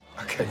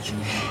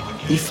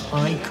If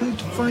I could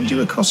find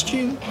you a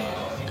costume?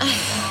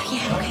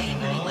 Yeah, okay,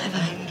 right,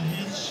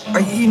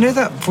 whatever. You know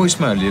that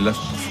voicemail you left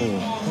before?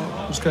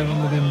 What's going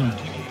on with him now?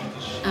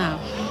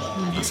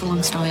 Oh, well, that's a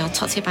long story. I'll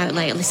talk to you about it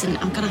later. Listen,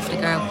 I'm going to have to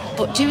go.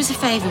 But do us a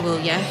favour, will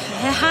you?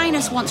 Her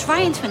Highness wants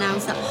Ryan to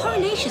announce that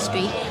Coronation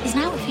Street is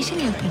now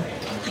officially open.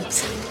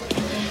 Thanks.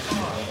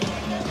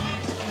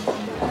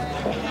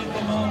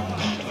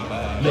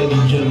 Ladies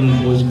and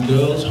gentlemen, boys and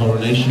girls,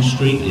 Coronation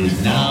Street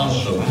is now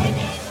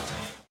open.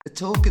 The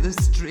talk of the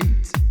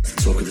street.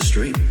 Talk of the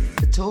street.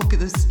 The talk of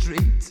the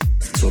street.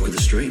 Talk of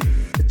the street.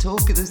 The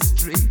talk of the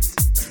street.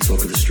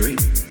 Talk of the street.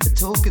 The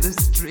talk of the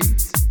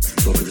street.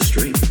 Talk of the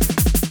street.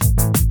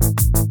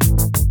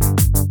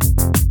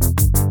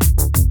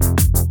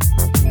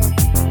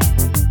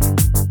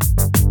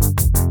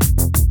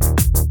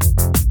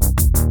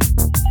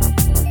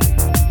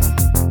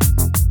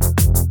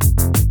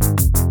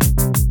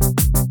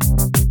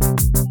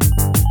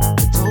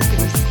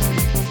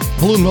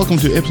 Hello and welcome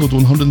to episode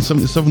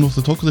 177 of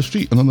The Talk of the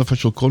Street, an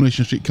unofficial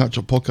Coronation Street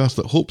catch-up podcast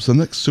that hopes the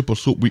next Super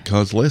Soap Week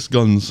has less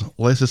guns,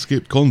 less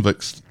escaped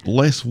convicts,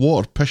 less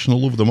water pissing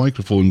all over the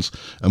microphones,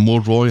 and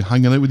more Roy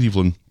hanging out with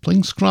Evelyn,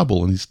 playing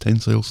Scrabble in his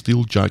tensile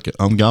steel jacket.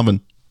 I'm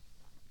Gavin.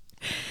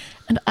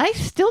 And I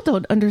still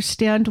don't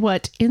understand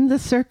what "in the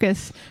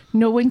circus,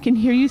 no one can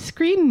hear you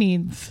scream"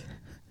 means.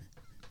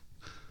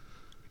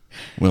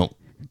 Well,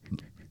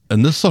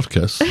 in this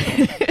circus...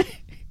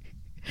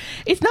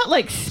 It's not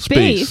like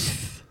space.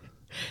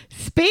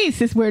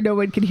 Space is where no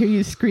one can hear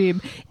you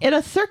scream. In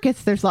a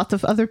circus, there's lots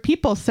of other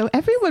people, so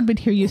everyone would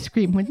hear you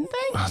scream, wouldn't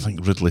they? I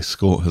think Ridley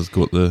Scott has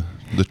got the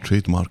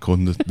trademark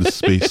on the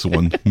space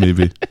one,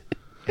 maybe.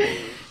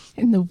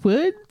 In the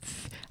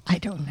woods? I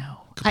don't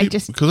know.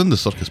 Because in the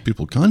circus,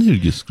 people can hear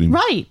you scream.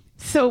 Right.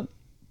 So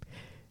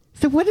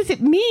what does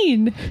it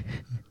mean?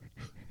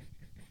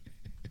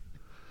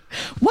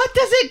 What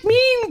does it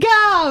mean,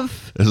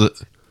 Gav? Is it...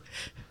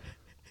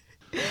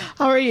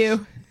 How are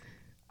you?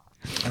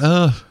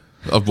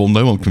 Well,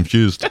 now I'm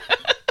confused.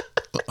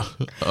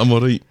 I'm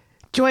alright.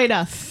 Join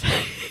us.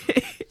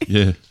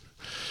 Yeah.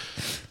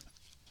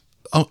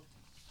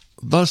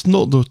 That's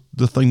not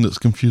the thing that's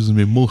confusing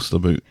me most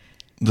about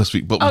this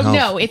week. But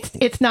no,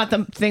 it's not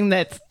the thing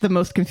that's the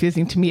most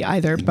confusing to me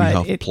either.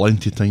 But we have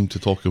plenty of time to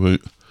talk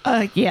about.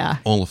 Yeah.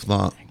 All of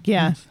that.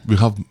 Yeah. We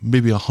have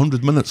maybe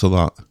 100 minutes of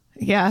that.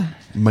 Yeah.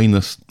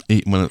 Minus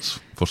 8 minutes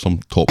for some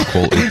top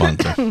quality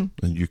banter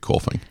and you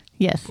coughing.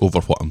 Yes.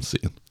 Over what I'm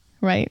saying.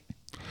 Right.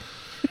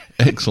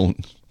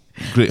 Excellent.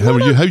 Great. How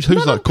are you? How's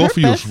that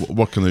coffee yours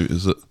working out?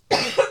 Is it?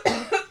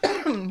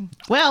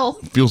 Well.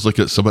 Feels like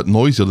it's a bit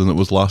noisier than it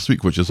was last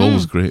week, which is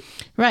always great.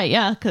 Right,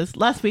 yeah, because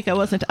last week I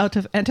wasn't out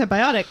of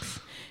antibiotics,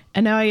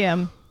 and now I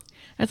am.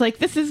 I was like,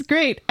 this is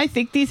great. I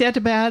think these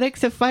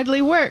antibiotics have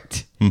finally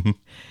worked. Mm-hmm.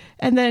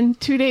 And then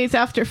 2 days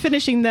after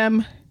finishing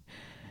them,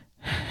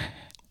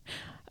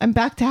 I'm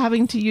back to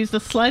having to use the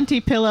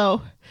slanty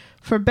pillow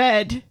for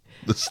bed.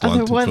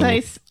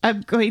 Otherwise,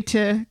 I'm going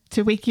to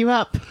wake you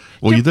up.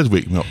 Well, you did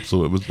wake me up,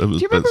 so it was. Do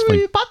you remember when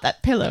we bought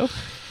that pillow?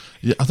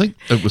 Yeah, I think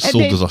it was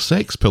sold as a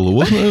sex pillow,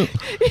 wasn't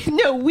it?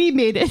 No, we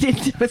made it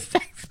into a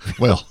sex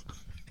pillow.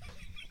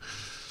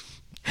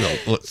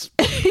 Well,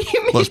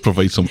 let's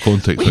provide some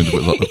context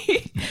about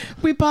that.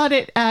 We bought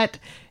it at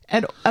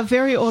a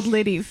very old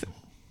lady's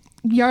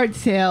yard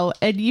sale,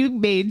 and you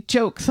made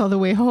jokes all the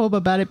way home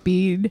about it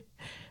being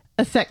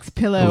a sex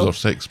pillow. It was our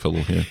sex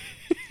pillow, yeah.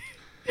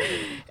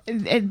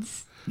 And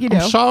you know,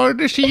 I'm sorry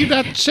to see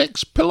that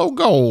sex pillow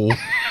go.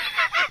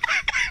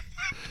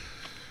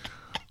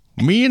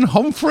 Me and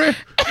Humphrey,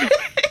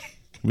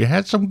 we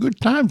had some good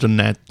times in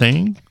that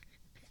thing.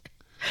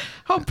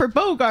 Humphrey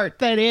Bogart,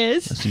 that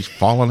is. As he's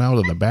falling out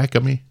of the back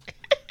of me.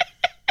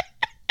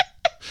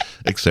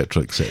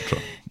 Etc., etc.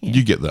 Yeah.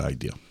 You get the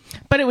idea.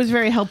 But it was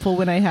very helpful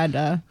when I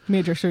had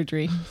major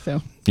surgery,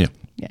 so. Yeah.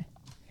 Yeah.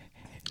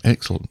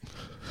 Excellent.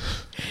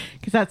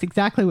 Because that's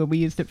exactly what we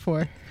used it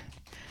for.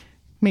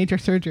 Major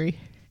surgery.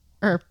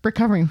 Or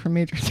recovering from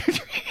major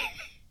surgery.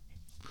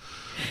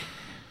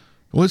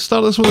 Let's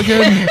start this one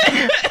again.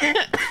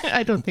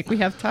 I don't think we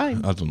have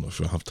time. I don't know if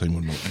we have time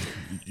or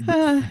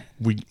not.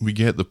 We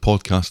get the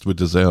podcast we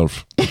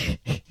deserve.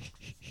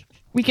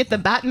 We get the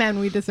Batman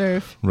we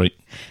deserve. Right.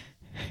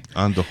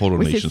 And the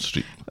Coronation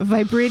Street.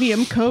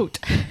 Vibranium coat.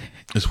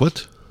 It's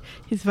what?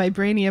 His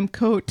vibranium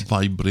coat.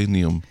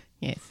 Vibranium.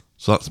 Yes.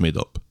 So that's made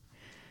up.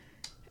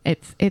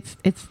 It's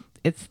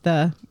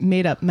the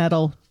made up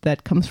metal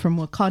that comes from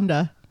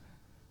Wakanda,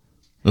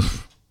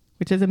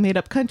 which is a made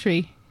up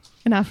country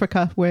in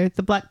Africa where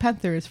the Black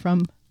Panther is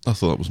from. I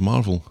thought that was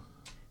Marvel.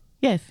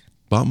 Yes.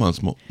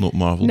 Batman's not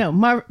Marvel.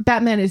 No,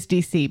 Batman is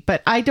DC,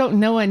 but I don't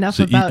know enough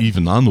about...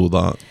 Even I know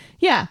that.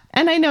 Yeah,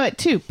 and I know it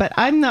too, but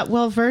I'm not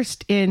well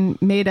versed in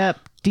made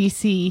up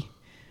DC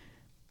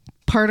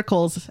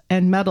particles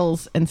and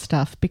metals and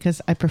stuff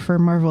because I prefer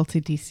Marvel to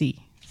DC.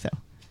 So.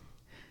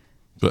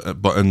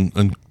 But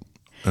in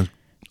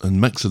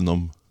mixing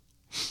them...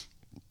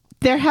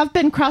 There have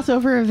been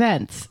crossover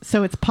events,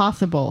 so it's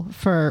possible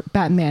for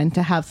Batman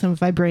to have some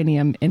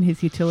vibranium in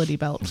his utility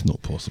belt. It's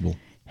not possible.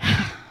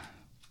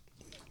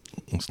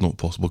 It's not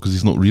possible because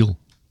he's not real.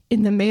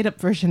 In the made-up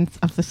versions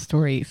of the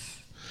stories.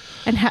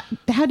 And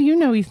how do you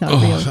know he's not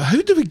Oh, real?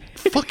 how do we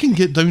fucking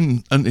get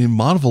down into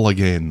Marvel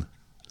again?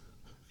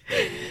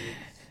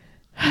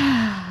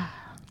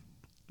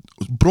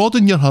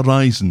 Broaden your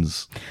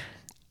horizons.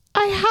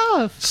 I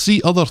have.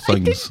 See other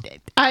things.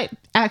 I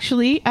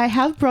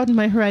have broadened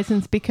my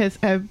horizons because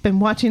I've been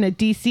watching a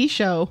DC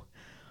show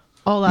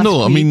all last week.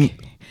 No, I mean,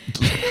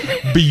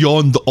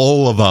 beyond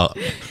all of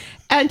that.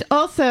 And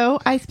also,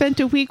 I spent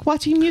a week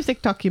watching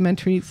music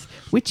documentaries,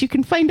 which you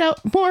can find out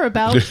more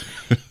about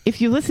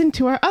if you listen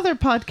to our other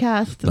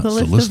podcast, That's The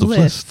List of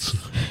Lists.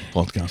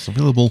 Podcast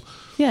available.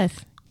 Yes.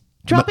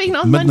 Dropping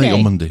on midnight Monday.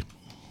 on Monday.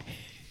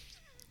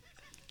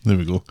 There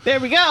we go. There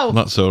we go.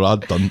 That's our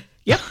ad done.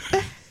 Yep.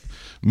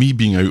 Me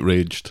being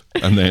outraged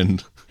and then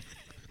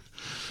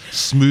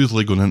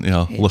smoothly going into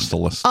a list of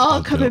lists. All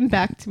advert. coming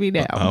back to me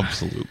now.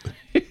 Absolutely.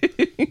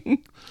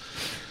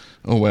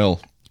 Oh,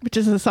 well. Which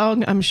is a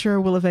song I'm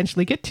sure we'll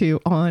eventually get to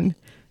on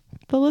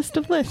The List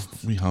of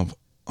Lists. We have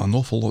an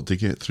awful lot to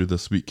get through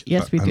this week.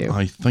 Yes, we and do.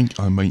 I think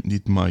I might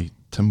need my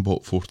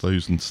Timbot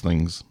 4000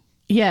 stings.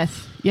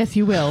 Yes. Yes,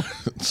 you will.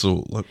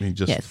 So let me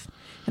just... Yes.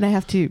 And I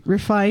have to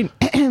refine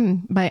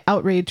my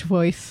outrage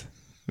voice.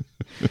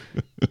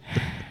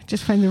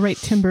 Just find the right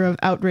timbre of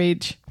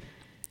outrage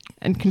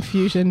and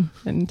confusion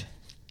and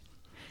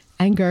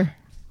anger,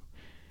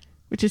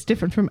 which is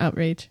different from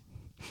outrage.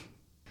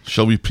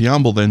 Shall we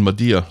preamble then, my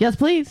dear? Yes,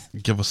 please.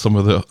 Give us some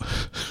of the...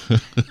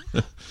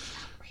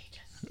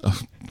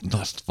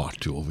 That's far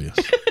too obvious.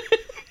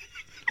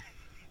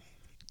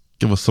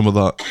 Give us some of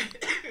that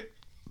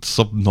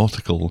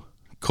subnautical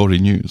Corrie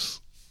news.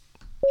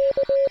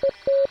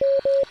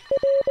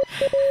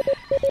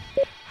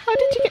 How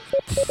did you get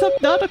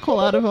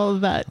subnautical out of all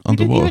of that?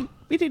 Underwater.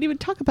 We didn't even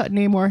talk about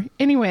Namor.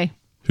 Anyway,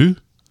 Who?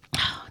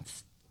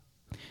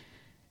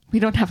 we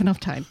don't have enough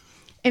time.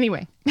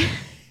 Anyway,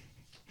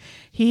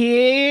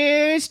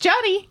 here's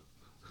Johnny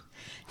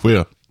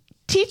Where?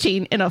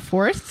 teaching in a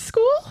forest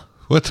school.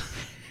 What?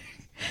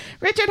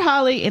 Richard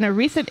Hawley, in a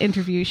recent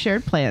interview,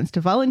 shared plans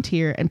to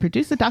volunteer and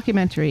produce a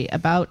documentary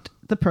about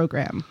the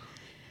program,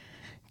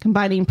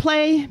 combining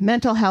play,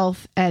 mental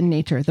health, and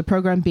nature. The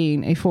program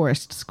being a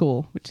forest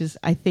school, which is,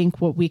 I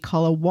think, what we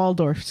call a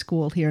Waldorf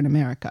school here in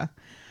America.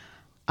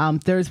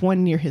 There's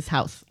one near his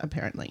house,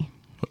 apparently.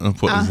 And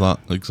what is that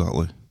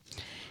exactly?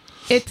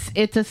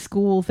 It's a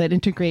school that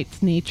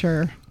integrates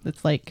nature.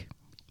 That's like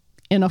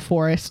in a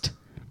forest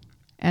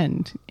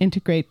and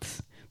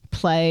integrates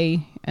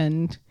play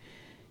and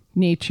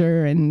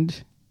nature,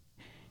 and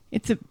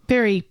it's a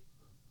very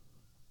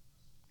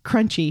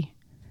crunchy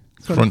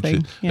sort of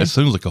thing. Yeah. It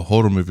sounds like a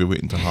horror movie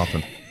waiting to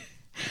happen.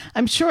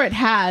 I'm sure it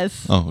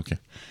has. Oh, okay.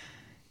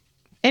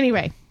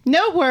 Anyway,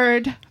 no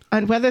word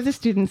on whether the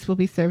students will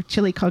be served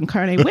chili con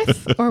carne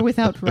with or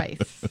without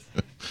rice.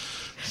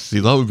 See,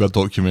 that would be a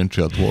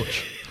documentary I'd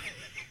watch.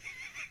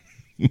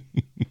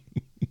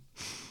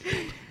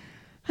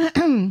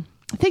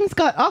 Things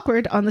got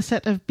awkward on the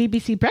set of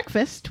BBC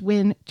Breakfast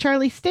when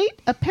Charlie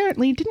State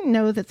apparently didn't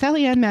know that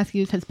Sally Ann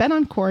Matthews has been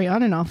on Corrie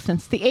on and off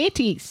since the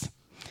 80s.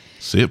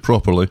 Say it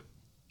properly.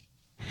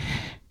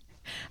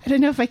 I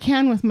don't know if I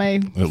can with my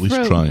At least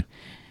throat. try.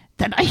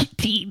 The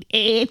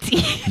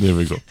 1980s. There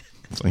we go.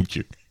 Thank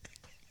you.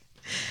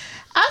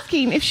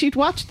 Asking if she'd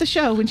watched the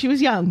show when she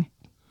was young.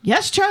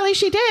 Yes, Charlie,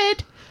 she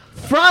did.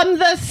 From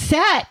the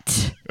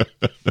set.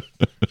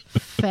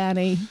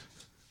 Fanny.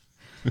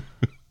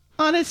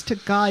 Honest to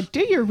God,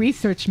 do your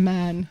research,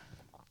 man.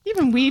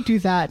 Even we do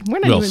that. We're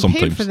not Well, even paid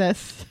sometimes. for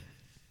this.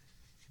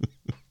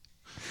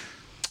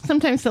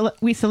 Sometimes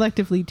we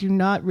selectively do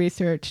not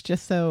research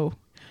just so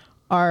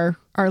our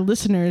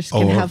listeners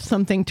can Oh, have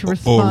something to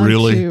respond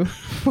really? to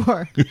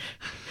for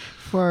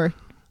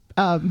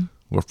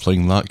We're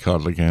playing that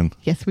card again.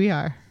 yes, we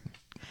are.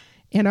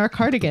 In our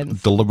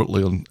cardigans.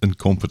 Deliberately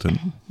incompetent.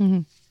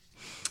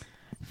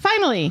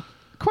 Finally,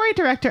 Corrie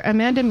director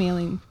Amanda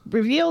Mealing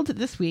revealed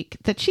this week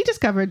that she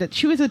discovered that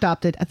she was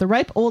adopted at the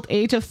ripe old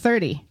age of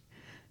 30.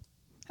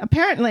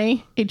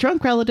 Apparently, a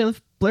drunk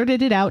relative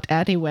blurted it out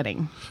at a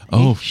wedding.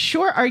 Oh. A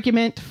sure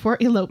argument for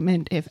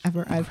elopement, if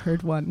ever I've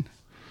heard one.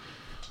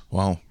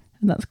 Wow.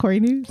 And that's Corrie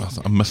News.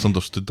 I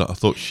misunderstood that. I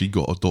thought she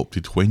got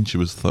adopted when she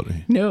was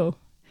 30. No.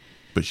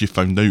 But she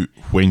found out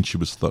when she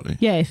was 30.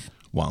 Yes.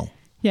 Wow.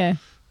 Yeah.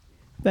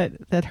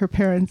 That her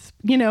parents,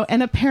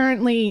 and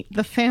apparently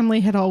the family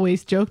had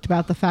always joked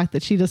about the fact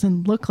that she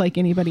doesn't look like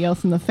anybody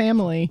else in the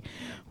family,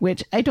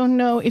 which I don't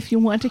know if you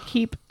want to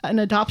keep an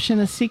adoption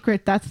a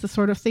secret. That's the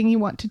sort of thing you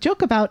want to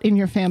joke about in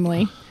your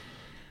family.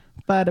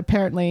 But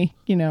apparently,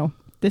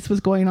 this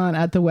was going on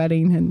at the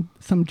wedding and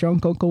some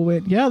drunk uncle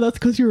went, yeah, that's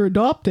because you're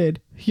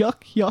adopted.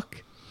 Yuck, yuck.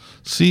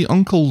 See,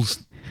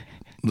 uncles,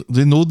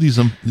 they know these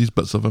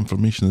bits of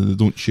information and they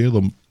don't share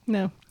them.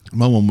 No.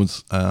 My mum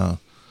was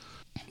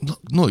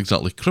not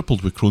exactly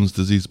crippled with Crohn's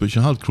disease, but she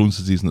had Crohn's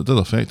disease and it did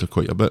affect her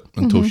quite a bit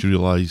until she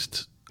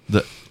realised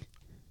that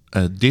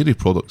dairy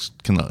products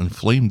kind of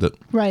inflamed it.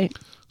 Right.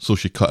 So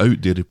she cut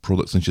out dairy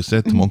products and she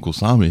said to my Uncle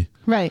Sammy,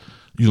 Right.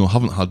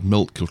 haven't had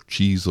milk or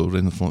cheese or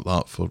anything like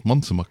that for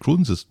months, and my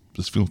Crohn's is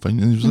feeling fine.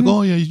 And he was like,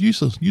 oh yeah, you used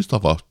to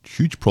have a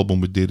huge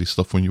problem with dairy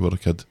stuff when you were a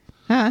kid.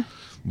 Huh?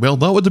 Well,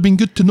 that would have been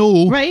good to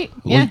know. Right,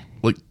 yeah.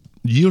 Like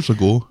years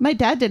ago. My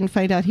dad didn't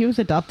find out he was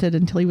adopted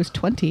until he was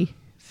 20.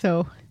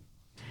 So,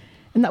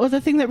 and that was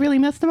the thing that really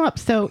messed him up.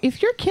 So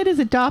if your kid is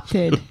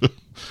adopted,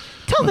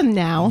 tell them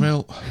now.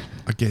 Well,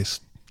 I guess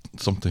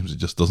sometimes it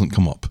just doesn't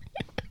come up.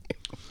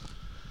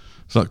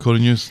 Is that Corey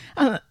News?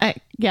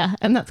 Yeah,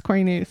 and that's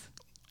Corey News.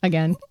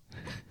 Again.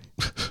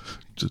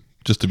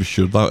 Just to be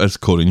sure, that is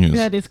Corey News.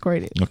 That is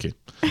Corey News. Okay.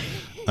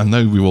 And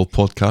now we will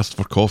podcast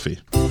for coffee.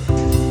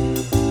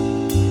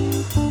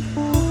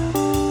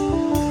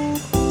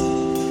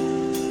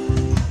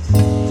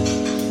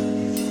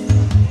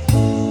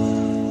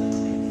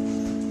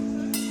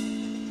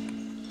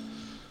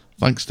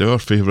 Thanks to our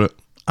favourite,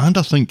 and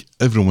I think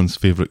everyone's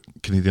favourite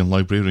Canadian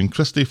librarian,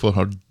 Christy, for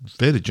her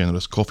very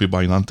generous coffee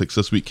buying antics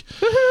this week.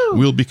 Woohoo!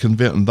 We'll be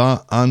converting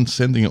that and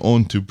sending it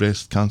on to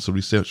Breast Cancer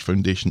Research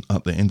Foundation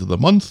at the end of the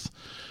month.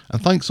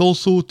 And thanks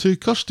also to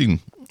Kirstine,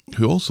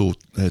 who also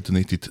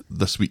donated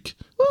this week.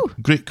 Woo.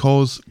 Great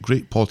cause,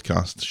 great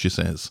podcast, she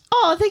says.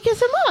 Oh, thank you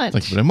so much.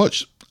 Thank you very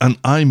much. And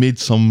I made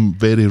some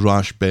very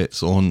rash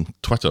bets on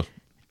Twitter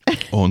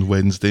on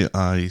Wednesday.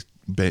 I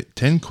bet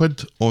 10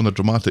 quid on a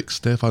dramatic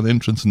Stefan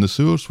entrance in the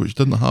sewers, which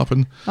didn't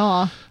happen.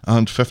 Aw.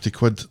 And 50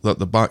 quid that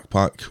the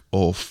backpack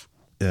of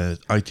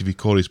ITV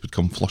Corey's would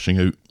come flushing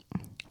out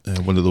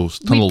one of those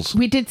tunnels.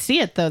 We did see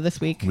it, though, this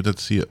week. We did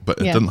see it, but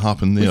it Yeah. didn't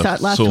happen there. We saw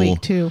it last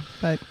week, too.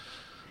 But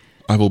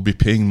I will be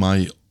paying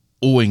my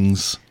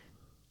owings,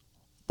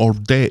 or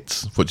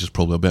debts, which is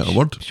probably a better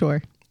word,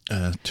 sure.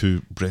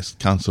 to Breast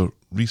Cancer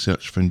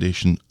Research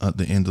Foundation at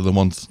the end of the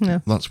month. Yeah.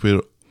 That's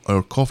where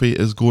our coffee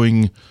is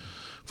going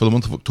for the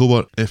month of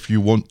October. If you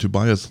want to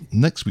buy us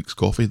next week's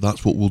coffee,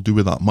 that's what we'll do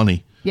with that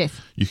money. Yes.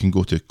 You can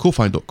go to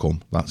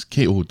ko-fi.com, that's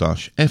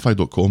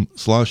ko-fi.com/the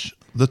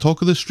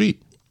talk of the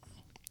street.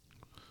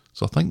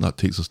 So I think that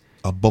takes us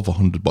above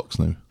 $100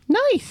 now,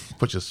 Nice.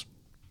 which is,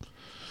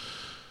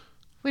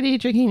 What are you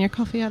drinking your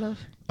coffee out of?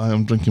 I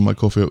am drinking my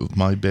coffee out of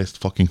my best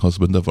fucking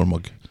husband ever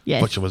mug,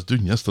 Yes. which I was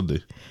doing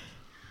yesterday.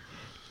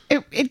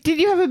 Did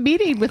you have a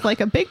meeting with like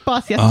a big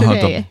boss I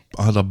yesterday?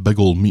 had a big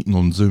old meeting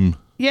on Zoom.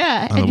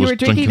 Yeah, I and you was were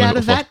drinking out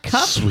of that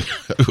cup? out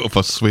of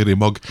a sweary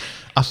mug.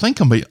 I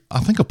think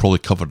I probably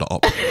covered it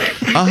up.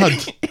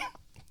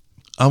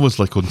 I was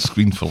like on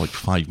screen for like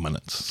 5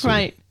 minutes. So,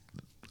 Right.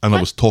 And I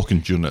was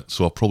talking during it,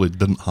 so I probably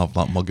didn't have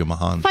that mug in my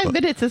hand. 5 but-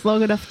 minutes is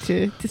long enough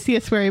to see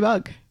a sweary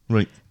mug.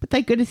 Right. But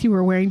thank goodness you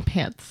were wearing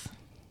pants.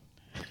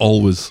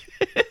 Always.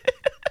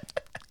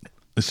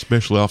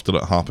 Especially after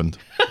it happened.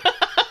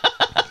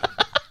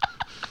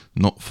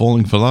 Not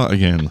falling for that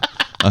again.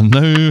 And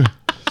now,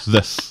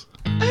 this.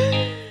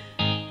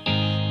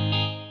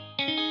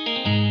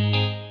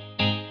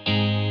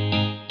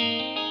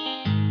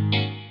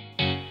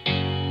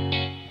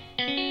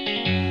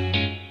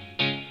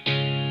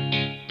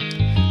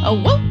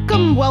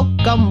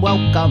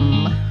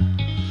 Welcome.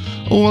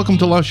 Oh, welcome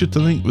to Last Year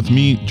Tonight with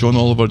me, John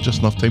Oliver. Just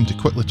enough time to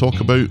quickly talk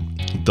about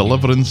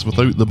Deliverance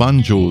without the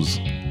banjos.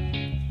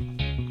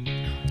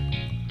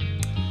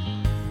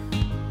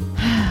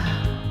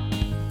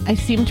 I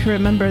seem to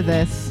remember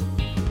this.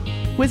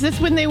 Was this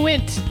when they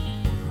went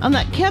on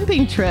that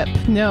camping trip?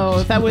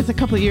 No, that was a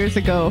couple of years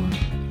ago.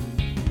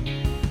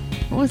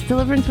 What was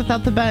Deliverance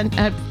without the band?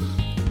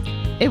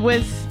 It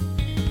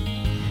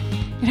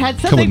had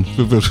something.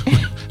 Come on.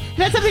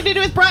 It had something to do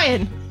with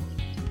Brian.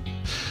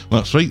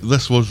 That's right.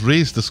 This was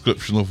Ray's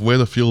description of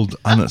Weatherfield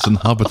and its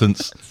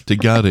inhabitants to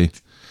Gary.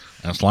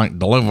 It's like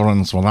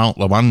Deliverance without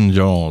the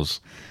banjos.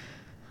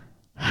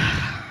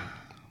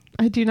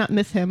 I do not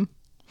miss him.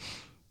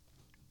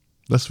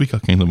 This week I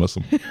kind of miss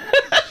him.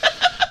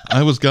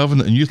 I was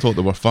Gavin, and you thought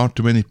there were far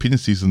too many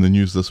penises in the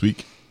news this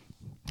week.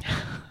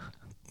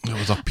 It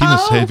was a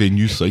penis-heavy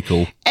news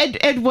cycle.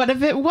 And one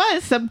of it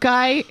was some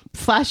guy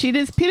flashing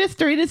his penis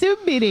during a Zoom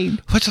meeting.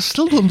 Which I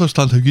still don't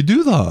understand how you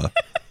do that.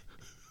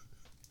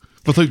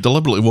 Without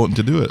deliberately wanting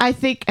to do it. I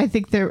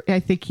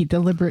think he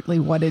deliberately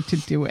wanted to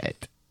do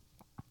it.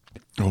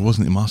 Or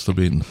wasn't he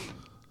masturbating?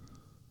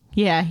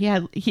 Yeah.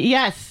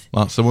 Yes.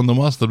 That's the one they're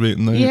masturbating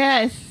now.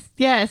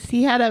 Yes.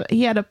 He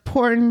had a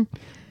porn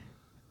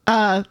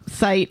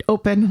site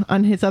open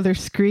on his other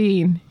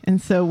screen,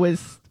 and so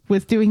was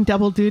doing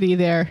double duty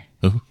there.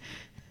 Oh.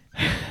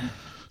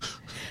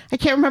 I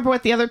can't remember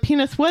what the other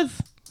penis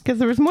was because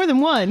there was more than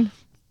one.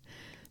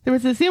 There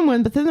was a Zoom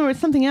one, but then there was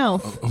something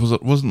else.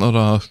 Wasn't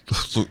there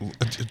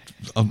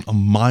I'm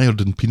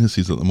mired in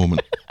penises at the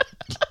moment.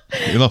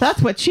 Enough.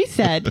 That's what she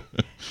said.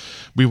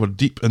 We were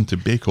deep into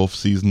Bake Off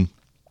season.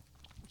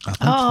 I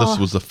think this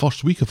was the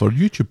first week of our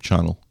YouTube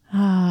channel.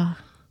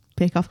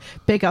 Bake Off.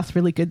 Bake Off's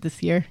really good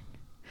this year.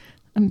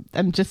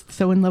 I'm just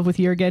so in love with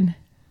Jürgen.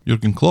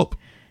 Jürgen Klopp.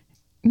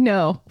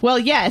 No. Well,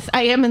 yes,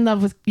 I am in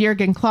love with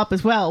Jürgen Klopp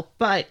as well,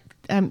 but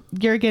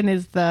Jürgen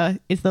is the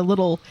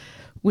little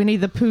Winnie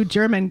the Pooh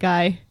German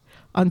guy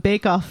on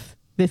Bake Off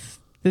this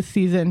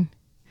season.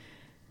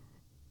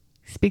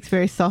 speaks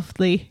very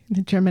softly in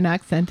a German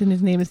accent, and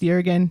his name is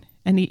Jürgen,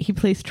 and he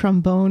plays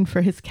trombone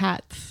for his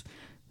cats.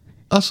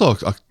 I saw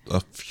a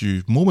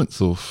few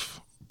moments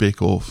of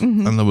Bake Off,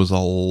 and there was a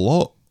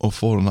lot of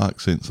foreign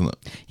accents in it.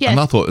 Yes. And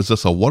I thought, is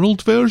this a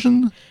world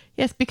version?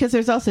 Yes, because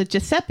there's also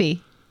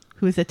Giuseppe,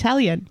 who is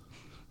Italian.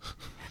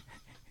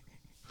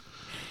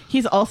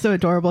 He's also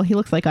adorable. He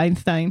looks like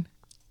Einstein.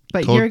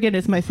 But Jürgen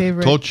is my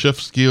favorite. Todd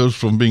shifts gears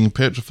from being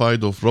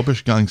petrified of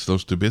rubbish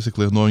gangsters to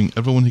basically annoying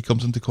everyone he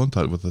comes into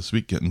contact with this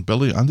week, getting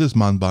Billy and his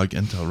man bag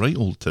into a right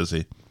old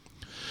tizzy.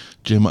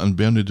 Gemma and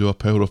Bernie do a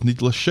power of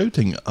needless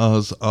shouting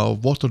as a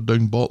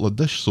watered-down bottle of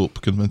dish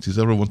soap convinces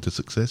everyone to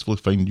successfully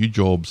find new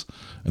jobs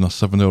in a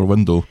 7-hour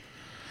window.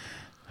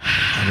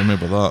 I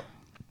remember that.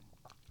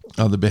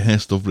 At the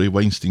behest of Ray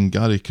Weinstein,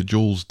 Gary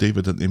cajoles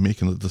David into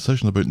making a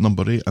decision about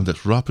number 8 and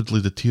its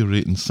rapidly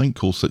deteriorating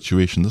sinkhole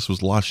situation. This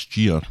was last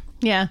year.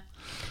 Yeah.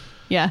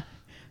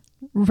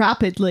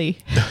 Rapidly.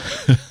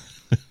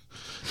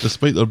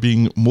 Despite there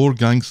being more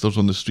gangsters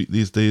on the street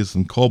these days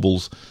than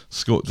cobbles,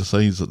 Scott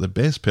decides that the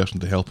best person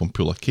to help him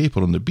pull a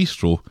caper on the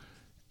bistro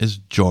is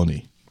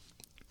Johnny.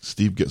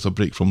 Steve gets a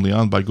break from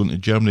Leanne by going to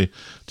Germany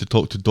to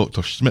talk to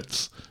Dr.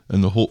 Schmitz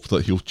in the hope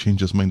that he'll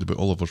change his mind about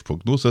Oliver's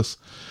prognosis.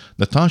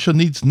 Natasha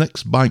needs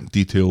Nick's bank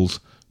details.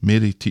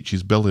 Mary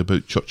teaches Billy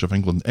about Church of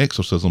England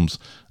exorcisms,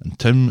 and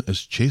Tim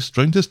is chased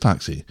round his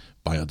taxi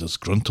by a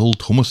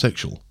disgruntled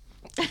homosexual.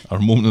 Our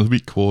moment of the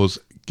week was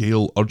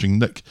Gail urging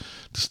Nick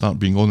to start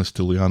being honest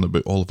to Leanne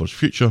about Oliver's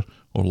future,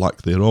 or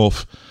lack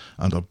thereof,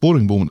 and our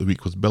boring moment of the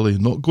week was Billy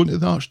not going to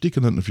the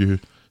Archdeacon interview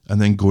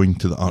and then going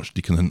to the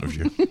Archdeacon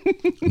interview.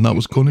 And that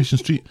was Coronation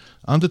Street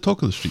and the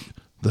Talk of the Street,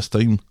 this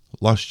time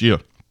last year.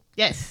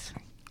 Yes.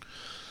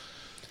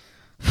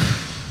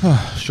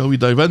 Shall we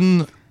dive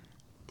in,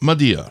 my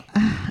dear?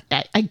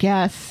 I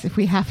guess, if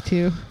we have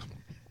to.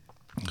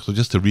 So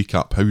just to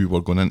recap how we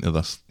were going into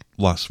this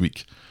last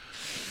week,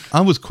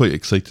 I was quite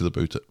excited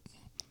about it,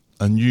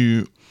 and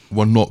you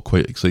were not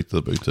quite excited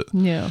about it.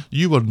 No.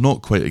 You were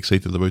not quite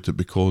excited about it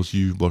because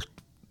you were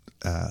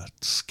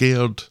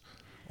scared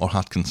or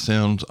had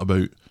concerns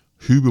about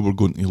who we were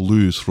going to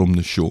lose from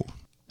the show.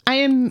 I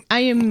am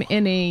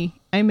in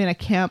a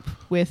camp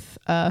with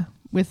our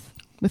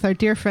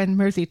dear friend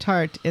Mersey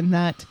Tart, in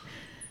that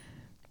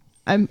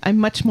I'm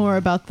much more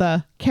about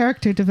the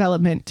character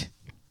development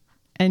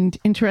and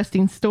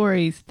interesting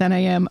stories than I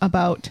am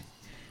about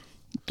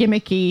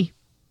gimmicky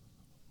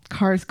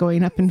cars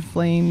going up in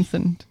flames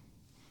and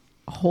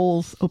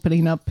holes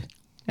opening up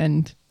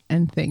and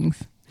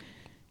things.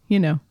 You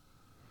know,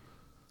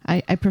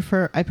 I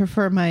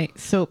prefer my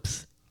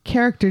soaps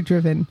character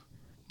driven,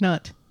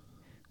 not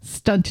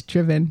stunt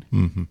driven.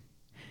 Mm-hmm.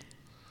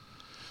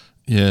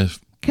 Yeah.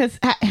 Because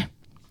I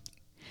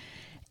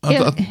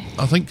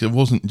think it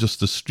wasn't just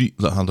the street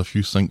that had a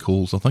few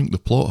sinkholes. I think the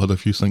plot had a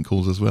few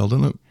sinkholes as well,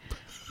 didn't it?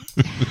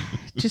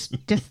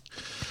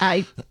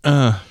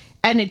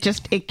 and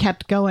it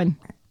kept going.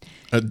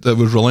 It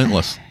was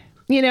relentless.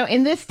 You know,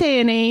 in this day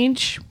and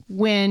age,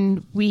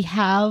 when we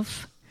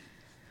have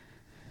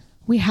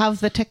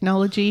the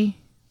technology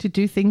to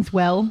do things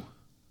well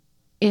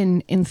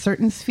in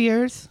certain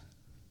spheres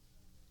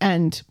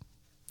and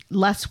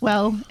less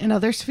well in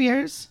other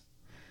spheres,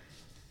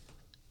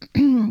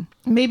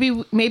 maybe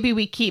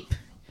we keep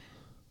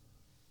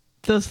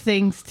those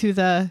things to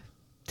the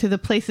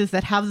places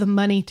that have the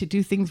money to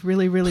do things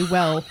really, really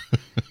well.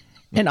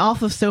 And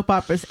off of soap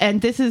operas.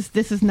 And this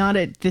is not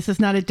a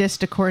diss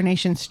to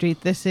Coronation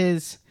Street. This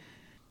is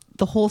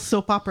the whole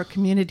soap opera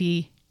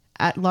community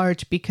at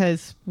large,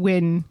 because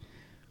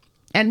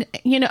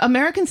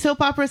American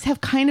soap operas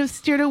have kind of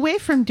steered away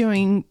from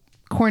doing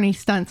corny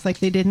stunts like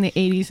they did in the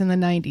 80s and the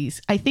 90s.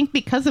 I think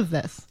because of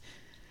this.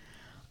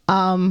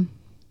 From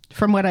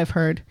what I've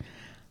heard.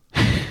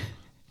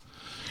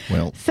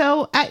 Well.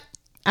 So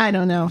I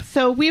don't know.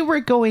 So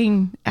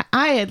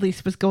I at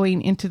least was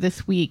going into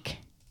this week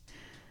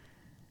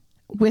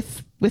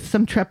with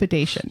some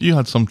trepidation. You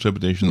had some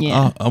trepidation.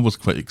 Yeah. I was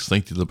quite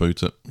excited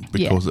about it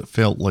because it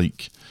felt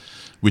like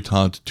we'd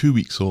had 2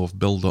 weeks of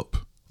build up.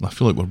 I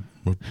feel like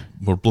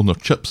we're blowing our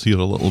chips here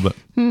a little bit.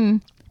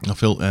 I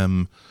felt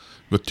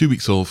with 2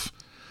 weeks of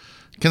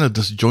kind of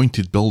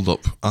disjointed build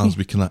up as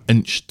we kind of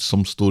inched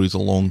some stories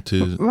along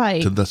to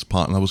this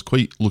part, and I was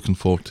quite looking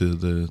forward to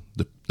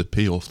the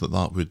payoff that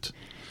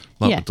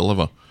would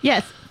deliver.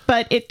 Yes,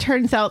 but it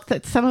turns out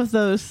that some of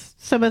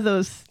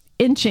those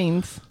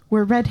inchings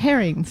were red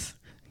herrings.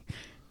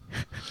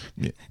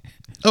 Yeah.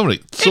 All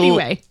right. So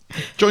anyway,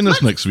 join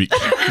us next week.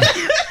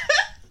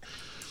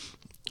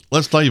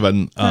 Let's dive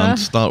in and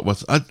start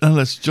with, and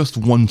it's just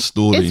one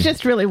story. It's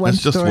just really one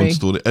story. It's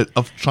just one story.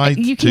 I've tried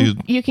You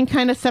can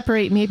kind of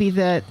separate maybe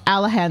the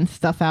Allahan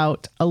stuff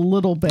out a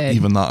little bit.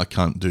 Even that I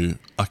can't do.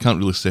 I can't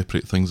really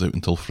separate things out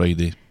until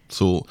Friday.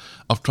 So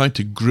I've tried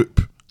to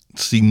group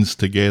scenes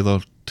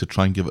together to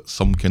try and give it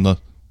some kind of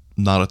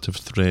narrative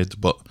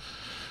thread, but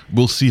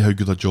we'll see how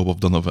good a job I've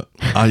done of it.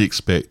 I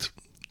expect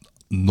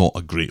not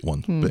a great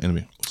one. But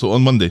anyway, so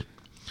on Monday,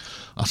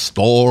 a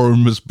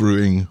storm is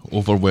brewing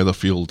over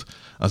Weatherfield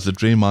as the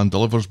drayman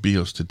delivers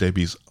beers to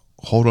Debbie's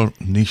Horror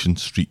Nation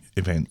Street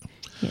event.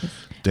 Yes.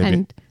 Debbie.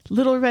 And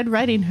Little Red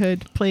Riding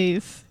Hood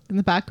plays in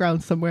the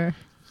background somewhere.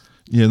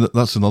 Yeah,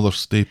 that's another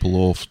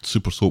staple of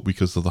Super Soap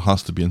because there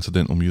has to be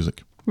incidental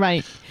music.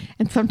 Right.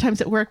 And sometimes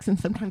it works and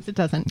sometimes it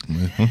doesn't.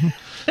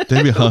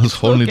 Debbie has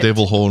horny it.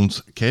 devil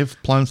horns. Kev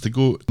plans to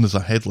go as a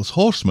headless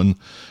horseman.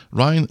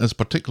 Ryan is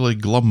particularly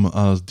glum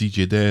as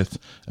DJ Death.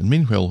 And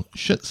meanwhile,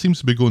 shit seems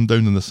to be going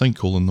down in the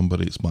sinkhole in number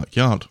 8's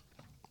backyard.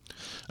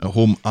 At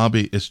home,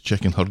 Abby is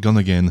checking her gun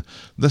again,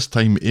 this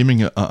time aiming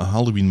it at a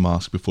Halloween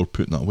mask before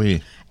putting it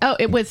away. Oh,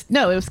 it was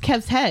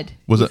Kev's head.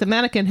 Was It's it? a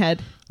mannequin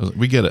head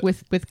We get it.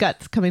 with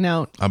guts coming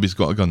out. Abby's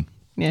got a gun.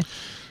 Yeah.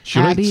 She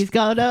writes- Abby's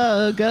got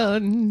a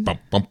gun. Bum,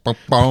 bum, bum,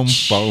 bum,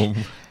 bum.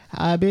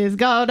 Abby's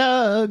got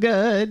a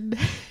gun.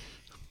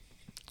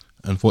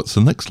 And what's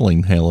the next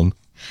line, Helen?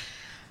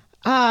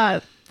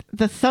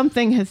 The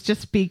something has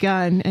just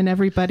begun and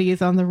everybody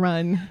is on the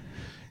run.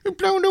 You're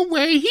blown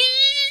away.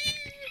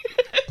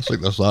 It's like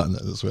there's that in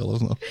it as well,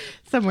 isn't there?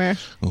 Somewhere.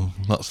 Oh,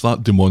 that's that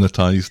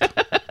demonetised.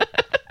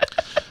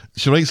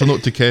 She writes a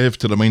note to Kev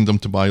to remind him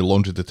to buy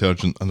laundry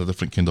detergent and a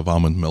different kind of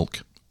almond milk.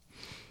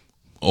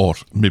 Or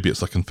maybe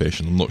it's a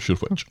confession, I'm not sure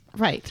which.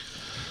 Right.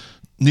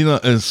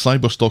 Nina is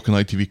cyber-stalking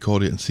ITV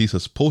Corey and sees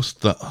his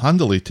post that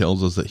handily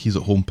tells us that he's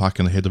at home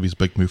packing ahead of his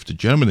big move to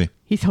Germany.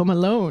 He's home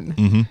alone.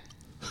 Mm-hmm.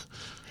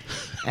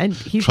 And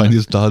he's Trying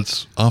his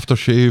dad's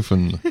aftershave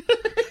and...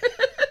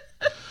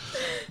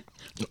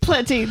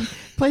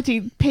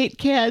 planting paint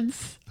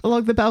cans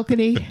along the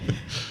balcony.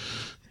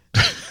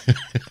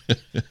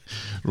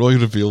 Roy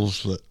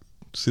reveals that...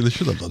 See, they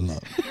should have done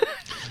that.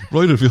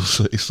 Roy reveals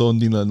that he saw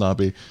Nina and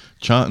Abby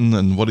chatting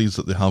and worries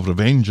that they have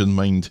revenge in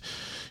mind.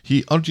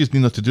 He urges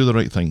Nina to do the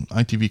right thing.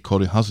 ITV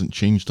Corey hasn't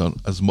changed her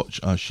as much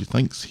as she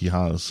thinks he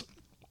has.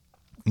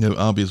 Now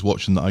Abby is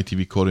watching the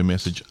ITV Corey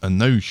message and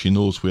now she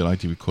knows where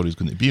ITV Corey is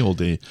going to be all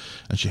day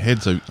and she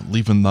heads out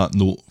leaving that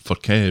note for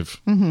Kev.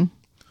 Mm-hmm.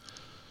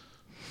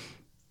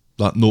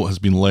 That note has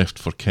been left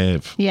for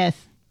Kev. Yes.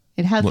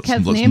 It has Let's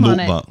Kev's name note on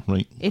it. that,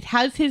 right? It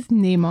has his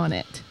name on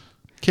it.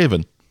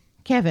 Kevin.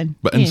 Kevin.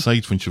 But Yeah.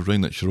 inside when she was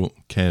writing it, she wrote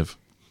Kev.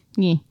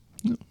 Yeah.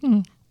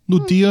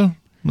 No dear.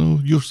 No,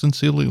 yours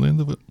sincerely at the end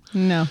of it.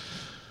 No.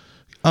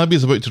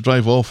 Abby's about to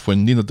drive off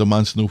when Nina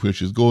demands to know where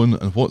she's going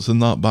and what's in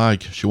that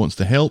bag. She wants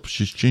to help.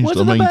 She's changed What's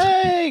her in the mind.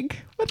 bag?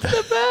 What's in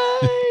the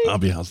bag?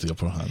 Abby has the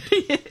upper hand.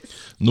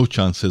 No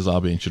chance, says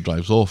Abby, and she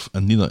drives off,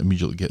 and Nina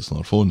immediately gets on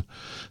her phone.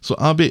 So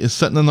Abby is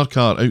sitting in her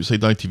car outside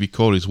ITV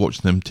Corey's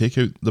watching them take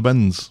out the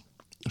bins.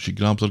 She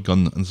grabs her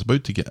gun and is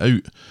about to get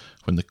out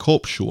when the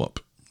cops show up.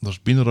 There's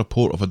been a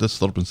report of a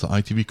disturbance at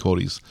ITV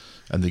Corey's,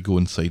 and they go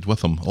inside with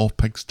them. Oh,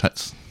 pig's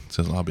tits,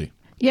 says Abby.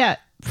 Yeah.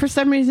 For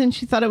some reason,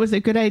 she thought it was a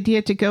good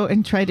idea to go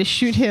and try to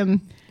shoot him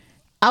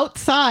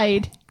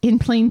outside in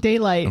plain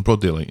daylight. In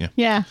broad daylight, yeah.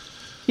 Yeah.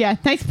 Yeah.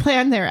 Nice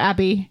plan there,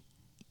 Abby.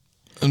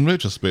 In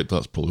retrospect,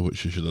 that's probably what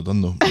she should have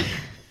done, though.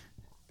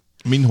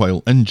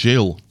 Meanwhile, in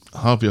jail,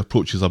 Harvey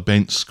approaches a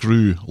bent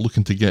screw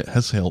looking to get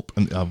his help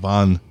into a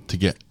van to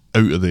get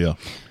out of there.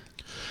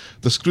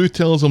 The screw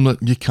tells him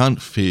that you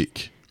can't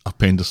fake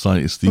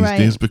appendicitis these Right.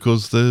 days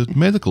because the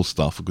medical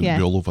staff are going to Yeah.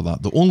 be all over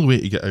that. The only way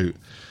to get out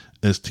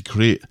is to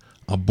create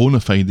a bona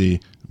fide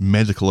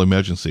medical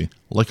emergency,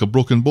 like a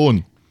broken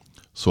bone.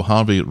 So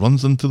Harvey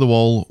runs into the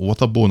wall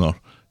with a boner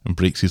and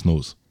breaks his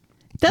nose.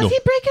 Does No. he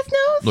break his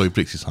nose? No, he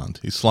breaks his hand.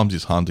 He slams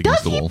his hand Does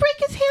against the he wall. break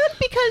his hand?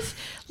 Because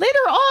later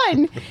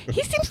on,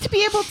 he seems to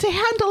be able to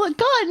handle a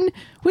gun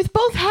with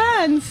both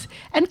hands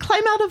and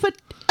climb out of a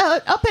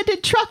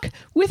upended truck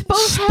with both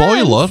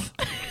Spoiler. hands.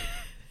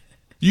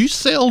 You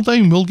settle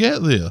down, we'll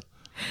get there.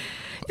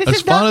 This As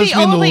is far not as the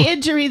we only know-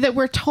 injury that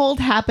we're told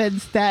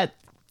happens that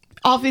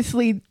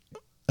obviously...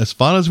 As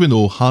far as we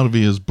know,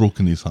 Harvey has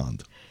broken his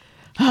hand.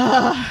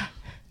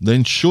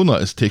 Then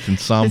Shona is taking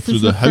Sam This through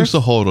is the the house first-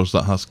 of horrors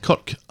that has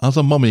Kirk as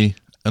a mummy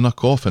in a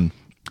coffin.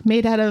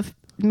 Made out of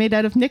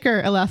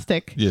knicker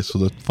elastic. Yeah, so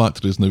the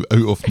factory is now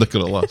out of knicker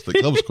elastic.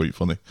 That was quite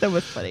funny. That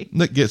was funny.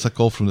 Nick gets a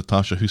call from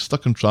Natasha, who's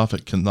stuck in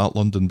traffic in that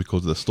London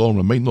because of the storm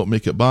and might not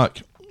make it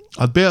back.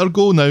 I'd better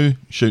go now,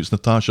 shouts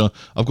Natasha.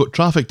 I've got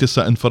traffic to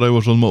sit in for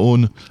hours on my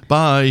own.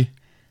 Bye.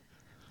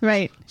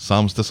 Right.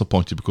 Sam's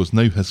disappointed because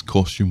now his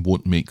costume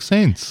won't make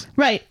sense.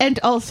 Right. And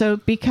also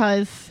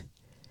because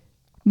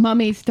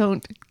mummies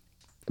don't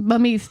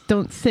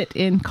sit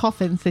in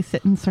coffins, they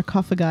sit in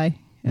sarcophagi.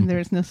 And there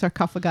is no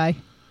sarcophagi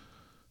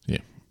Yeah.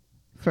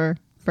 for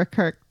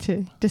Kirk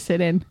to sit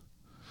in.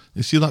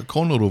 You see that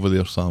corner over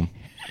there, Sam?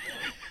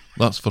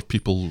 That's for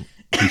people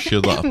who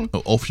share that.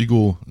 Off you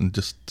go and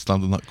just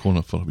stand in that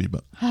corner for a wee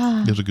bit.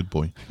 You're a good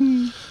boy.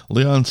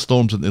 Leanne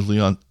storms into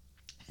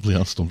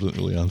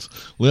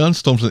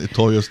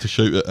Toya's to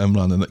shout at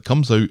Imran, and it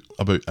comes out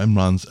about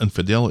Imran's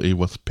infidelity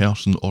with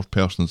person or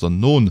persons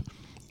unknown.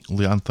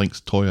 Leanne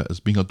thinks Toya is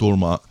being a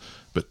doormat,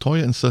 but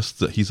Toya insists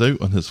that he's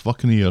out on his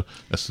fucking ear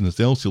as soon as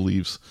Elsie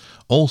leaves.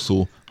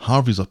 Also,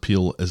 Harvey's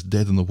appeal is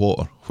dead in the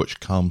water, which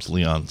calms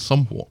Leanne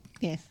somewhat.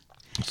 Yes.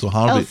 So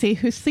Harvey, Elsie,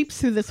 who sleeps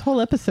through this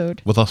whole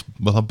episode. with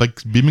a big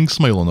beaming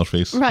smile on her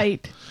face.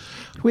 Right.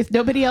 With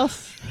nobody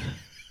else.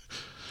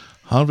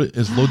 Harvey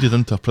is loaded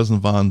into a prison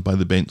van by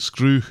the bent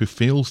screw, who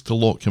fails to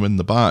lock him in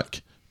the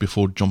back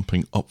before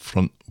jumping up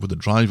front with the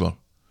driver.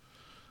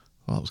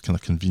 Well, that was kind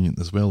of convenient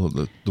as well.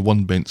 The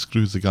one bent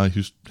screw is the guy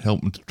who's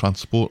helping to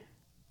transport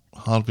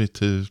Harvey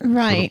to...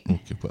 Right, Okay,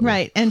 whatever.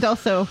 right. And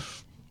also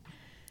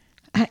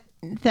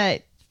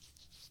that...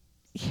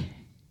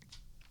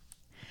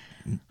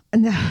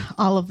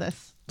 all of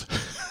this.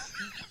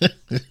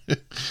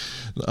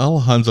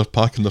 All hands are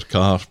packing their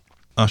car.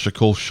 Asha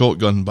calls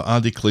shotgun, but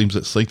Addy claims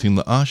it's citing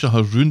that Asha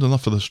has ruined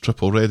enough of this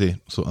trip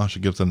already, so Asha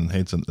gives in and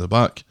heads into the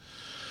back.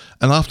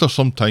 And after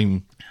some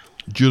time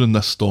during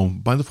this storm,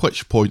 by the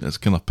which point it's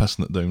kind of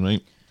pissing it down,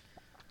 right?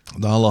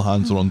 The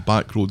Allahans are on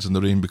back roads in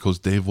the rain because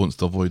Dave wants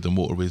to avoid the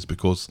motorways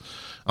because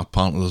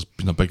apparently there's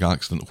been a big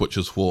accident, which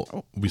is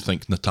what we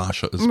think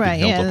Natasha is being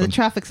held up the in.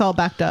 traffic's all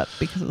backed up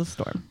because of the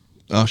storm.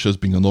 Asha's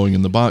being annoying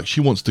in the back.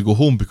 She wants to go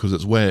home because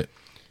it's wet.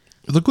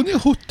 They're going to a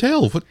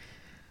hotel. What?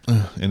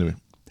 Anyway.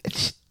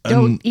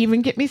 Don't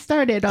even get me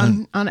started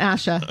on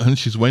Asha. And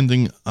she's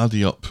winding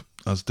Addy up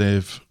as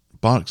Dev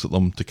barks at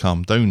them to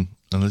calm down,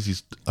 and as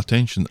his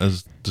attention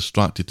is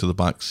distracted to the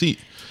back seat,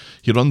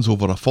 he runs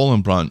over a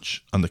fallen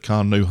branch, and the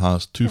car now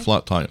has 2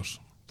 flat tyres,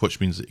 which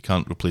means that he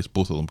can't replace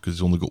both of them because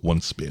he's only got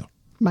one spare.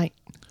 Right.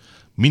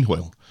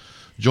 Meanwhile,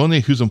 Johnny,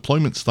 whose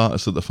employment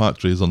status at the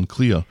factory is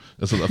unclear,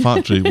 is at the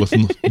factory with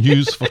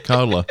news for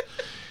Carla.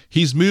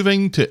 He's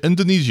moving to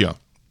Indonesia.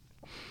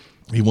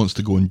 He wants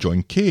to go and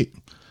join Kate.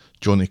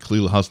 Johnny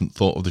clearly hasn't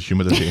thought of the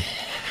humidity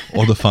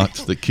or the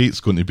fact that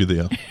Kate's going to be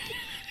there.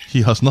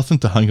 He has nothing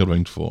to hang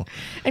around for.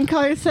 And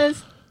Carla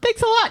says,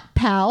 thanks a lot,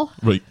 pal.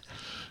 Right.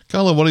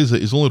 Carla worries that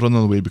he's only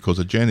running away because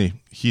of Jenny.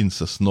 He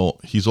insists not.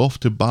 He's off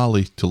to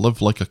Bali to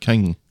live like a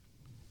king.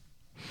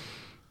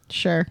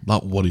 Sure.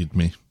 That worried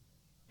me.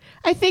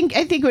 I think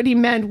what he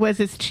meant was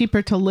it's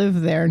cheaper to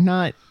live there,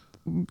 not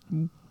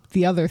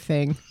the other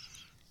thing.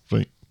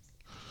 Right.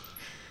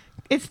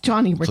 It's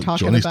Johnny we're So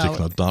talking Johnny's about.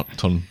 taking a dark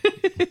turn.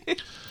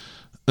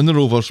 In the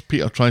Rovers,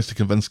 Peter tries to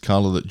convince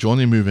Carla that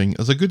Johnny moving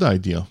is a good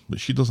idea, but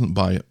she doesn't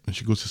buy it, and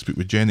she goes to speak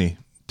with Jenny,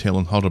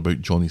 telling her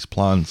about Johnny's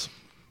plans.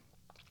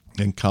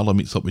 Then Carla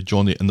meets up with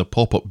Johnny in the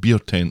pop-up beer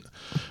tent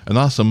and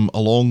asks him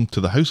along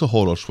to the House of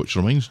Horrors, which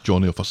reminds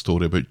Johnny of a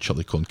story about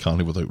chili con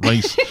carne without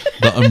rice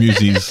that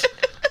amuses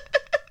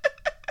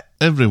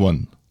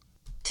everyone.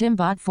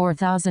 Timbot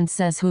 4000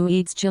 says, who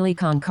eats chili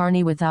con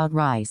carne without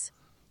rice?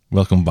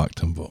 Welcome back,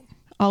 Timbot.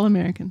 All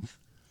Americans.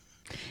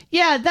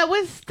 Yeah, that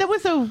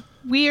was a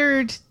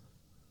weird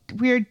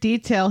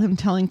detail, him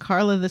telling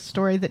Carla the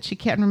story that she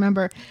can't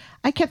remember.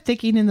 I kept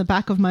thinking in the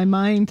back of my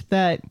mind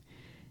that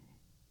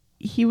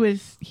he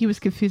was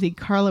confusing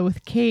Carla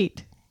with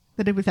Kate,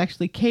 that it was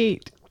actually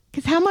Kate.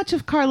 Because how much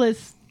of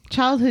Carla's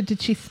childhood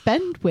did she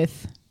spend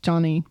with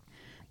Johnny?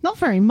 Not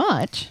very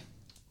much.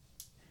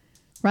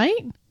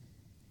 Right?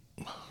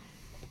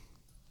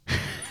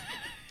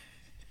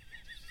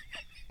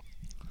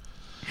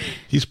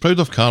 He's proud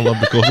of Carla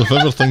because of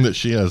everything that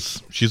she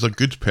is. She's a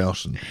good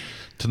person.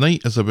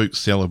 Tonight is about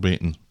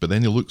celebrating, but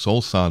then he looks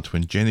all sad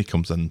when Jenny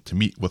comes in to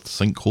meet with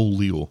Sinkhole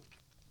Leo.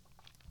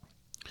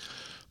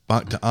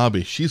 Back to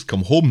Abby. She's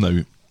come home now,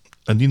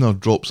 and Nina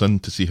drops in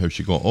to see how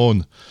she got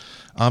on.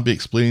 Abby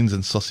explains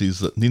and susses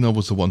that Nina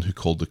was the one who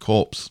called the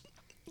cops.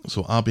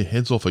 So Abby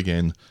heads off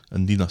again,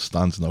 and Nina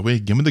stands in her way.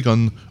 Give me the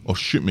gun or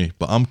shoot me,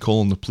 but I'm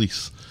calling the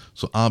police.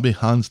 So Abby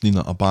hands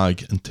Nina a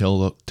bag and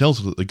tells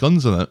her that the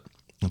gun's in it,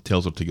 and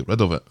tells her to get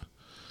rid of it.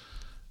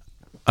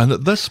 And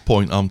at this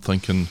point I'm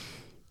thinking,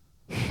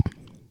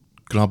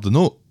 grab the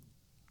note.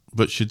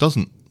 But she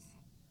doesn't.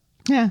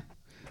 Yeah.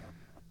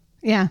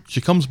 Yeah.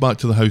 She comes back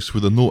to the house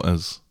where the note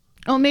is.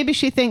 Oh, maybe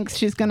she thinks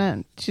she's still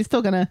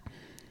gonna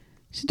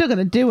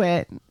do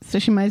it, so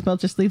she might as well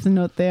just leave the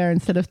note there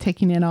instead of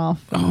taking it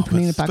off and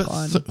putting it back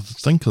on.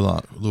 Think of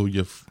that, though.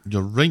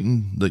 You're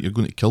writing that you're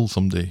going to kill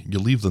somebody. You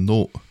leave the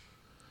note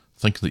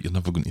thinking that you're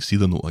never going to see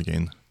the note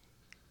again.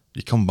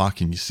 You come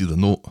back and you see the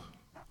note.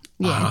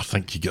 Yeah. I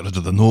think you get rid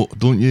of the note,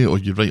 don't you? Or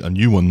you write a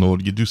new one, or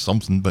you do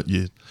something, but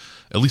you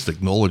at least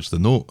acknowledge the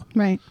note.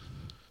 Right.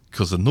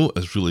 Because the note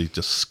is really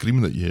just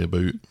screaming at you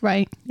about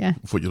Right. Yeah.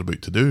 what you're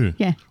about to do.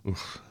 Yeah.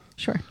 Oof.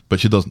 Sure. But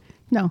she doesn't.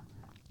 No.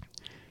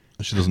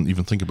 She doesn't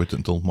even think about it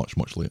until much,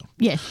 much later.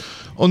 Yes.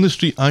 On the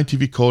street,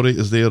 ITV Corey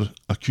is there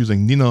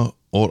accusing Nina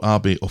or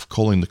Abby of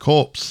calling the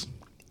cops.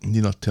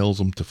 Nina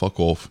tells him to fuck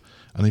off,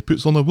 and he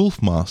puts on a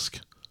wolf mask.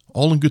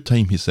 All in good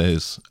time, he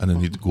says, and then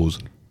he goes,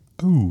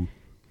 "Ooh."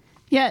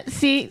 Yeah,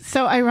 see,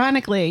 so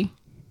ironically,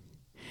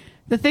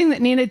 the thing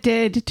that Nina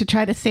did to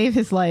try to save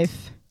his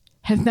life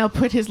has now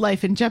put his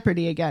life in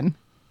jeopardy again.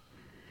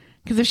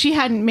 Because if she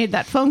hadn't made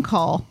that phone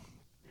call,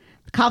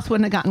 the cops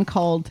wouldn't have gotten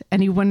called,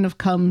 and he wouldn't have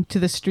come to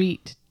the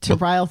street to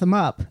rile them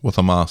up. With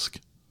a mask.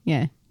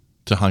 Yeah.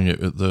 To hang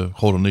out at the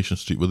Horror Nation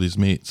Street with his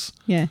mates.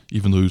 Yeah.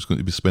 Even though he's going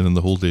to be spending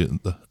the whole day in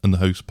the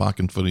house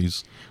packing for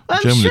his Well,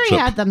 I'm Germany sure trip. he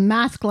had the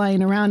mask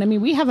lying around. I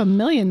mean, we have a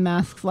million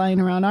masks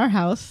lying around our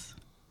house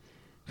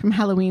from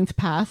Halloween's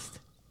past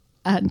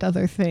and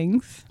other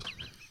things.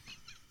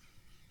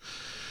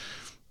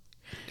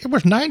 It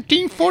was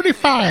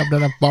 1945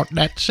 that I bought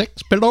that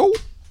 6 pillow.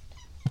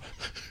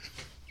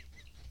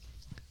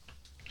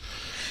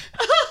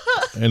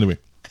 Anyway.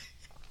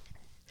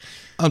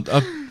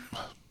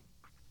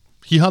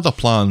 He had a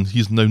plan.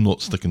 He's now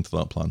not sticking to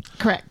that plan.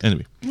 Correct.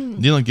 Anyway,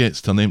 Nina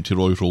gets to an empty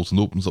Roy Rolls and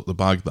opens up the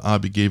bag that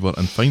Abby gave her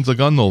and finds a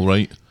gun, all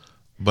right,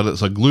 but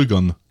it's a glue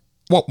gun.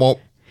 Wop wop.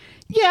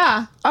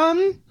 Yeah.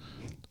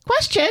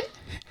 Question.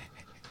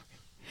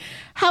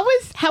 How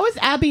is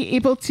Abby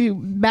able to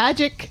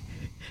magic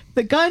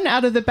the gun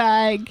out of the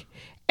bag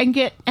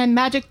and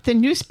magic the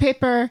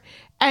newspaper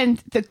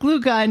and the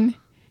glue gun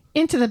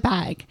into the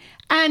bag?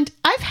 And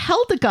I've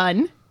held a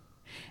gun,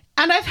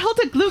 and I've held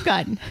a glue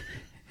gun.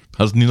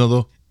 Has Nina,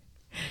 though?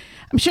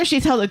 I'm sure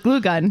she's held a glue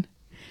gun,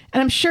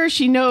 and I'm sure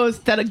she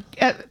knows that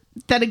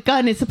a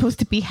gun is supposed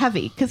to be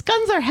heavy, because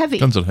guns are heavy.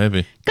 Guns are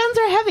heavy. Guns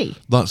are heavy.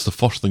 That's the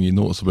first thing you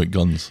notice about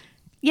guns.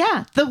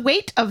 Yeah, the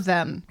weight of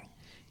them.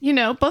 You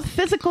know, both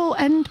physical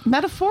and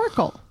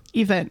metaphorical,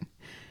 even.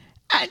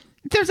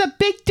 There's a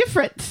big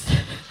difference.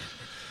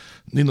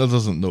 Nina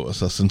doesn't notice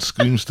this and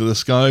screams to the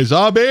skies,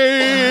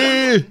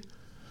 Abby!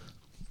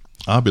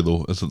 Abby,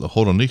 though, is at the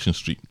Coronation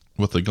Street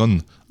with a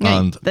gun. Right,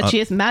 And that she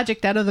has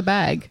magicked out of the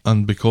bag.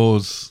 And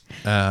because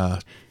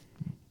ITV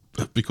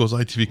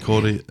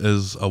Corey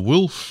is a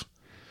wolf,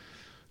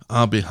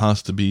 Abby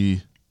has to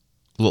be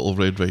Little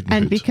Red Riding Hood.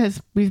 And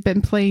because we've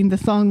been playing the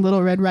song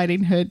Little Red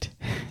Riding Hood.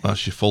 As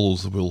she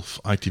follows the wolf,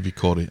 ITV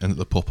Corey, into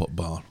the pop-up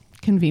bar.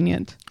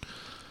 Convenient.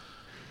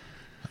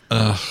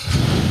 I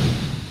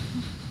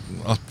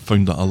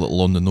found that a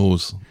little on the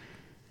nose.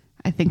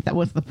 I think that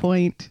was the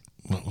point.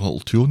 A little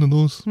too on the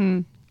nose.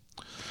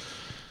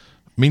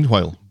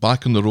 Meanwhile,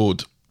 back on the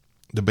road,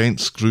 the bent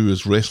screw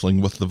is wrestling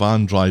with the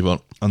van driver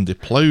and they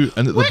plough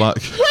into the back.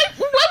 What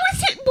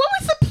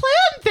was the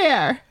plan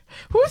there?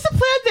 What was the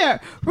plan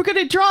there? We're going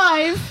to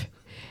drive,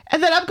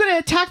 and then I'm going to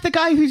attack the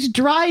guy who's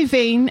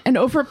driving and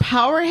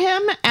overpower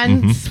him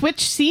and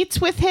switch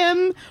seats with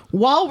him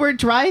while we're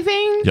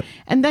driving,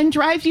 and then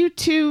drive you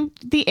to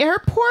the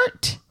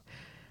airport?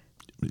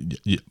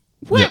 Yeah.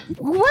 What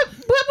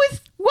was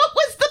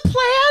the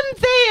plan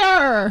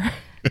there?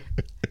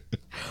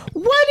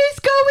 What is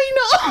going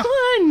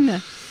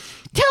on?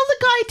 Tell the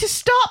guy to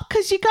stop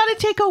because you got to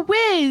take a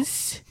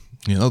whiz.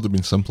 Yeah, that would have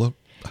been simpler.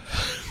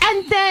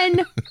 And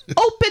then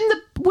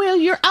while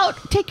you're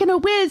out taking a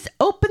whiz,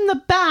 open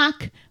the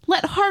back,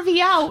 let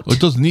Harvey out. Well,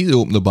 it doesn't need to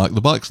open the back.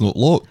 The back's not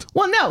locked.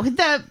 Well, no,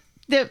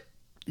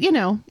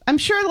 I'm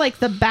sure like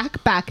the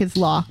back is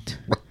locked.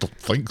 I don't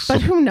think so.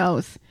 But who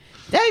knows?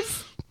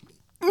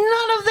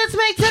 None of this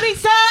makes any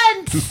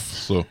sense.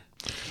 So,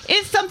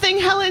 It's something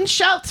Helen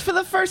shouts for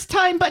the first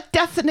time, but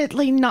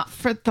definitely not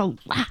for the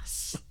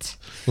last.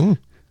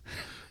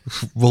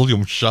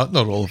 William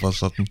Shatner all of a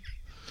sudden.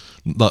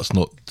 That's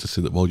not to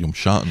say that William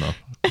Shatner.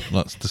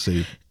 That's to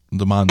say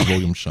the man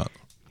William Shatner.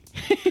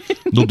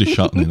 Nobody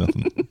shatting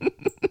anything.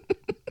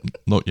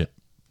 Not yet.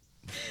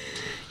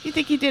 You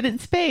think he did in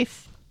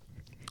space?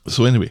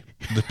 So anyway,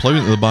 they plough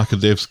into the back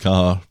of Dev's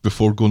car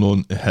before going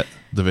on to hit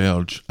the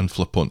verge and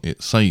flip onto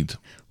its side.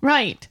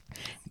 Right.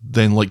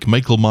 Then, like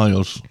Michael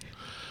Myers,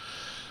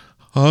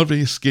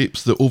 Harvey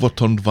escapes the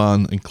overturned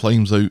van and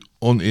climbs out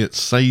onto its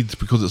side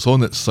because it's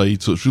on its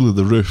side, so it's really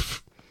the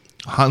roof,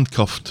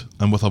 handcuffed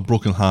and with a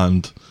broken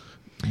hand,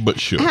 but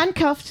sure.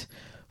 Handcuffed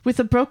with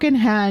a broken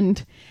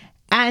hand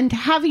and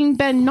having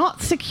been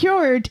not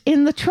secured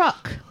in the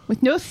truck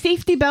with no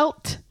safety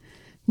belt,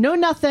 no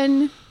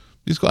nothing.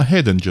 He's got a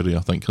head injury,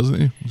 I think, hasn't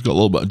he? He's got a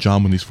little bit of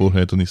jam on his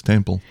forehead and his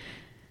temple.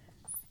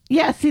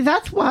 Yeah, see,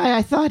 that's why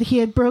I thought he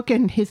had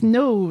broken his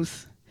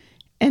nose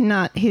and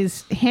not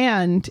his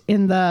hand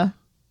in the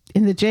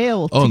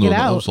jail to get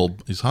out.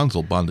 His hand's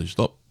all bandaged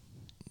up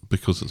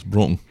because it's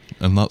broken,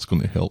 and that's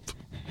going to help.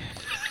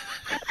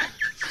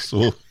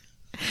 So,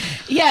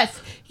 yes.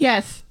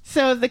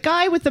 So the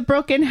guy with the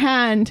broken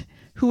hand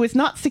who was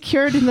not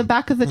secured in the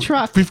back of the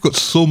truck. We've got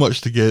so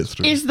much to get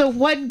through. Is the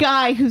one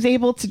guy who's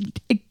able to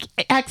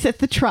exit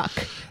the truck.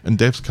 In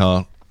Dev's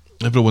car,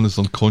 everyone is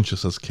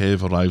unconscious as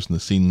Kev arrives on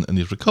the scene in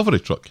his recovery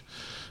truck.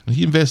 And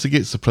he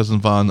investigates the prison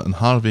van and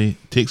Harvey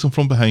takes him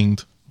from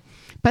behind.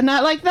 But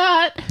not like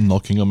that.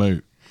 Knocking him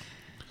out.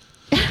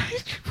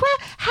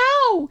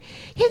 How?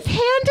 His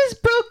hand is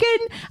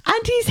broken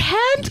and he's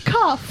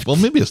handcuffed. Well,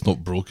 maybe it's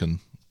not broken.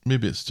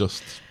 Maybe it's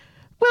just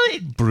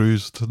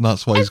bruised and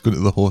that's why he's going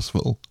to the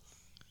hospital.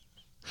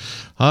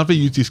 Harvey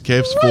uses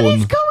Kev's phone. What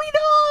is going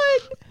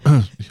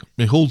on?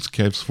 He holds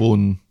Kev's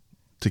phone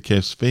to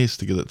Kev's face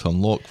to get it to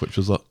unlock, which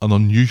is an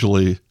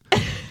unusually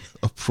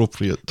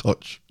appropriate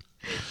touch.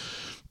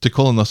 To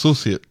call an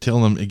associate,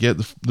 telling him to get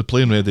the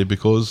plane ready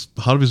because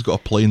Harvey's got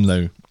a plane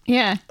now.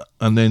 Yeah.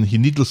 And then he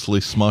needlessly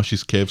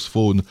smashes Kev's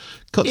phone,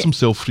 cuts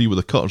himself free with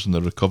the cutters in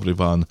the recovery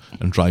van,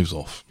 and drives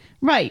off.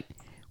 Right.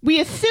 We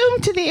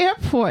assume to the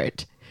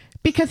airport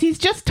because he's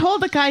just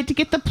told a guy to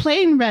get the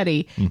plane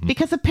ready. Mm-hmm.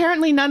 Because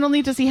apparently not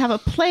only does he have a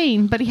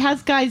plane, but he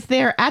has guys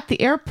there at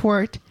the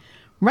airport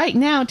right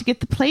now to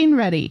get the plane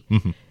ready.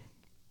 Mm-hmm.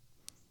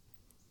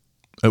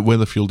 At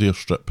Weatherfield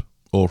Airstrip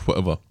or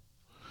whatever.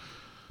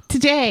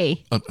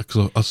 today.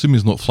 Because I assume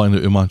he's not flying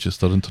out of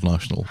Manchester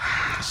International.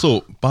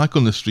 So, back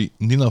on the street,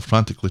 Nina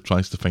frantically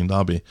tries to find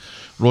Abby.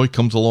 Roy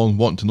comes along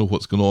wanting to know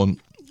what's going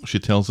on. She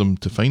tells him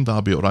to find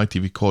Abby or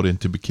ITV Corrie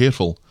and to be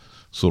careful.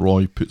 So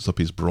Roy puts up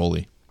his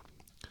brolly.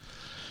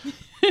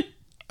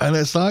 And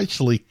it's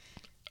actually...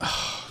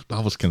 I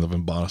was kind of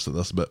embarrassed at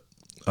this bit.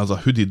 As a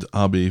hooded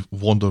Abby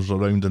wanders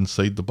around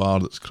inside the bar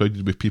that's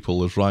crowded with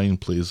people as Ryan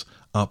plays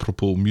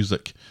apropos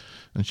music,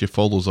 and she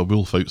follows a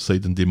wolf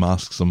outside and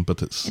demasks him,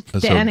 but it's her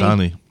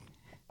Danny.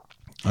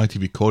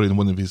 ITV Corrie and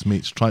one of his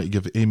mates try to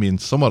give Amy and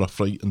Summer a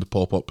fright in the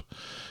pop-up.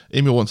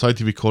 Amy wants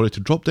ITV Corrie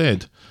to drop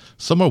dead.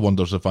 Summer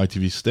wonders if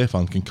ITV's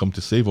Stefan can come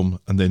to save him,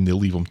 and then they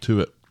leave him to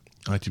it.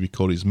 ITV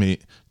Corrie's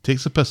mate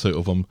takes the piss out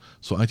of him,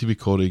 so ITV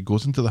Corrie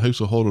goes into the House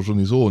of Horrors on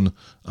his own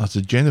as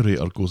the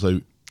generator goes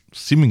out,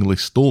 seemingly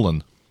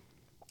stolen.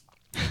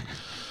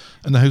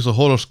 In the House of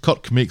Horrors,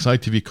 Kirk makes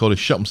ITV Corrie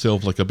shit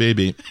himself like a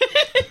baby.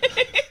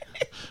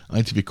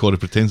 ITV Corrie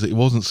pretends that he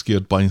wasn't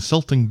scared by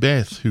insulting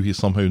Beth, who he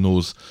somehow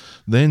knows.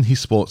 Then he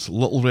spots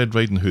Little Red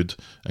Riding Hood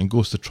and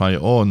goes to try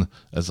it on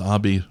as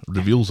Abby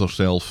reveals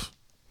herself,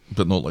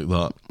 but not like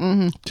that,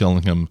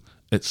 telling him,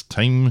 "It's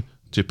time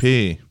to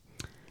pay."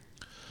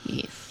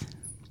 Yes.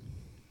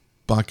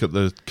 Back at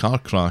the car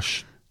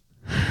crash.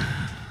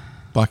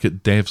 Back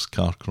at Dev's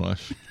car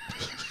crash.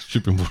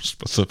 Should be more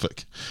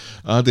specific.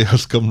 Addy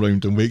has come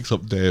round and wakes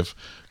up Dev,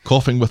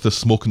 coughing with the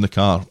smoke in the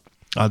car.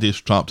 Addy is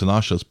trapped and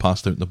Asha's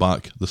passed out in the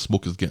back. The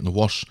smoke is getting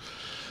worse.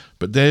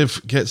 But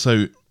Dev gets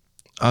out.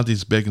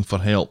 Addy's begging for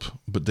help,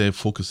 but Dev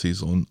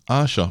focuses on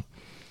Asha.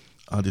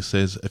 Addy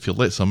says if he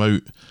lets him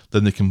out,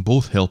 then they can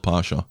both help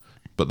Asha.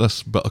 But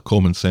this bit of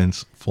common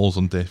sense falls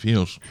on deaf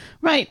ears.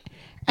 Right.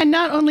 And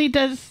not only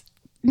does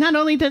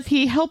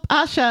he help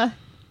Asha,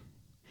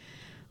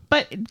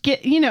 but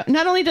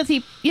not only does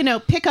he,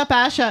 pick up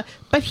Asha,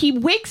 but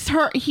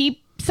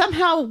he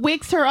somehow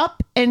wakes her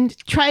up and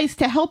tries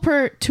to help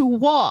her to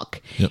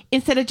walk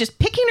instead of just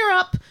picking her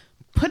up,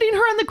 putting her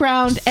on the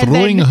ground,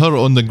 throwing her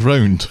on the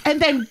ground,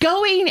 and then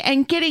going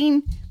and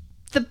getting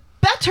the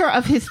better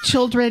of his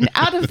children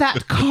out of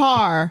that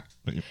car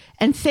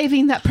and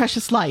saving that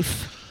precious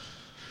life.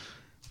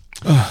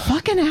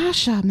 Fucking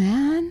Asha,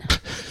 man.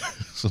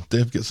 So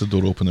Dev gets the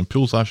door open and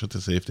pulls Asha to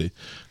safety.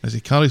 As he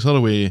carries her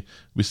away,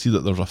 we see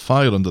that there's a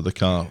fire under the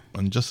car,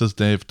 and just as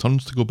Dev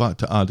turns to go back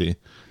to Addy,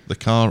 the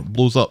car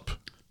blows up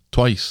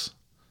twice.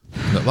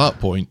 And at that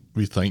point,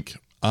 we think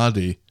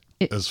Addy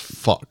is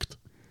fucked.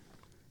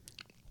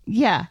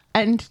 Yeah,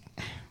 and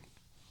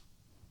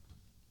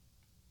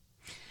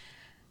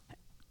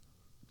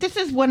this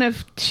is one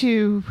of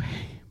two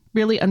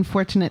really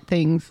unfortunate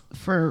things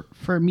for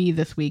me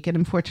this week, and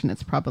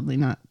unfortunate's probably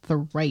not the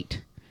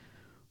right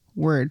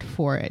word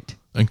for it.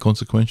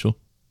 Inconsequential?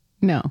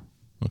 No.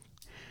 Okay.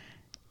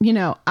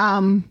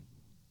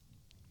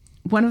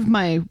 One of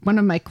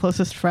my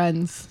closest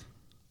friends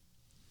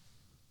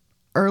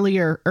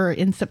earlier or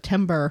in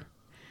September,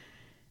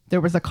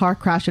 there was a car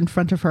crash in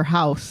front of her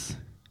house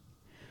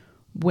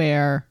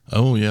where I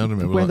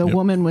remember where that, the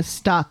woman was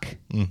stuck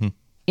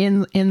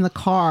in the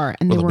car,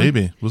 and with a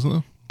baby,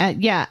 wasn't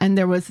there? And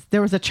there was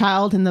a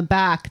child in the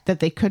back that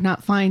they could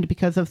not find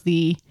because of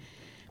the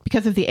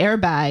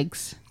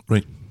airbags.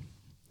 Right.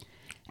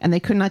 And they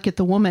could not get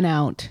the woman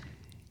out.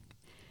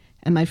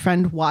 And my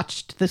friend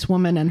watched this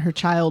woman and her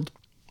child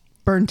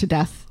burn to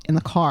death in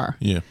the car.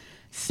 Yeah.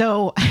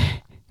 So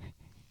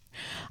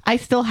I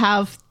still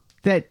have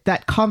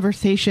that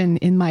conversation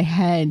in my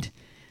head.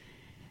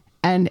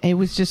 And it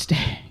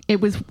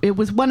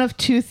was one of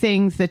two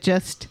things that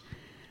just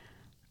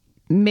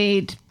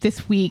made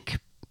this week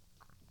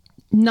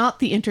not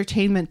the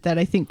entertainment that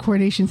I think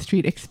Coronation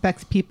Street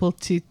expects people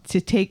to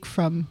take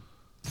from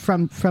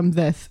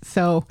this.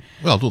 So,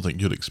 well, I don't think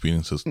your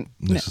experience is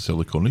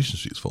necessarily Coronation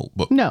Street's fault,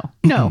 but no,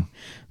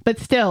 but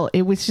still,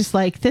 it was just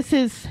like this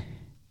is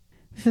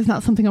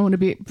not something I want to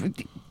be.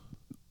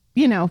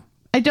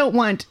 I don't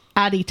want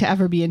Addy to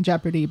ever be in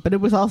jeopardy, but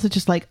it was also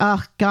just like,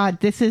 oh God,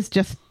 this is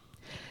just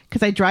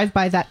because I drive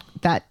by that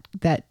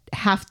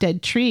half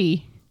dead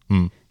tree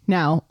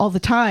now all the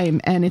time,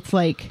 and it's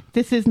like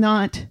this is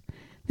not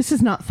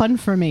fun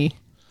for me.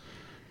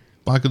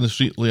 Back on the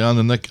street, Leanne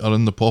and Nick are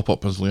in the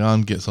pop-up as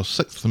Leanne gets her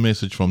 6th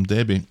message from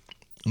Debbie.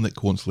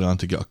 Nick wants Leanne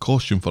to get a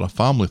costume for a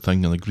family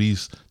thing and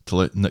agrees to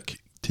let Nick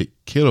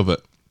take care of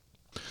it.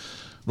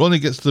 Ronnie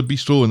gets to the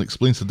bistro and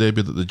explains to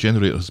Debbie that the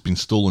generator has been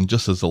stolen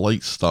just as the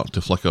lights start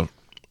to flicker.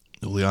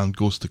 Leanne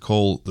goes to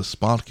call the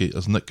Sparky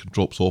as Nick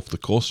drops off the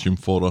costume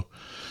for her.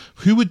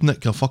 Who would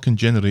nick a fucking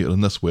generator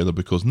in this weather,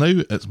 because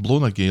now it's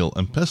blown a gale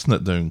and pissing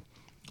it down.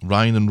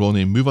 Ryan and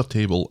Ronnie move a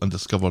table and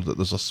discover that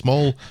there's a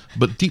small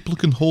but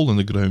deep-looking hole in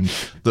the ground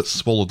that's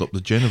swallowed up the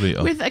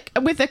generator.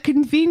 With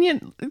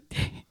convenient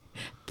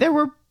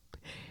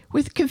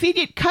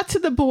cuts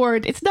in the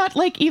board. It's not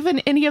like even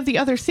any of the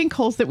other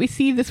sinkholes that we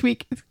see this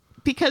week,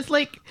 because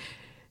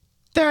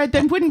there had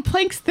been wooden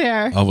planks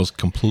there. I was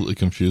completely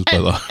confused by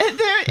that.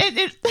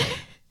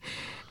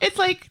 It's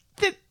like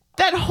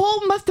that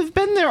hole must have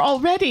been there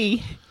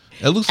already.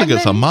 It looks like And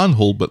it's a then-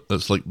 manhole, but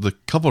it's like the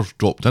cover's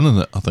dropped in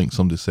it, I think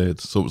somebody said.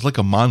 So it was like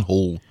a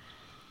manhole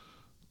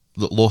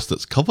that lost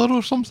its cover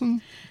or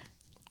something.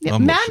 Yeah,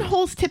 I'm not sure.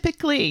 manholes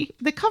typically,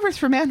 the covers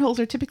for manholes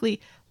are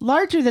typically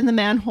larger than the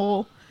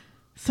manhole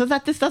so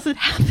that this doesn't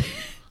happen.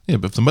 Yeah,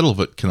 but if the middle of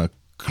it kind of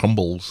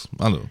crumbles,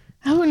 I don't know.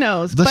 Who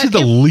knows? This But is the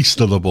if-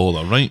 least of the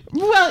bother, right?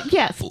 Well,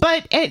 yes,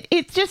 but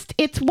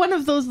it's one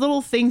of those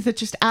little things that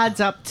just adds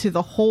up to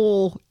the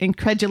whole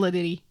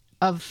incredulity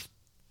of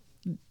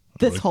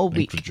this whole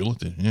week.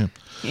 Incredulity, yeah.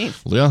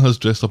 Yes. Leah has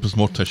dressed up as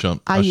Morticia.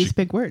 I as use she-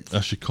 big words.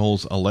 As she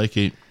calls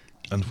Aleki,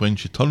 and when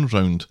she turns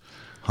round,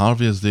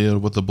 Harvey is there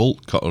with the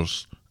bolt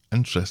cutters,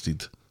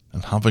 interested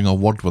and having a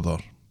word with her.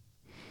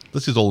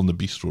 This is all in the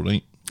bistro,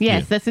 right?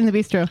 Yes, Yeah. that's in the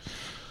bistro.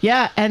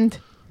 Yeah, and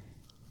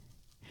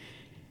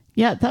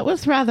yeah, that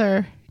was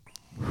rather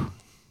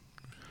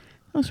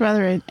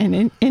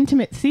an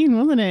intimate scene,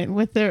 wasn't it?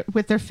 With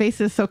their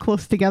faces so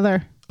close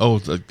together. Oh,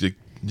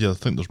 yeah, I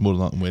think there's more of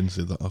that on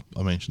Wednesday that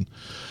I mentioned.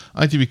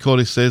 ITV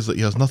Corey says that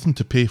he has nothing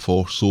to pay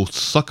for, so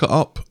suck it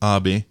up,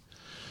 Abby.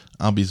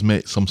 Abby's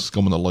met some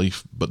scum in her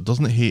life, but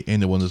doesn't hate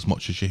anyone as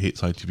much as she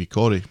hates ITV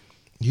Corey.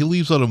 He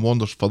leaves her and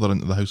wanders further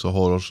into the House of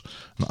Horrors,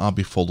 and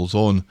Abby follows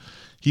on.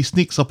 He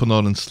sneaks up on her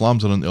and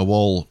slams her into a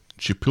wall.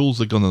 She pulls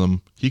the gun on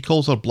him. He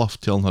calls her bluff,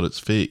 telling her it's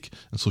fake,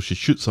 and so she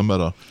shoots a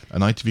mirror,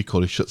 and ITV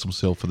Corey shits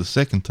himself for the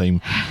second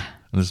time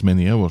in as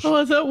many hours. Oh,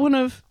 is that one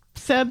of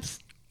Seb's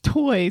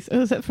toys?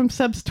 Oh, is that from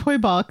Seb's toy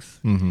box?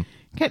 Mm-hmm.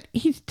 God,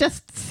 he's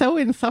just so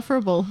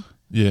insufferable,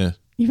 Yeah.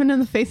 even in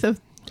the face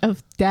of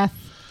death.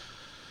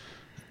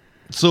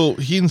 So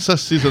he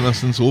insists his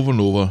innocence over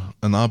and over,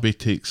 and Abby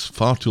takes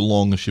far too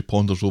long as she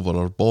ponders over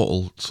her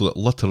bottle, so that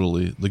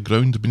literally the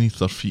ground beneath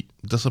her feet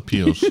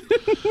disappears.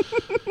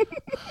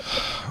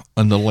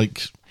 And they're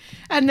like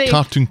And they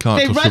cartoon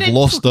characters run who've in,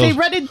 lost they their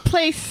run in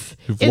place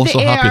who've in lost the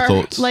their happy air,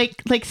 thoughts.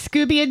 like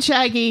Scooby and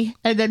Shaggy,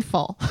 and then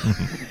fall.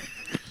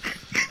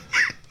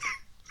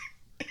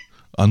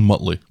 and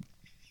Muttley.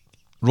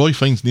 Roy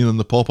finds Nina in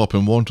the pop-up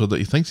and warns her that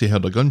he thinks he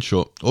heard a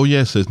gunshot. Oh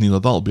yeah, says Nina,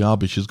 that'll be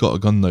Abby, she's got a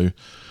gun now.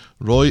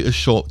 Roy is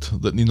shocked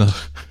that Nina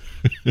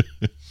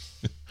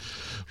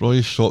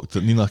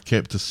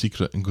kept his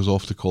secret and goes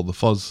off to call the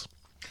fuzz.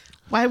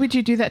 Why would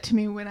you do that to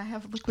me when I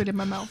have liquid in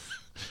my mouth?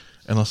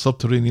 In a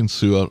subterranean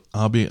sewer,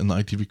 Abby and the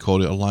ITV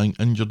Corey are lying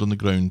injured on the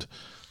ground.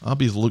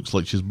 Abby looks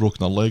like she's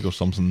broken her leg or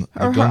something.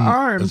 Or her gun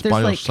arm. is There's by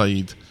her like-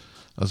 side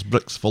as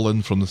bricks fall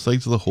in from the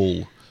sides of the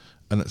hole,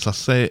 and it's a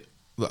set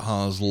that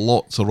has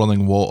lots of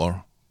running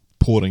water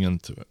pouring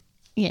into it,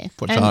 Yes,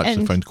 which I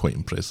actually found quite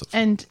impressive.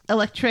 and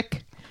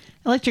electric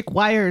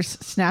wires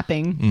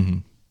snapping. Mm-hmm.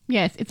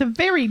 Yes, it's a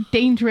very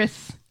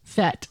dangerous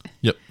set.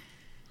 Yep.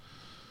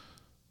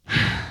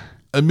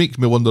 It makes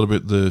me wonder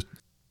about the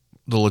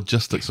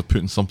logistics of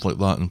putting something like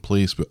that in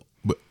place with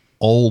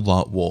all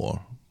that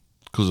water,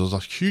 because there's a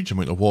huge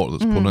amount of water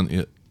that's pouring into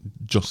it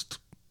just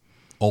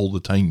all the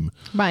time,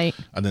 Right,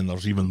 and then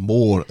there's even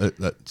more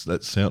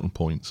at certain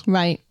points.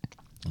 right.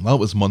 And that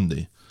was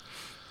Monday.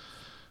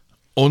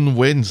 On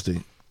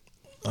Wednesday,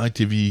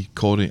 ITV,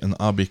 Corey and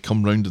Abby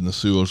come round in the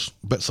sewers.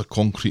 Bits of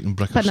concrete and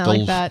brick are But not like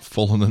still that.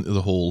 falling into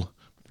the hole.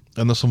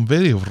 And there's some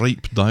very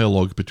ripe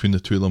dialogue between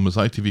the two of them as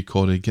ITV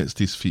Corey gets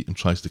to his feet and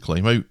tries to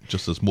climb out,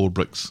 just as more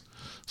bricks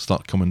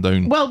start coming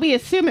down. Well, we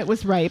assume it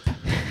was ripe.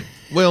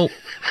 Well,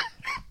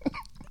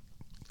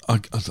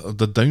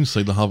 the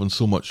downside of having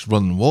so much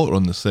running water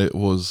on the set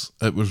was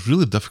it was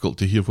really difficult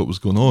to hear what was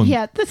going on.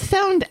 Yeah, the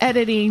sound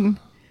editing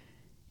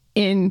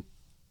in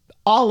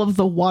all of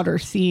the water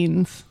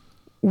scenes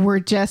were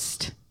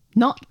just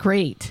not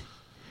great.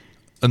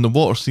 In the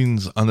water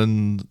scenes and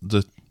in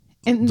the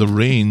And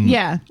rain.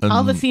 yeah,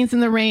 all the and- scenes in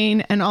the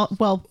rain and all,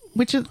 well,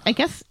 which is, I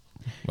guess,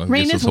 I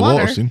rain guess is it's a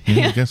water water. scene.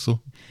 Yeah, I guess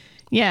so.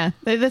 yeah,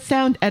 the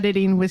sound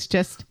editing was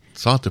just,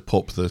 It's hard to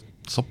pop the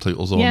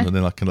subtitles on, Yeah. and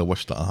then I kind of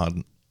wished that I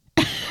hadn't.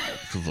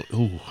 'Cause like,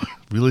 oh,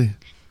 really?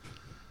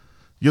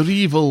 You're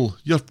evil.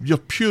 You're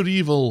pure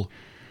evil.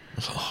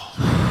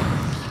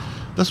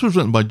 This was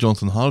written by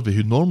Jonathan Harvey,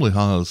 who normally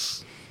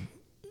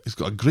he's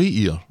got a great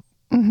ear.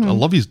 Mm-hmm. I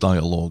love his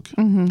dialogue.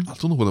 I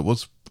don't know what it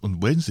was on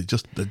Wednesday.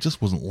 It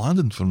just wasn't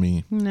landing for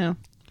me. no.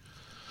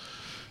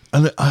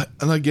 And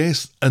I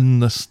guess in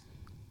this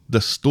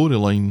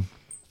storyline,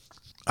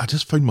 I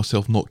just found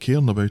myself not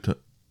caring about it.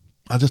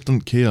 I just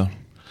didn't care.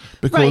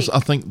 Because Right. I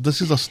think this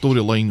is a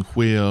storyline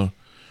where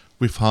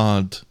we've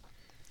had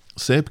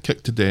Seb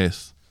kicked to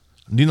death,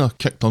 Nina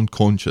kicked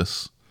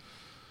unconscious.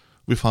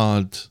 We've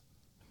had,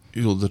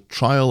 the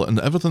trial, and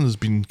everything has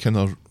been kind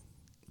of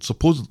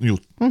supposed,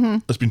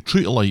 it's been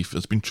true to life.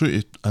 It's been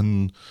true to,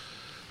 and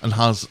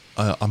has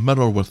a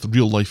mirror with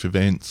real life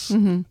events.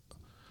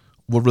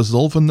 We're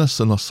resolving this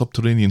in a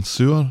subterranean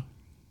sewer.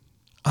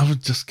 I was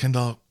just kind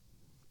of,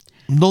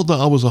 not that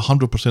I was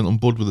 100% on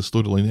board with the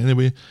storyline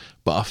anyway,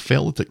 but I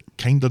felt it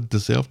kind of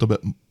deserved a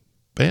bit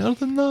better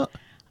than that.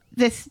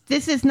 This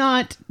is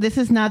not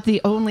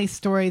the only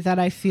story that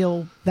I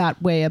feel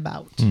that way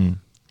about.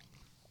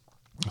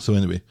 So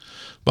anyway,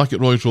 back at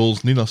Roy's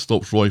Rolls, Nina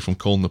stops Roy from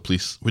calling the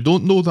police. We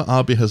don't know that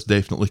Abby has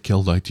definitely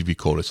killed ITV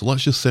Corey, so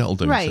let's just settle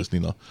down, Right. says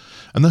Nina.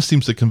 And this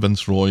seems to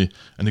convince Roy,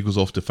 and he goes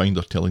off to find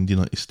her, telling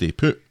Nina to stay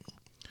put.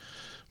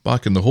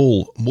 Back in the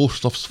hole, more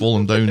stuff's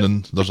fallen down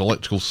and there's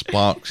electrical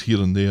sparks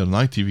here and there, and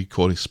ITV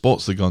Corey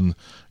spots the gun,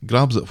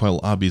 grabs it while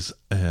Abby's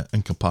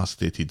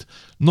incapacitated.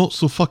 Not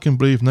so fucking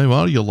brave now,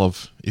 are you,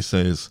 love? He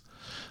says.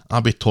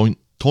 Abby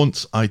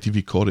taunts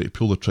ITV Corey to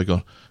pull the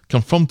trigger.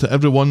 Confirm to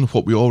everyone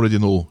what we already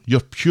know. You're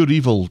pure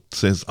evil,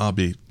 says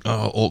Abby,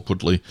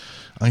 awkwardly.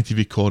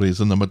 ITV Corey is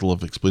in the middle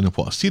of explaining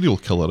what a serial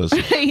killer is,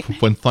 Right.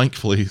 when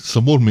thankfully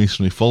some more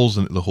masonry falls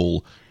into the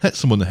hole,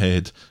 hits him on the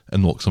head,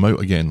 and knocks him out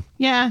again.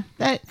 Yeah,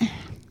 that.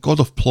 God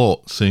of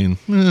Plot saying,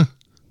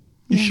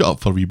 you shut up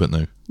for a wee bit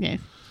now. Yeah.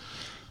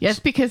 Yes,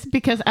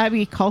 because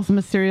Abby calls him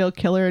a serial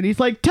killer, and he's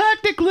like,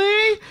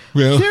 technically,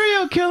 Well-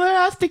 serial killer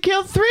has to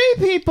kill 3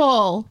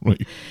 people.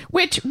 Right.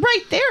 Which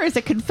right there is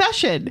a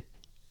confession.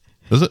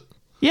 Is it?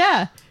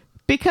 Yeah,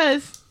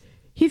 because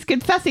he's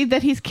confessing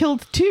that he's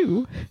killed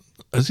 2.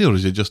 Is he, or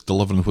is he just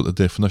delivering what the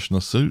definition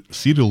of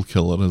serial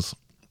killer is?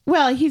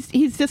 Well, he's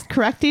just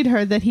correcting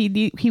her that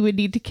he would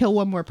need to kill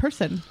 1 more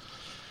person.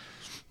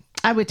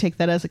 I would take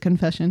that as a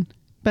confession.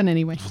 But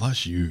anyway. Well,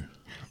 that's you.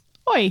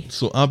 Oi.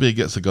 So Abby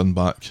gets the gun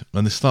back,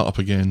 and they start up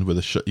again with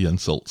the shitty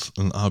insults,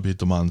 and Abby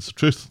demands the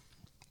truth.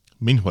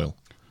 Meanwhile,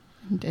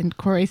 And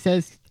Corey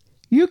says,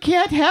 you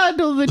can't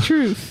handle the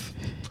truth.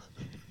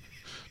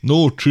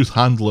 no truth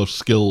handler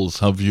skills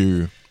have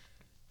you.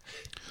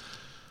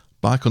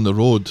 Back on the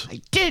road, I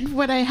did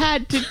what I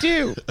had to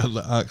do. at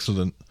the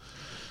accident,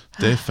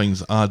 Dev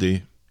finds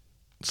Addie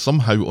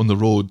somehow on the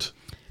road,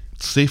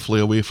 safely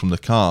away from the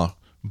car,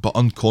 but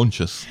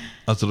unconscious,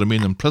 as the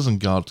remaining prison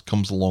guard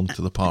comes along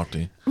to the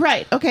party.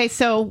 Right. Okay.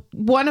 So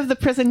one of the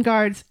prison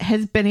guards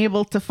has been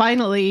able to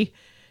finally,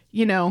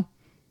 Get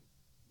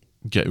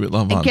out of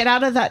that van. get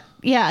out of that.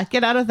 Yeah.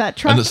 Get out of that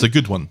truck. And it's a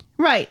good one,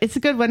 right. It's a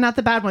good one, not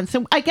the bad one.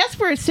 So I guess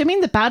we're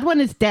assuming the bad one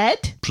is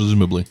dead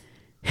presumably.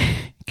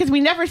 because we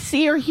never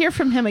see or hear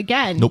from him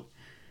again. Nope.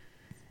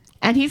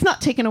 And he's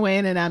not taken away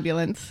in an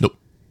ambulance. Nope.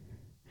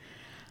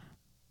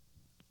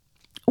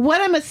 What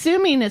I'm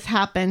assuming has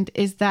happened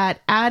is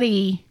that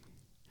Addie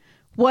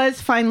was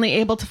finally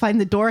able to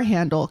find the door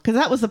handle, because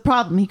that was the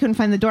problem. He couldn't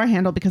find the door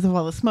handle because of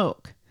all the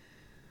smoke.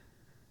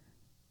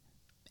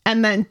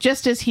 And then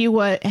just as he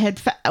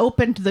had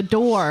opened the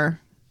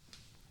door,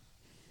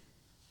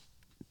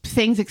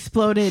 things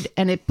exploded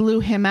and it blew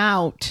him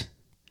out.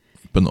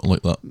 But not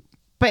like that.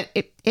 But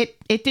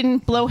it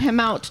didn't blow him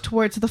out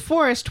towards the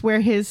forest where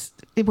his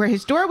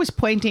door was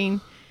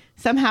pointing.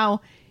 Somehow,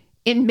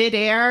 in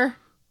midair,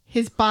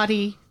 his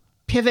body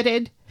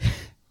pivoted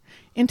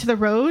into the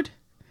road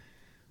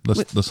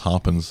This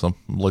happens, I'm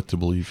led to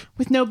believe.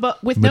 with no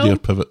Mid-air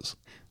pivots.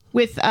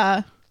 with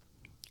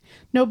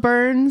no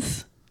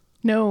burns,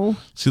 no.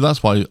 See,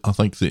 that's why I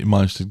think that he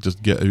managed to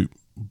just get out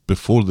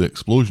before the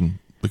explosion,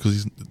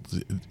 because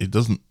he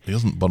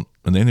isn't burnt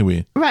in any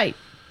way. Right,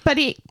 but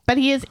he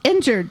is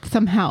injured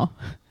somehow.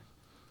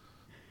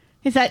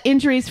 Is that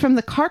injuries from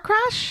the car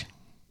crash?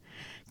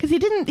 Because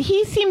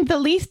he seemed the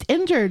least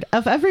injured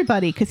of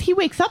everybody because he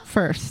wakes up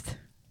first.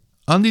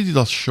 I needed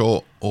a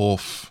shot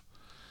of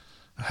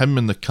him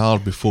in the car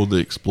before the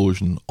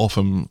explosion, of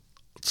him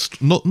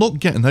not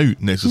getting out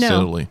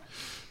necessarily,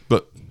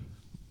 but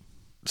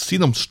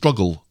seeing him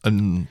struggle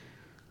and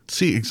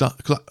see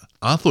exactly. Cause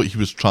I thought he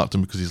was trapped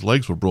in because his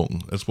legs were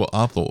broken. It's what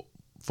I thought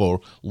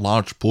for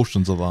large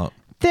portions of that.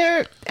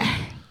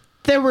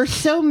 There were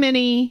so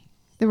many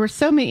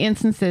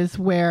instances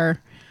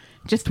where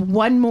just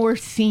one more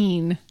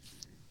scene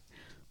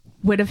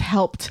would have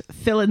helped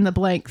fill in the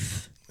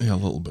blanks Yeah, a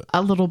little bit.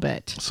 a little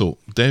bit. So,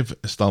 Dev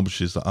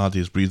establishes that Addie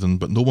is breathing,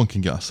 but no one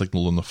can get a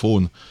signal on the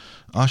phone.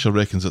 Asha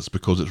reckons it's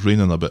because it's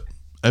raining a bit.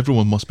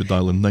 Everyone must be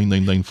dialing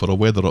 999 for a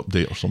weather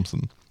update or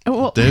something.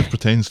 Well- Dev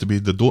pretends to be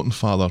the doting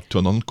father to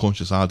an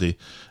unconscious Addie,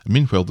 and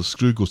meanwhile the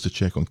Screw goes to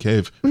check on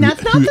Kev.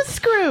 That's not the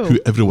Screw. Who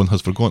everyone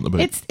has forgotten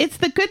about. It's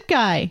the good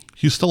guy.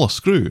 He's still a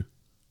Screw.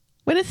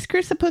 What is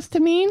Screw supposed to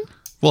mean?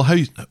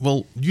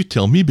 Well, you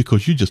tell me,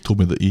 because you just told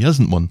me that he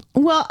isn't one.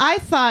 Well, I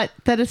thought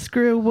that a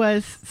Screw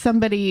was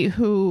somebody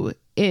who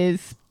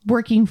is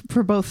working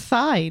for both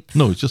sides.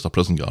 No, he's just a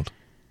prison guard,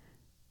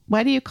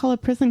 Why do you call a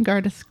prison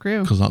guard a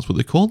Screw? because that's what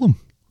they call them.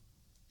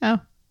 Oh,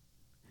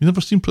 You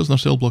never seen Prisoner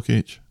Cell Block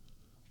H?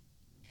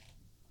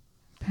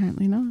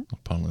 apparently not.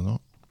 Apparently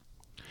not.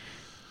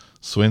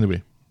 So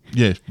anyway,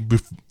 yeah,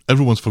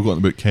 everyone's forgotten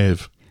about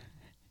Kev,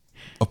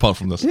 apart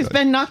from this Who's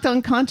guy. been knocked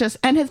unconscious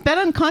and has been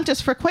unconscious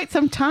for quite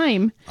some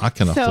time. I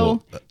kind of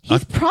So thought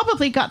he's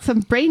probably got some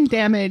brain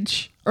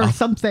damage or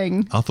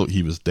something. I thought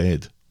he was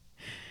dead.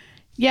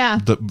 Yeah,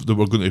 That they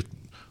were going to,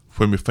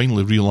 when we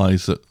finally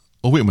realised that.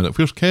 Oh wait a minute,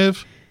 where's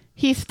Kev?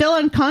 he's still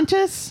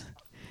unconscious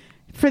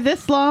for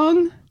this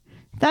long.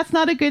 That's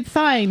not a good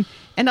sign.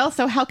 And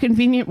also, how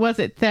convenient was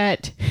it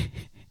that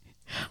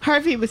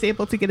Harvey was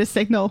able to get a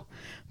signal,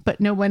 but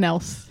no one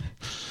else?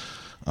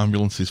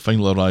 Ambulances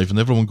finally arrive and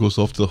everyone goes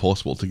off to the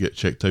hospital to get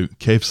checked out.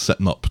 Kev's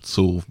sitting up,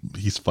 so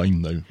he's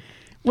fine now.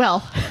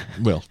 Well,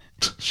 Well,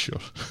 sure.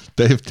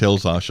 Dev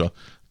tells Asha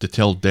to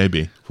tell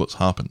Debbie what's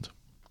happened.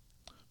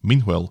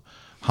 Meanwhile,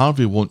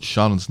 Harvey wants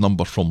Sharon's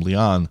number from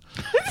Leanne.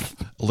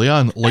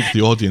 Leanne, like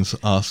the audience,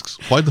 asks,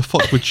 why the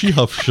fuck would she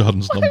have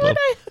Sharon's number?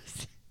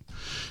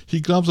 He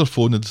grabs her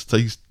phone and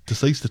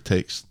decides to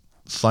text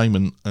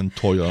Simon and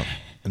Toya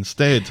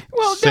instead.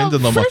 well, Send no.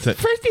 the number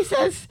First he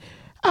says,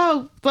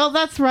 "Oh, well,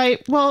 that's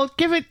right. Well,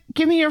 give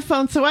me your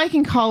phone so I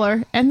can call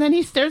her." And then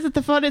he stares at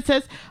the phone and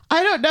says,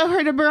 "I don't know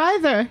her number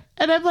either."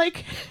 And I'm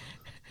like,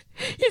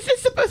 is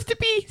this supposed to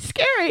be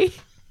scary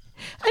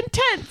and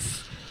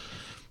tense?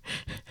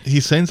 He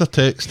sends a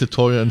text to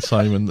Toya and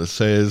Simon that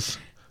says,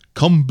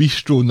 "Come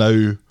bistro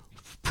now,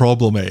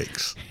 problem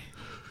X."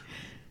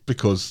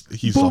 Because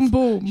he's Boom,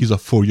 boom. he's a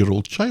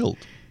 4-year-old child.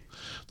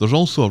 There's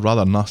also a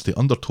rather nasty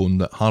undertone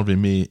that Harvey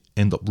may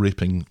end up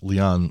raping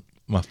Leanne,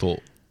 I thought.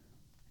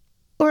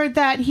 Or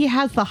that he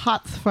has the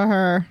hots for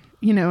her,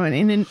 you know, and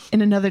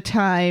in another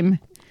time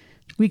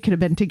we could have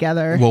been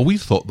together. Well, we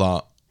thought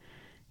that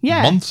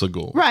yeah. months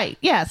ago. Right.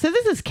 Yeah. So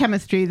this is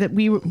chemistry that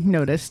we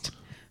noticed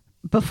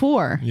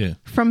before. Yeah.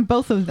 From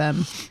both of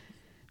them.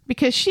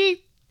 Because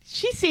she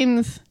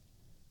seems,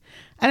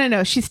 I don't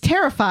know, she's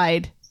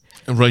terrified.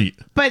 Right.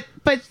 But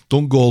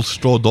Don't go all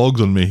straw dogs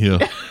on me here.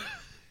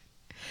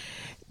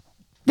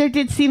 there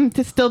did seem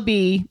to still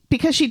be,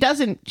 because she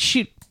doesn't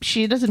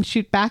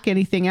shoot back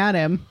anything at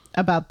him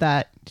about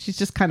that. She's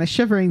just kind of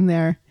shivering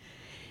there.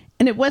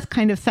 And it was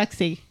kind of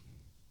sexy.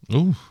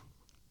 Oh,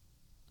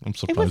 I'm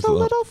surprised It was a at that.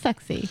 little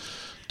sexy.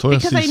 Toya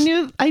Because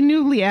I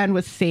knew Leanne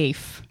was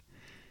safe.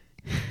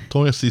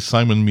 Toya sees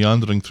Simon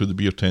meandering through the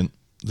beer tent.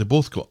 They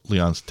both got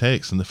Leanne's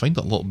text and they find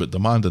it a little bit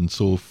demanding,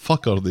 so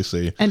fuck her, they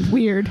say. And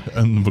weird.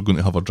 And we're going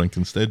to have a drink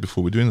instead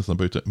before we do anything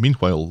about it.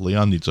 Meanwhile,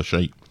 Leanne needs a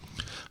shite.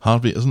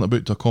 Harvey isn't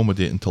about to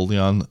accommodate until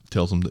Leanne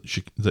tells him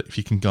that if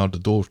he can guard the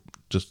door,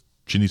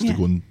 she needs to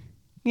go and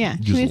Yeah.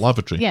 use the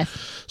lavatory. Yes.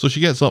 So she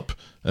gets up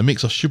and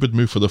makes a stupid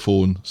move for the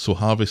phone, so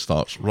Harvey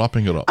starts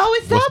wrapping her up. Oh,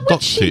 is with that what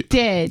duct she tape.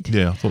 did?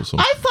 Yeah, I thought so.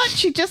 I thought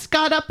she just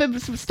got up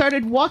and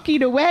started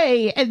walking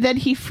away, and then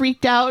he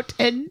freaked out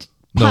and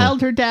No.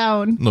 piled her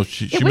down. No,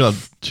 she It made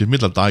was- she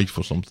made a dive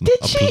for something. Did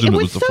I she? presume It it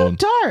was was the so phone.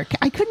 dark.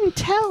 I couldn't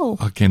tell.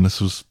 Again,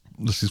 this is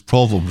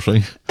problems,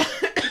 right?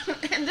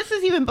 And this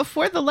is even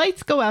before the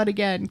lights go out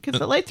again, because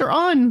the lights are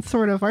on,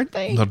 sort of, aren't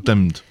they? They're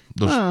dimmed.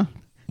 There's, Oh,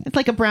 it's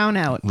like a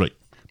brownout, Right.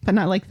 but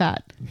not like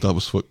that. That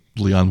was what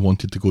Leanne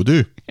wanted to go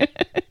do.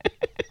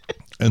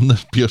 In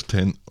the beer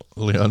tent,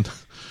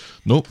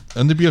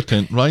 in the beer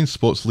tent, Ryan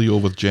spots Leo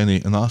with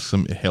Jenny and asks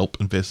him to help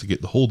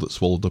investigate the hole that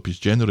swallowed up his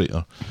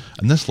generator.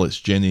 And this lets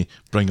Jenny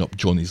bring up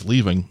Johnny's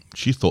leaving.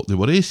 She thought they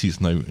were aces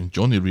now, and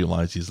Johnny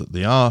realises that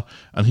they are,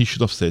 and he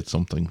should have said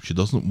something. She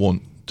doesn't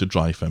want to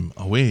drive him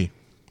away.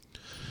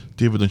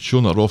 David and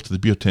Shona are off to the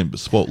beer tent but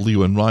spot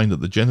Leo and Ryan at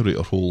the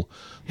generator hole.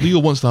 Leo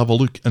wants to have a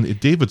look into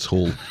David's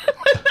hole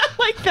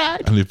Like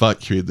that. and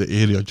evacuate the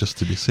area just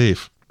to be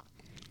safe.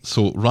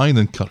 So Ryan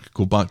and Kirk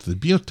go back to the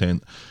beer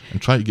tent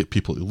and try to get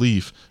people to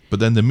leave, but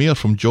then the mayor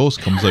from Jaws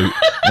comes out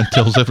and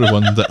tells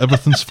everyone that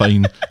everything's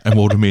fine and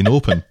will remain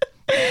open.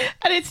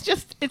 And it's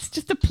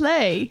just a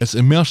play. It's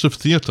immersive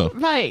theatre,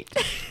 Right.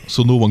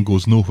 so no one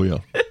goes nowhere.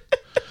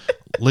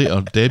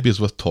 Later, Debbie is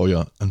with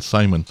Toya and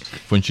Simon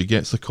when she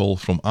gets the call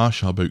from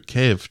Asha about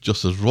Kev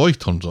just as Roy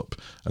turns up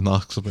and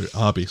asks about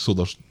Abby. So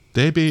there's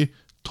Debbie,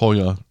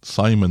 Toya,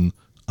 Simon,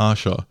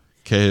 Asha,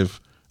 Kev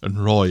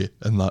and Roy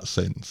in that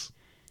sense.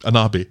 And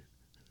Abby.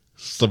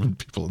 7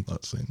 people in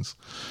that sense.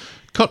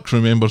 Kirk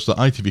remembers that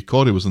ITV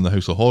Corey was in the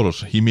House of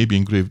Horrors. He may be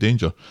in grave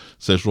danger,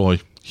 says Roy.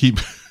 He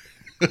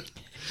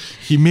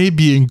may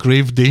be in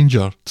grave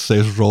danger,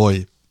 says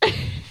Roy.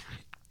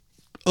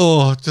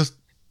 Oh, just...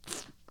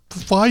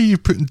 Why are you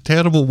putting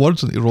terrible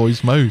words into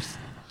Roy's mouth?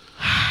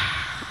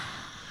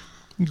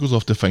 He goes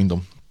off to find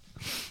him.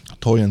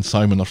 Toya and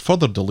Simon are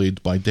further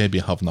delayed by Debbie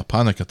having a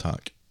panic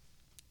attack.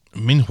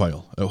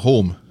 Meanwhile, at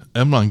home,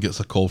 Imran gets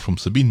a call from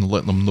Sabine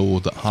letting them know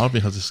that Harvey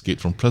has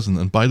escaped from prison,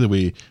 and by the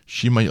way,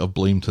 she might have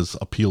blamed his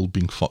appeal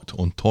being fucked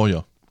on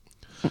Toya.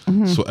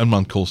 So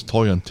Imran calls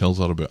Toya and tells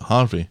her about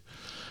Harvey.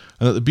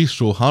 And at the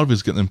bistro,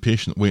 Harvey's getting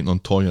impatient waiting on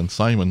Toya and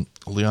Simon.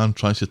 Leanne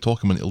tries to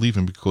talk him into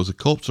leaving because the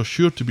cops are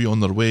sure to be on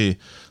their way,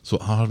 so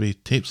Harvey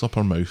tapes up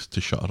her mouth to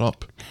shut her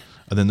up.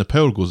 And then the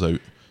power goes out,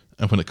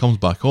 and when it comes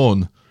back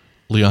on,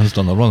 Leanne's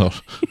done a runner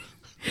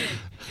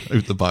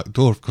out the back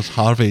door because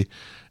Harvey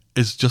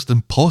is just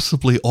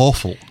impossibly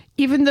awful.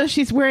 Even though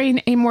she's wearing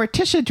a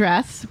Morticia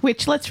dress,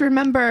 which, let's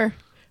remember,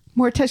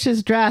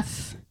 Morticia's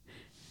dress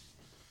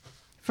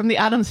from the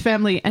Addams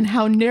Family and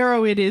how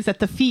narrow it is at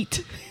the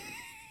feet.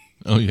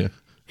 Oh, yeah.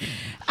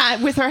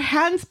 With her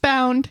hands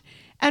bound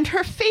and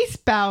her face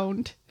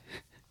bound.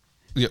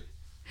 Yep.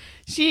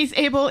 She's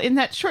able, in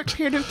that short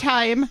period of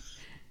time,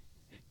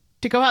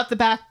 to go out the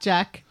back,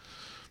 Jack.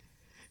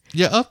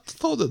 Yeah, I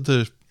thought that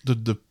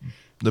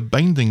the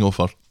binding of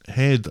her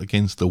head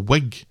against the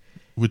wig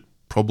would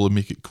probably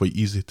make it quite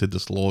easy to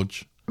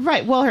dislodge.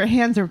 Right, well, her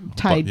hands are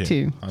tied But, yeah,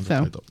 too. hands So.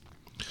 are tied up.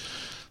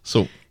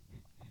 So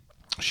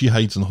she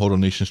hides in Horror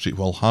Nation Street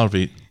while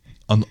Harvey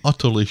an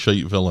utterly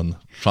shite villain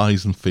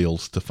tries and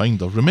fails to find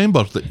her.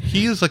 Remember that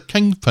he is a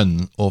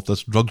kingpin of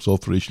this drugs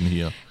operation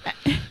here.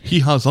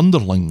 He has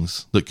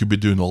underlings that could be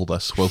doing all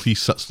this while he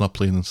sits on a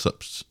plane and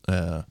sips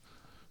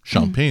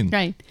champagne.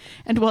 Right.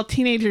 And while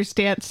teenagers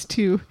dance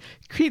to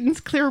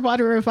Creedence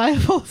Clearwater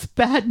Revival's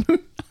Bad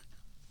Moon.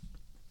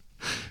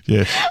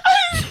 Yes.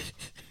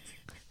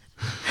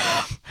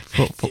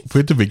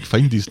 Where do we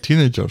find these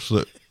teenagers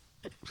that...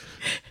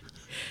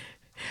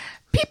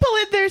 People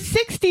in their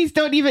 60s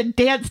don't even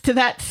dance to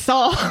that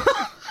song.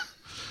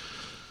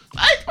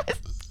 What's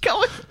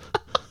going on?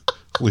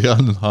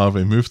 Leanne and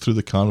Harvey move through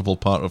the carnival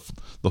part of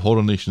the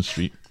Horror Nation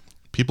Street.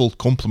 People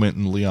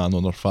complimenting Leanne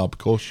on her fab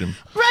costume.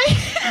 Right?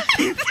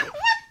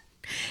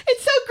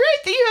 It's so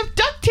great that you have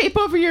duct tape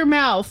over your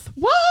mouth.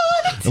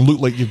 What? And look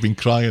like you've been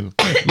crying.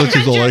 This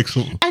is all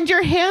excellent. And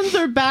your hands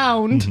are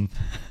bound. Mm-hmm.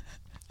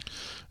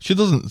 She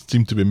doesn't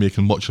seem to be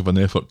making much of an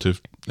effort to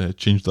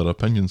change their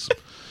opinions.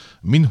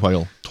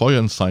 Meanwhile, Toya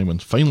and Simon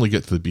finally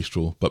get to the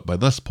bistro, but by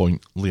this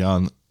point,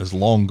 Leanne is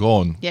long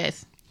gone.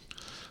 Yes.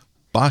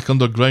 Back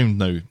underground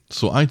now,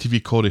 so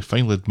ITV Corey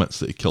finally admits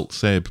that he killed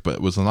Seb, but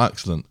it was an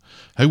accident.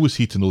 How was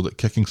he to know that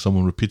kicking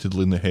someone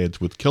repeatedly in the head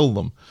would kill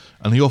them?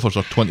 And he offers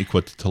her 20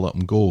 quid to let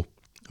him go.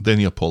 Then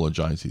he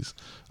apologises.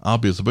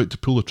 Abby is about to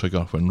pull the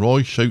trigger when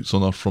Roy shouts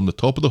on her from the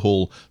top of the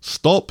hole,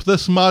 "Stop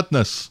this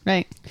madness!"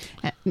 Right.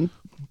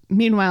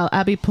 Meanwhile,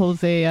 Abby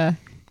pulls a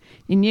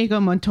Inigo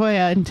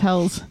Montoya and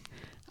tells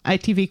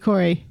ITV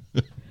Corey,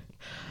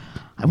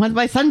 "I want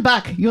my son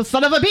back, you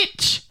son of a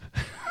bitch!"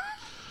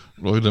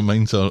 Roy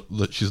reminds her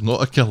that she's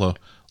not a killer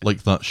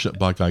like that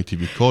shitbag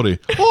ITV Corey.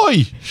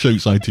 "Oi!"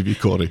 shouts ITV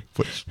Corey,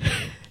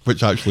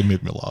 which actually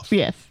made me laugh.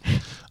 Yes.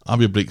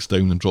 Abby breaks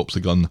down and drops the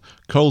gun,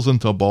 curls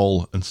into a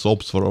ball and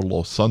sobs for her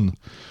lost son.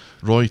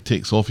 Roy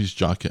takes off his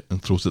jacket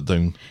and throws it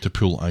down to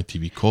pull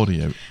ITV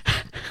Corey out.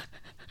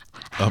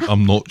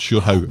 I'm not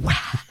sure how.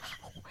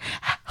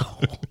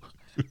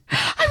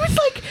 I was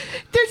like,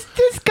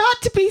 there's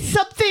got to be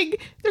something.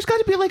 There's got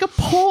to be like a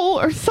pole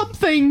or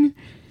something.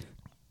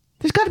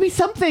 There's got to be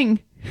something.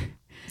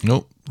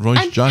 No, Roy's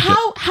And jacket.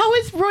 how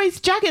is Roy's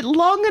jacket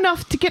long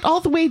enough to get all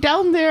the way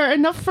down there,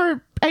 enough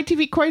for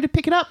ITV Corey to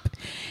pick it up?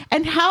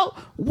 And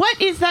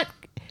what is that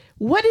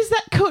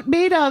coat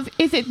made of?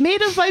 Is it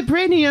made of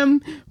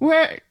vibranium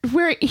where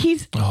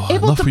he's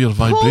able enough to of your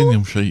pull?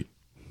 vibranium shite.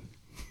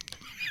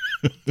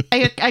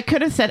 I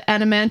could have said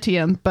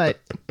adamantium, but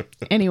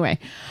anyway.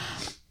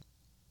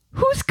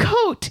 Whose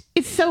coat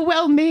is so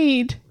well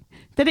made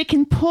that it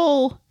can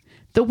pull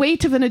the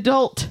weight of an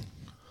adult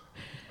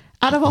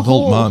out of a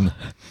hole? Adult man.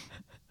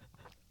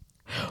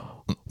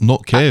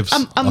 Not Kev's.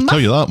 I'll tell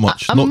you that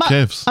much. Not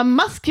Kev's. A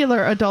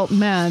muscular adult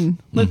man.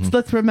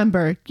 Let's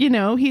remember. You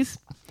know, he's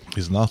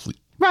an athlete.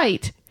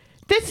 right.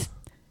 This.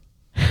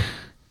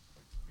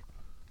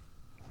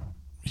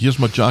 Here's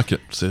my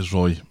jacket, says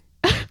Roy.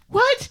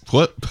 What?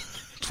 What?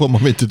 What am I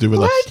meant to do with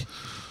What? this?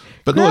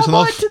 But no, it's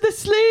Grab enough. onto the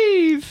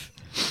sleeve.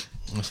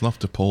 It's enough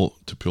to pull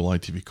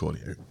ITV Corey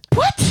out.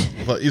 What?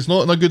 But he's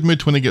not in a good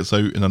mood when he gets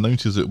out and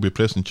announces that he'll be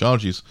pressing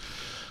charges.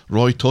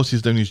 Roy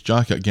tosses down his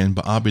jacket again,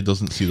 but Abby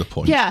doesn't see the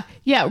point.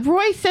 Yeah.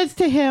 Roy says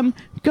to him,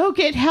 "Go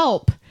get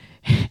help,"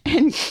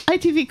 and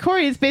ITV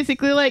Corey is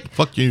basically like,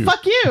 Fuck you.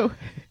 Fuck you."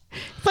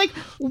 It's like,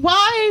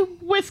 why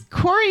was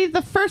Corey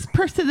the first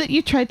person that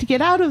you tried to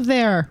get out of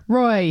there,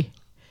 Roy?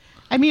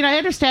 I mean, I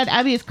understand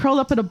Abby is curled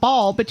up in a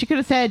ball, but you could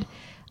have said,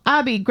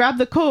 "Abby, grab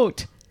the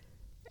coat."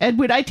 And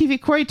when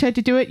ITV Corey tried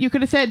to do it, you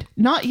could have said,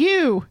 "Not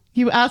you,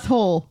 you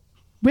asshole.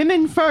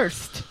 Women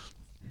first,"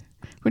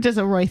 which is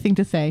a Roy thing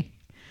to say.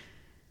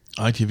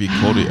 ITV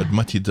Corey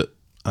admitted it,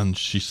 and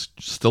she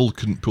still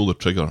couldn't pull the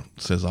trigger,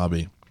 says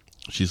Abby.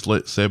 She's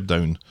let Seb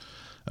down,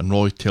 and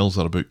Roy tells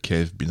her about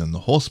Kev being in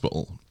the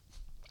hospital.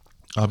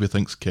 Abby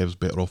thinks Kev's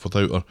better off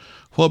without her.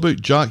 What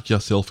about Jack, you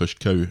selfish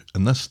cow?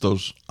 And this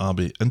stirs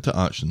Abby into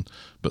action,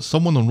 but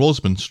someone on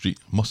Rosamond Street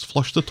must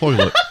flush the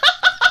toilet.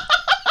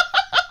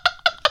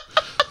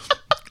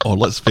 Or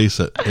let's face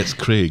it, it's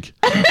Craig.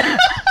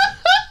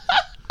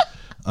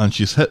 And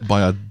she's hit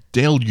by a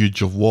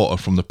deluge of water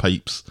from the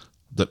pipes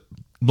that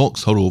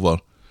knocks her over,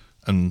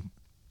 and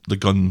the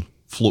gun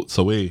floats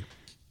away.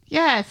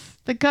 Yes,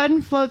 the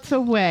gun floats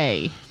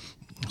away.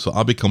 So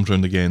Abby comes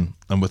round again,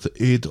 and with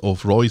the aid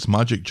of Roy's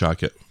magic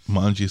jacket,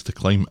 manages to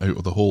climb out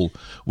of the hole.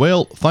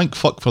 "Well, thank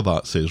fuck for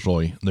that," says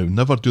Roy. "Now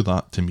never do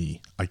that to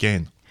me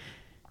again."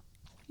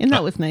 And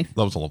that was nice.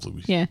 That was a lovely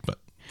wee. Yeah. But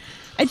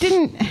I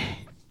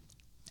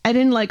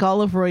didn't like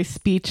all of Roy's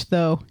speech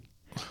though.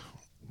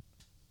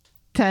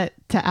 To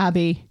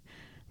Abby,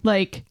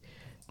 like,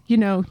 you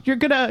know, you're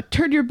gonna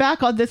turn your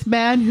back on this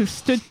man who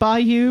stood by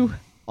you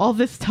all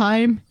this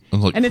time,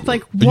 and it's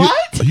like,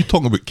 what? Are you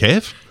talking about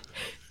Kev?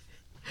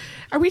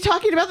 Are we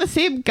talking about the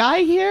same guy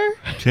here?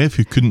 Kev,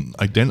 who couldn't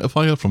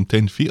identify her from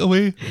 10 feet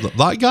away?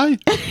 That guy?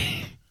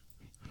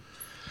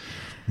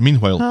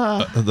 Meanwhile,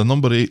 at the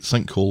number 8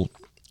 sinkhole,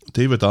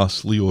 David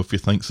asks Leo if he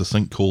thinks the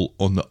sinkhole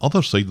on the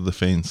other side of the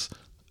fence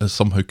is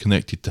somehow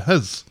connected to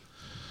his.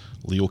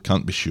 Leo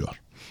can't be sure.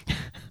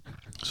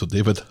 So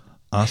David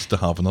asks to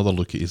have another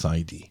look at his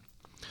ID.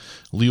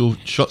 Leo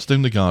shuts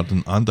down the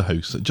garden and the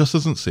house. It just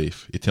isn't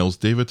safe. He tells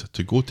David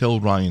to go tell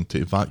Ryan to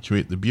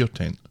evacuate the beer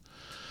tent.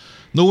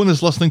 No one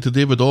is listening to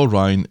David or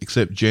Ryan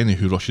except Jenny,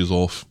 who rushes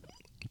off.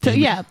 So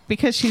yeah,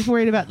 because she's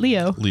worried about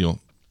Leo.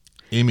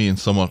 Amy and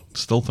Summer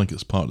still think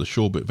it's part of the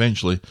show, but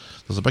eventually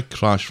there's a big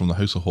crash from the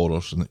House of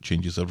Horrors and it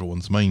changes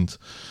everyone's minds.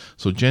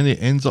 So Jenny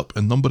ends up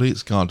in number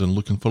 8's garden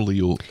looking for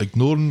Leo,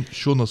 ignoring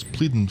Shona's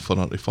pleading for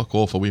her to fuck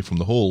off away from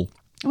the hole.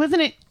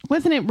 Wasn't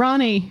it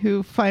Ronnie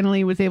who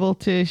finally was able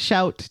to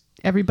shout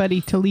everybody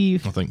to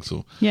leave? I think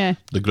so. Yeah.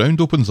 The ground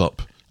opens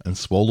up and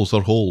swallows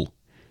her whole.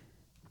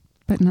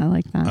 But not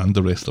like that. And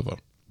the rest of her.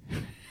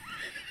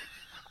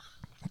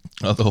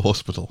 At the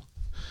hospital.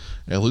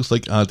 It looks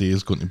like Addie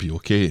is going to be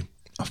okay.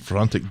 A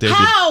frantic Debbie.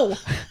 How?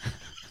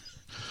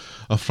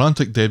 A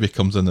frantic Debbie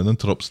comes in and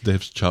interrupts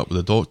Dev's chat with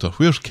the doctor.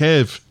 Where's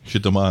Kev? She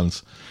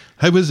demands.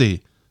 How is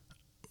he?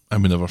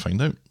 And we never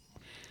find out.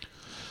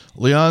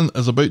 Leanne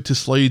is about to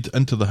slide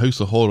into the House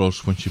of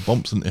Horrors when she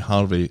bumps into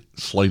Harvey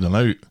sliding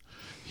out.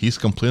 He's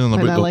complaining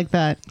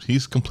about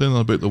He's complaining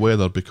about the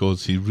weather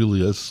because he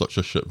really is such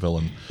a shit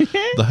villain.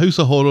 The House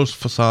of Horrors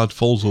facade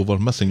falls over,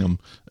 missing him.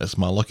 It's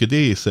my lucky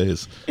day, he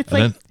says.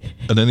 And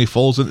then he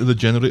falls into the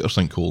generator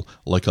sinkhole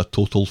like a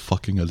total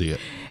fucking idiot.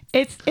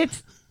 It's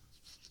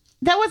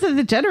that wasn't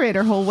the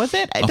generator hole, was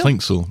it? I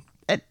think so.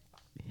 I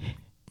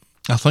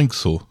think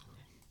so.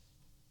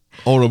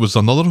 Or it was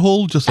another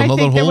hole, just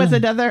another hole. I think there was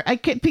another.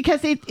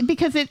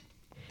 Because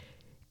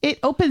it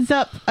opens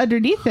up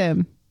underneath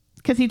him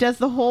because he does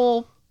the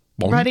whole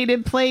running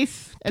in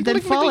place and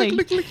then falling.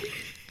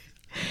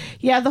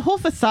 Yeah, the whole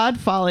facade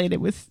falling.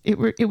 It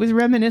was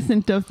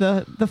reminiscent of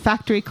the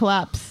factory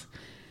collapse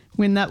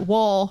when that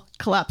wall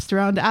collapsed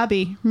around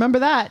Abby. Remember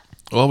that?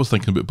 Oh, I was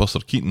thinking about Buster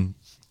Keaton.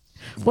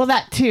 Well,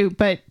 that too,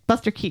 but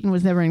Buster Keaton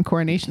was never in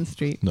Coronation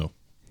Street. No,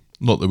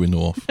 not that we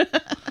know of.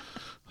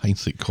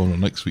 Hindsight corner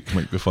next week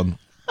might be fun.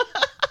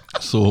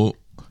 So,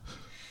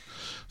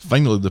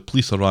 finally the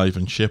police arrive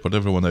and shepherd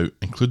everyone out,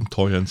 including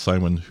Toya and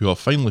Simon, who have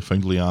finally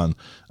found Leanne,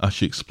 as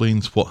she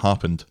explains what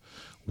happened.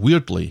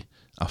 Weirdly,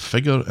 a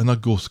figure in a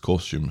ghost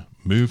costume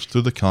moves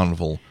through the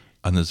carnival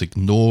and is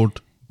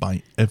ignored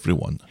by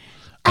everyone.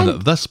 And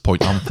at this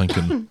point I'm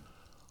thinking,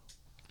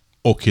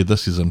 okay,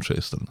 this is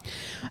interesting.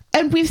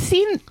 And we've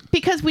seen,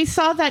 because we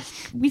saw that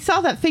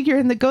figure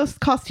in the ghost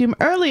costume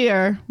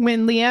earlier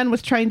when Leanne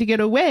was trying to get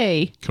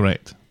away.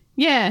 Correct.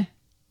 Yeah.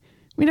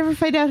 We never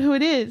find out who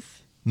it is.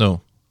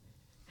 No.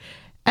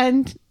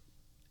 And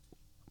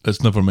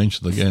it's never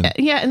mentioned again.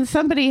 Yeah, and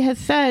somebody has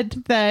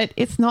said that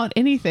it's not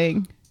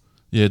anything.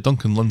 Yeah,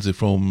 Duncan Lindsay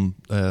from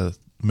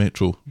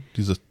Metro,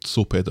 he's a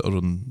soap editor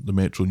on the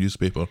Metro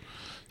newspaper.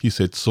 He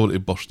said, sorry to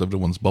burst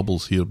everyone's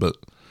bubbles here, but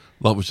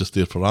that was just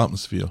there for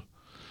atmosphere.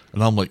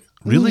 And I'm like,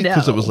 really?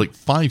 Because it was like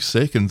 5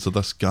 seconds of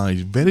this guy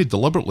very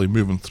deliberately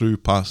moving through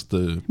past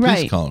the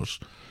police cars.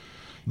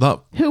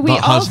 Who we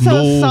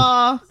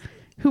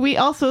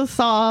also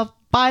saw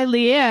by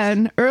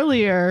Leanne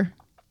earlier,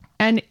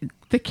 and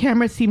the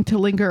camera seemed to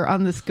linger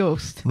on this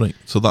ghost. Right,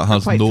 so that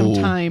has quite some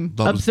time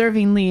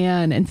observing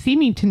Leanne and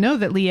seeming to know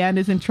that Leanne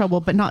is in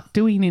trouble, but not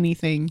doing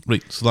anything.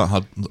 Right, so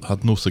that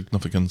had no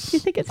significance. You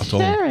think it's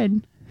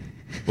Sharon?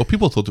 Well,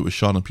 people thought it was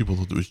Sharon. People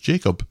thought it was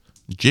Jacob.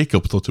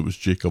 Jacob thought it was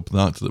Jacob, the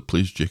actor that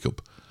plays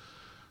Jacob.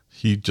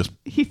 He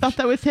thought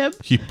that was him?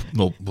 He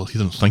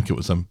didn't think it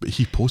was him, but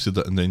he posted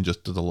it and then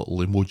just did a little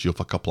emoji of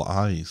a couple of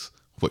eyes,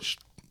 which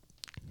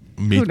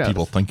made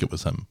people think it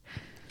was him.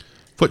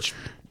 Which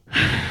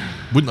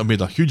wouldn't have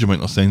made a huge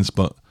amount of sense,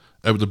 but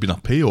it would have been a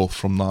payoff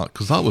from that,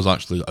 because that was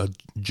actually a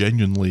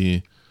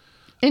genuinely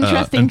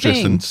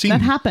interesting scene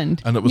that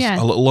happened. And it was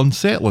a little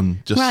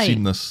unsettling, just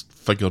seeing this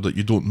figure that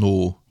you don't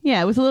know.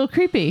 Yeah, it was a little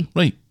creepy.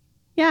 Right.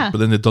 Yeah. But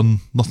then they'd done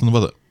nothing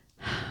with it.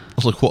 I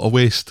was like, what a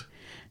waste.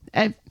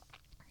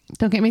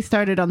 Don't get me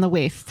started on the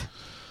waste.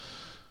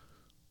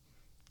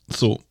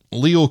 So,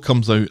 Leo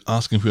comes out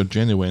asking where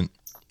Jenny went.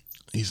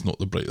 He's not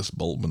the brightest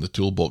bulb in the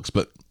toolbox,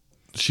 but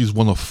she's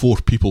one of 4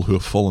 people who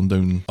have fallen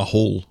down a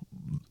hole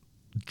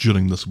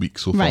during this week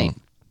so far. Right.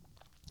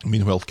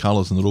 Meanwhile,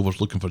 Carla's and the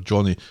Rovers looking for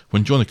Johnny.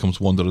 When Johnny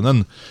comes wandering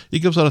in, he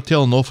gives her a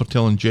telling offer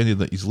telling Jenny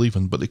that he's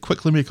leaving, but they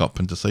quickly make up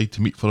and decide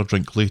to meet for a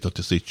drink later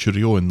to say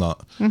cheerio and that.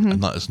 Mm-hmm.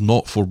 And that is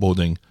not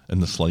foreboding in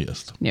the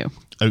slightest. No.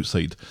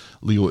 Outside,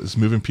 Leo is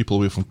moving people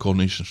away from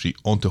Coronation Street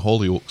onto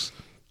Hollyoaks.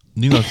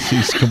 Nina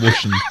sees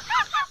commotion.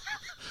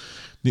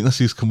 Nina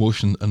sees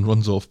commotion and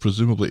runs off,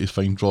 presumably to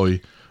find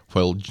Roy,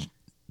 while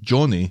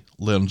Johnny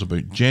learns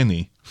about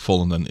Jenny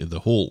falling into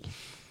the hole.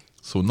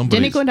 So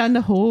Jenny going down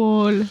the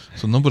hole.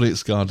 So number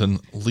 8's garden,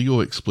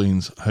 Leo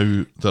explains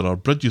how there are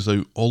bridges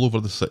out all over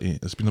the city.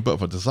 It's been a bit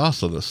of a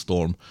disaster, this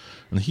storm,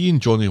 and he and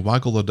Johnny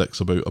waggle their dicks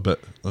about a bit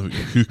about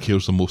who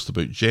cares the most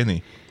about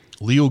Jenny.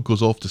 Leo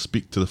goes off to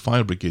speak to the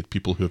fire brigade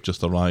people who have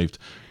just arrived,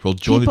 while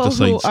Johnny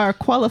decides who are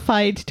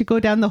qualified to go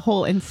down the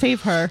hole and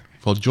save her.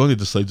 While Johnny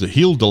decides that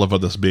he'll deliver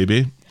this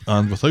baby,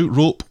 and without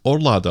rope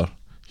or ladder,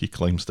 he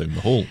climbs down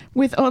the hole.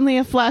 With only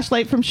a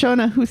flashlight from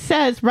Shona, who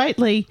says,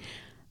 rightly,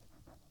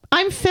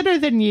 I'm fitter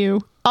than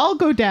you. I'll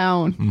go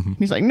down.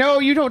 He's like, no,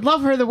 you don't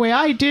love her the way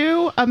I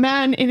do. A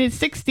man in his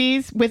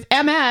 60s with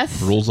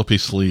MS. Rolls up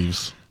his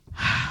sleeves.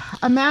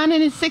 A man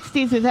in his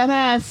 60s with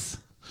MS.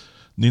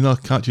 Nina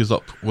catches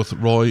up with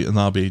Roy and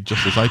Abby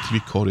just as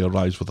ITV Corey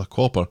arrives with a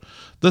copper.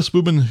 This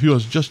woman who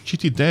has just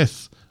cheated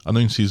death,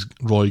 announces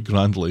Roy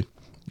grandly.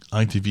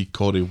 ITV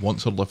Corey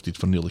wants her lifted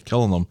for nearly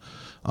killing him.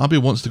 Abby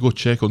wants to go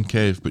check on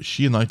Kev, but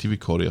she and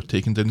ITV Corey are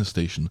taken down the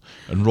station,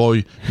 and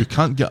Roy, who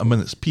can't get a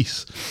minute's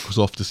peace, goes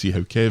off to see how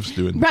Kev's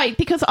doing. Right,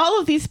 because all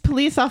of these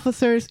police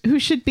officers who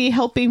should be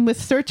helping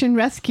with search and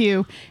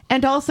rescue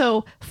and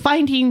also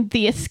finding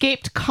the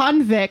escaped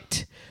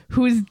convict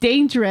who is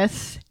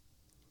dangerous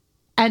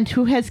and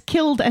who has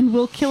killed and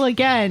will kill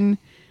again.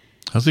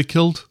 Has he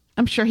killed?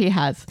 I'm sure he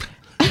has.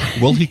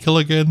 Will he kill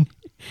again?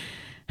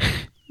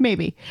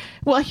 Maybe.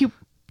 Well,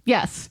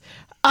 yes.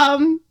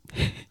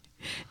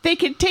 They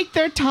could take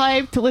their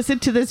time to listen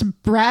to this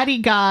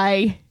bratty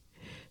guy.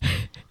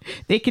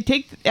 They could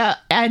take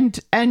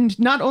and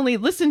not only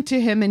listen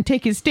to him and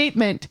take his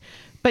statement,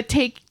 but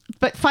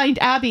find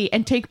Abby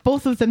and take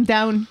both of them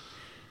down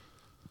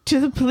to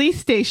the police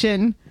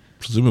station.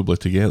 Presumably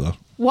together.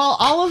 While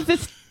all of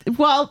this,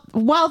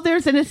 while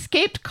there's an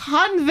escaped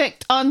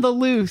convict on the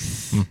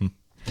loose,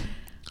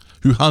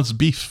 who has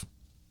beef.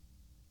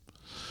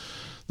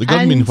 The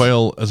gun,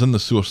 meanwhile, is in the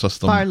sewer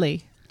system.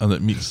 Barley. And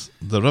it meets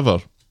the river,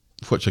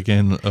 which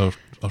again, our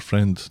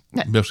friend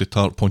Mercy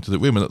Tart pointed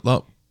out, wait a minute,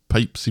 that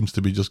pipe seems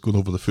to be just going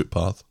over the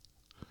footpath.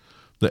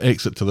 The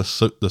exit to this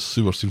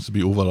sewer seems to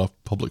be over a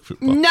public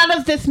footpath. None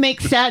of this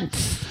makes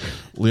sense.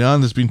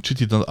 Leanne has been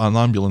treated at an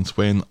ambulance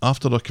when,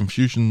 after a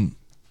confusing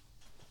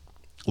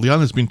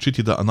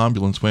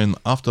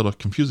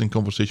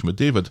conversation with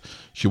David,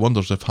 she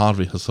wonders if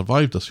Harvey has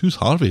survived this. Who's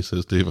Harvey,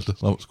 says David.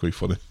 That was quite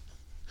funny.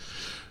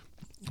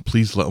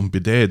 Please let him be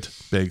dead,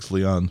 begs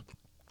Leanne.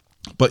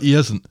 But he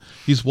isn't.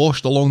 He's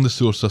washed along the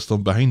sewer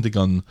system behind the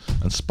gun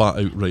and spat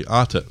out right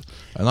at it.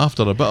 And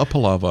after a bit of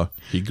palaver,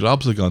 he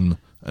grabs the gun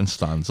and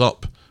stands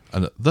up.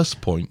 And at this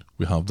point,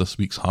 we have this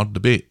week's hard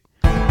debate.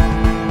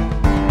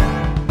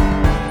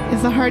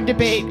 It's a hard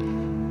debate.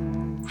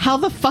 How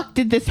the fuck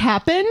did this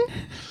happen?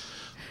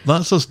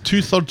 That's us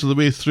 2/3 of the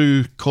way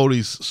through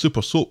Corey's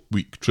Super Soap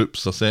Week,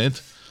 troops, I said.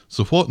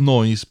 So what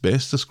noise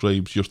best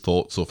describes your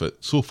thoughts of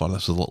it? So far,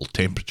 this is a little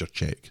temperature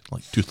check,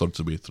 like 2/3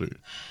 of the way through.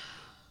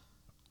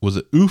 Was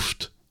it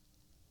oofed?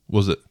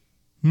 Was it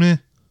meh?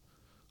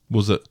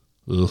 Was it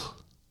ugh?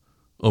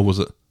 Or was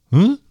it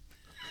huh?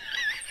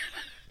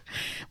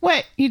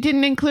 What? You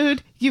didn't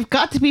include, you've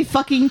got to be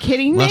fucking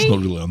kidding me? That's not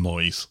really a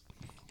noise.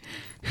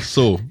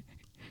 So,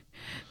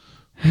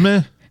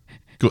 meh,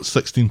 got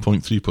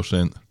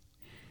 16.3%.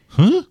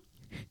 Huh?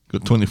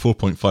 Got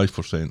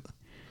 24.5%.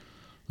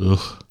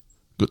 Ugh,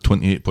 got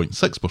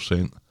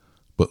 28.6%.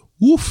 But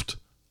woofed,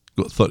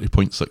 got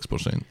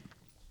 30.6%.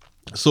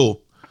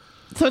 So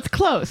it's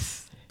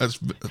close. I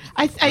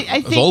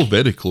think it's all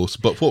very close.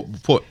 But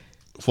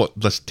what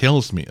this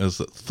tells me is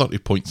that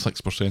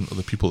 30.6% of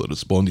the people that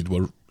responded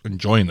were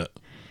enjoying it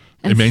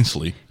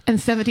immensely, and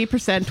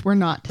 70% were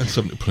not, and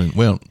 70%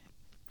 weren't.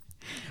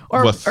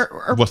 With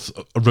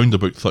around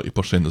about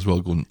 30% as well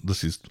going,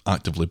 this is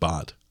actively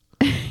bad.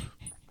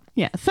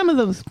 Yeah, some of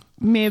those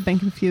may have been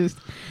confused.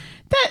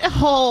 That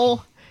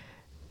whole,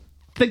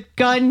 the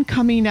gun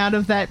coming out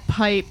of that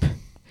pipe,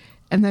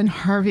 and then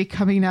Harvey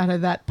coming out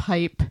of that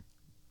pipe.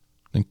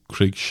 And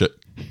Craig shit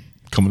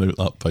coming out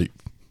that pipe.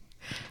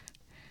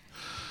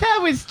 That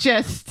was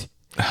just,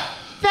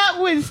 that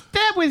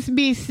was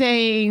me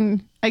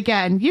saying,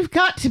 again, you've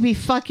got to be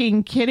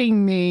fucking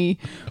kidding me.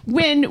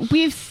 When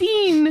we've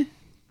seen,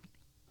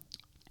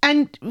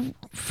 and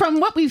from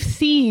what we've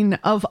seen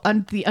of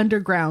the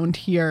underground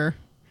here,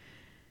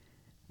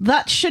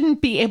 that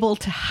shouldn't be able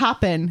to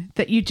happen,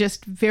 that you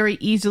just very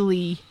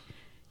easily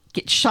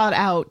get shot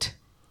out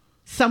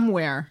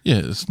somewhere.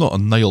 Yeah, it's not a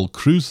Nile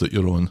cruise that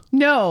you're on.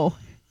 No,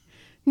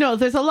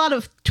 there's a lot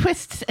of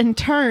twists and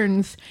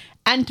turns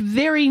and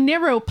very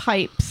narrow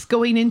pipes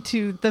going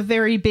into the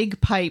very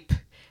big pipe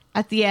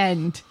at the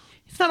end.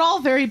 It's not all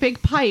very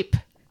big pipe.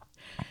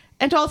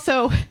 And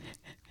also,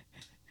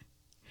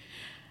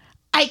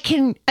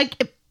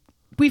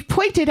 we've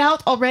pointed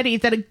out already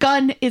that a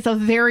gun is a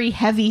very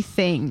heavy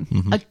thing.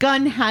 Mm-hmm. A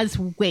gun has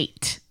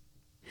weight.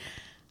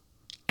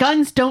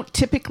 Guns don't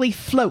typically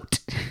float.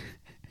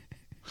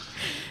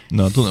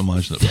 No, I don't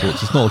imagine it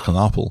floats. It's not like an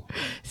apple.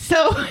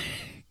 So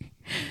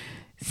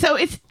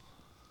it's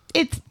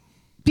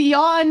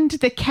beyond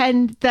the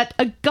ken that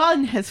a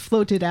gun has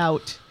floated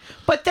out.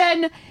 But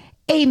then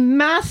a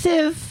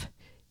massive,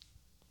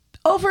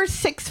 over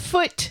 6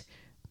 foot,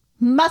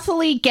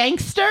 muscly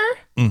gangster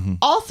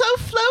also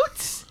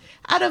floats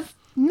out of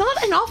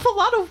not an awful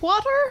lot of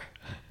water.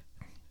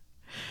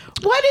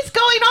 What is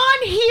going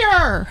on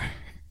here?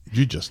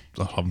 You just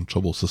are having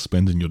trouble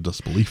suspending your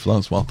disbelief.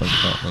 That's what I think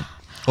happening.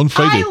 On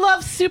Friday, I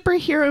love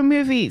superhero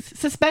movies.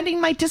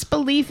 Suspending my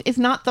disbelief is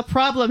not the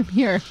problem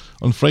here.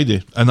 On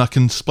Friday, and I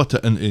can split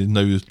it into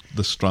now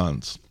the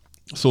strands.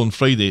 So on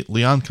Friday,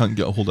 Leanne can't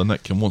get a hold of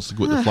Nick and wants to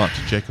go to the flat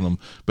to check on him,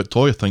 but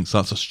Toya thinks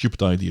that's a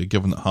stupid idea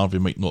given that Harvey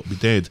might not be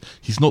dead.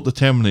 He's not the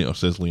Terminator,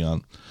 says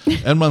Leanne.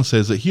 Imran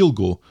says that he'll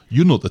go.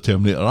 You're not the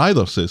Terminator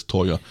either, says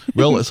Toya.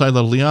 Well, it's either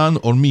Leanne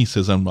or me,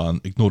 says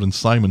Imran, ignoring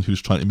Simon,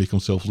 who's trying to make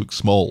himself look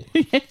small.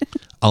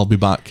 I'll be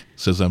back,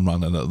 says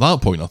Imran, and at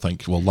that point I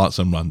think, well, that's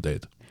Imran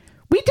dead.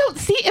 We don't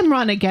see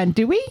Imran again,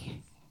 do we?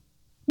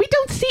 We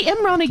don't see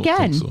Imran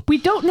again. So. We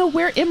don't know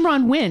where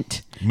Imran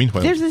went.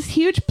 Meanwhile, there's this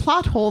huge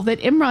plot hole that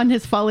Imran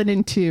has fallen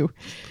into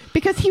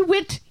because he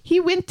went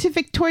to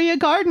Victoria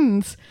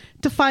Gardens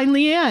to find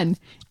Leanne.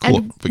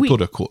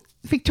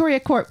 Victoria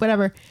Court,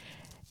 whatever.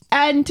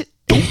 And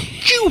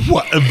don't you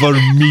whatever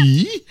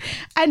me.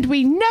 And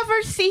we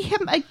never see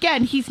him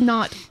again. He's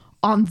not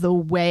on the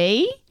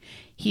way.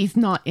 He's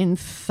not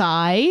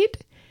inside.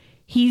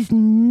 He's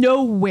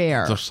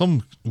nowhere. There's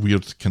some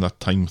weird kind of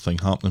time thing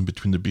happening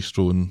between the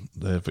bistro and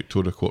the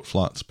Victoria Court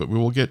flats, but we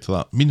will get to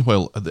that.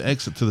 Meanwhile, at the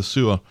exit to the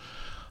sewer,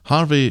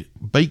 Harvey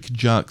bike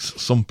jacks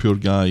some poor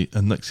guy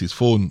and nicks his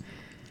phone.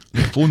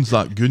 He phones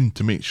that goon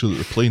to make sure that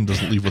the plane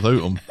doesn't leave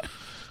without him.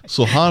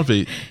 So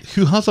Harvey,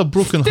 who has a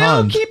broken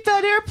hand... keep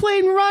that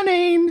airplane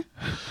running!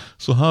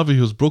 So Harvey,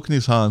 who's broken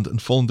his hand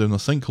and fallen down a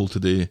sinkhole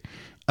today,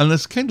 and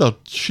is kind of,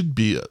 should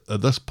be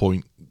at this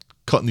point,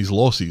 cutting his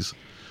losses,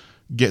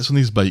 gets on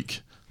his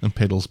bike and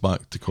pedals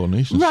back to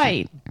Coronation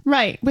Street.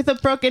 Right, with a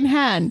broken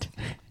hand.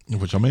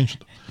 Which I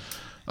mentioned.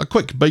 A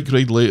quick bike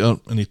ride later,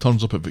 and he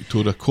turns up at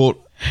Victoria Court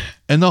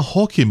in a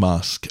hockey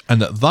mask,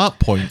 and at that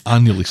point, I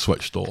nearly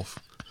switched off.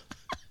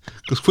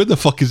 Because where the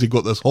fuck has he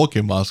got this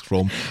hockey mask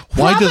from?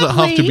 Why does it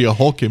have to be a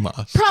hockey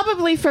mask?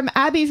 Probably from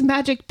Abby's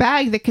magic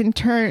bag that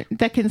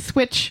can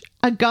switch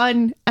a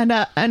gun and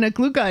a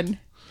glue gun.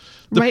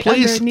 The right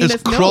place under Nina's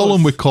is crawling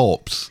nose. with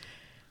cops.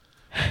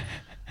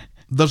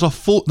 There's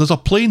a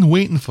plane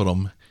waiting for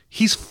him.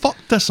 He's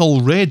fucked this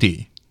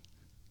already.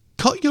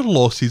 Cut your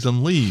losses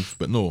and leave.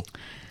 But no.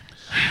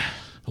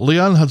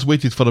 Leanne has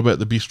waited for a bit at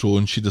the bistro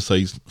and she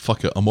decides,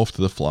 fuck it, I'm off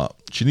to the flat.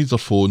 She needs her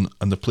phone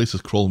and the place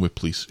is crawling with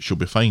police. She'll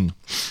be fine.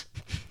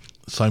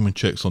 Simon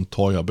checks on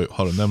Toya about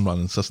her and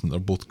Imran, insisting they're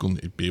both going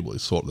to be able to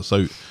sort this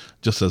out.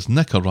 Just as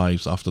Nick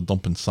arrives after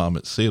dumping Sam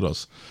at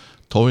Sarah's.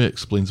 Toya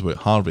explains about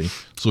Harvey,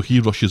 so he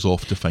rushes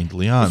off to find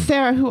Leanne.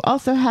 Sarah, who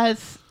also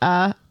has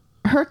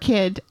her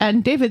kid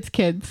and David's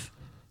kids.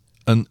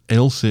 And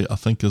Elsie, I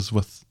think, is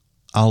with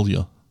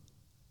Alia.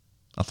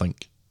 I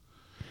think.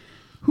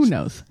 Who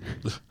knows?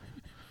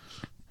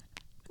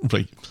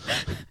 Right.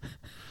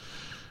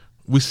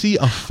 We see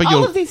a figure...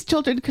 All of these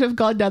children could have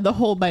gone down the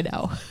hole by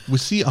now. We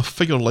see a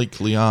figure like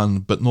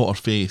Leanne, but not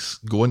her face,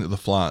 go into the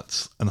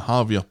flats, and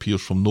Harvey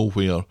appears from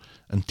nowhere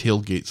and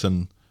tailgates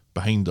in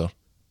behind her,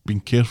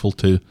 being careful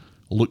to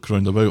look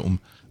round about him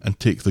and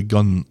take the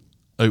gun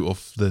out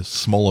of the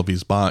small of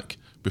his back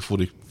before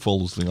he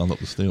follows Leanne up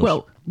the stairs.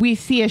 Well, we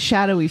see a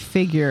shadowy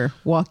figure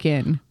walk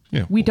in.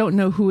 Yeah. We don't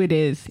know who it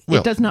is.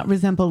 Well, it does not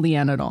resemble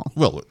Leanne at all.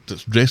 Well,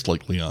 it's dressed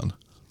like Leanne.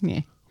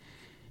 Yeah.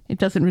 It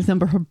doesn't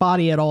resemble her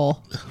body at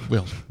all.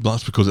 Well,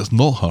 that's because it's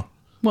not her.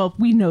 Well,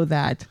 we know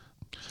that.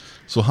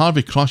 So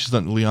Harvey crashes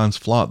into Leanne's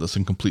flat that's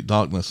in complete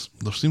darkness.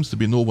 There seems to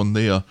be no one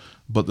there,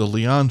 but the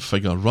Leanne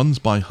figure runs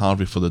by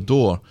Harvey for the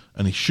door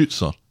and he shoots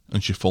her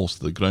and she falls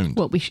to the ground.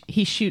 Well,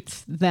 he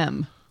shoots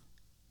them.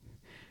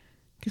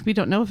 Because we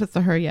don't know if it's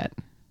her yet.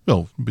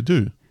 Well, we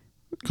do.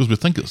 Because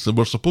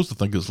we're supposed to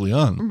think it's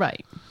Leanne.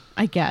 Right.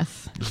 I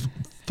guess.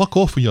 Fuck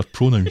off with your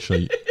pronoun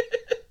shite.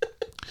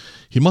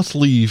 He must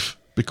leave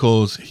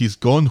because he's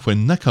gone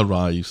when Nick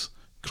arrives,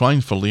 crying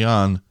for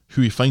Leanne,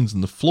 who he finds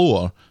on the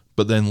floor,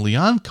 but then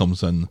Leanne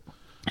comes in.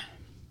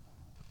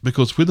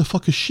 Because where the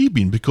fuck has she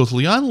been? Because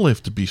Leanne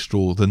left the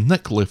bistro, then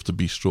Nick left the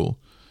bistro,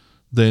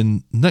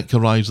 then Nick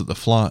arrives at the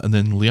flat, and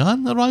then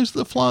Leanne arrives at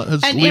the flat.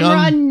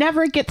 Imran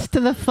never gets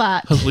to the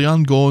flat. Has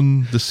Leanne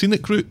gone the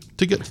scenic route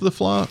to get to the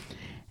flat?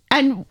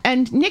 And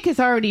Nick has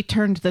already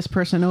turned this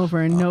person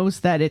over and knows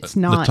that it's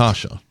not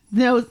Natasha.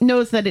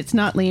 Knows that it's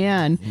not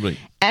Leanne. Right.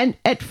 And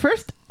at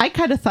first, I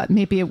kind of thought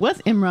maybe it was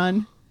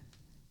Imran.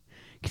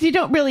 Because you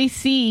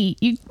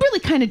really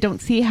kind of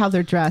don't see how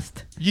they're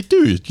dressed. You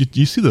do.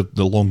 You see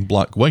the long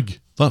black wig.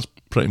 That's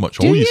pretty much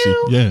all you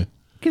see. Yeah.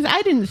 Because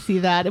I didn't see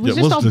that. It was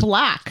just all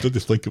black. I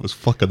did think it was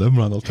fucking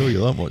Imran, I'll tell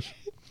you that much.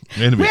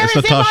 Anyway, Where it's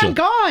is Natasha. Imran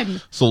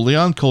gone? So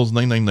Leanne calls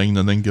 999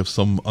 and then gives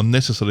some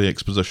unnecessary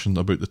exposition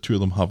about the two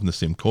of them having the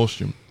same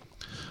costume.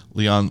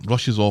 Leanne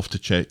rushes off to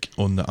check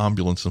on the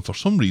ambulance, and for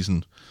some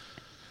reason,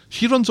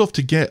 she runs off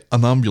to get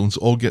an ambulance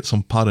or get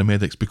some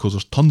paramedics because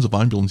there's tons of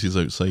ambulances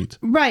outside.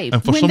 Right.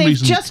 And for when some they've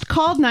reason, just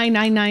called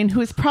 999,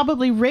 who is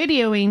probably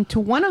radioing to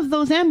one of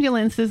those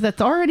ambulances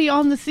that's already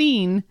on the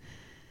scene.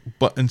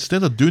 But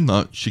instead of doing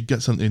that, she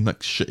gets into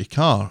Nick's shitty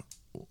car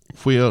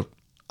where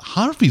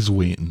Harvey's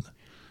waiting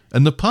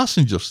in the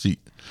passenger seat.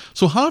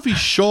 So Harvey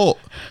shot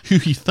who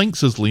he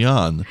thinks is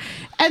Leanne.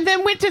 And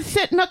then went to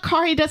sit in a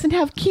car he doesn't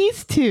have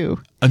keys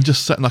to. And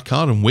just sit in a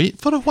car and wait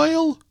for a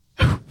while?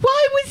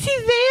 Why was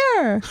he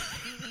there?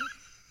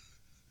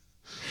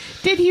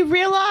 Did he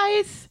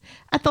realize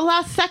at the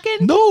last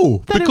second?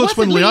 No, that because it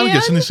when wasn't Leanne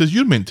gets in, Leanne? he says,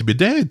 "You're meant to be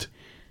dead."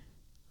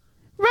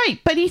 Right,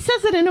 but he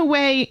says it in a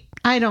way,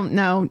 I don't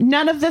know.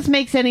 None of this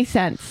makes any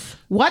sense.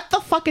 What the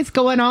fuck is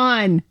going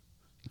on,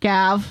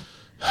 Gav?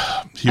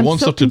 He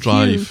wants her to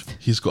confused. drive.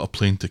 He's got a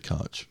plane to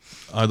catch.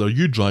 Either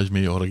you drive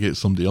me or I get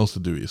somebody else to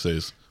do it, he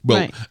says. Well,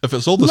 Right. if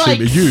it's all the Like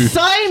same to you,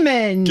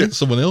 Simon! get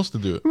someone else to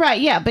do it. Right,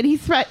 yeah, but he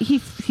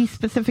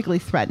specifically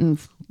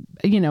threatens,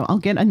 I'll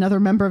get another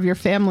member of your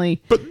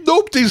family. But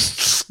nobody's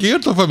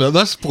scared of him at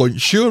this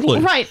point, surely.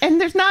 Right, and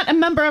there's not a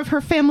member of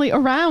her family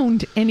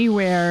around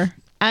anywhere.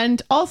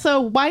 And also,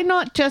 why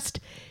not just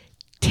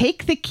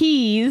take the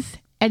keys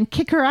and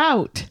kick her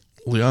out?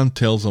 Leanne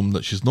tells him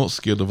that she's not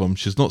scared of him,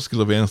 she's not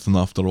scared of anything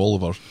after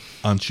Oliver,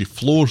 and she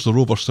floors the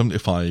Rover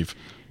 75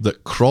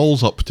 that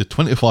crawls up to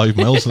 25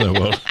 miles an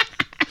hour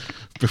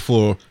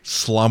before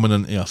slamming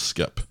into a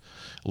skip.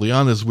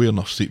 Leanne is wearing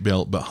her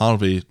seatbelt, but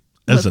Harvey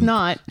Was isn't.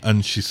 not.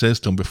 And she says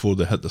to him before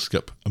they hit the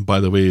skip, and by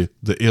the way,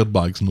 the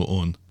airbag's not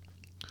on.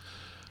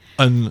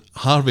 And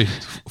Harvey,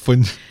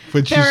 when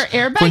she's... There are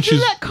airbags in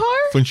that car?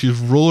 When she's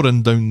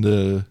roaring down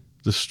the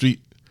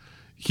street,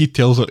 he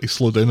tells her to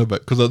slow down a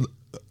bit, because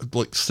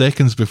like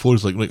seconds before,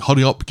 he's like, right,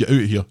 hurry up, get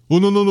out of here. Oh,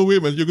 no, wait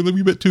a minute, you're going to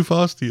be a bit too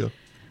fast here.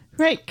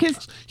 Right,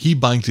 because... He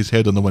bangs his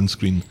head on the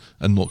windscreen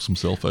and knocks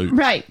himself out.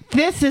 Right,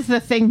 this is the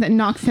thing that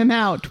knocks him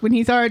out, when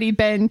he's already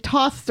been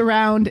tossed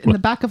around in the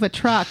back of a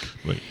truck.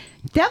 Right.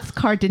 Dev's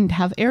car didn't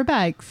have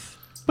airbags.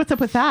 What's up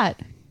with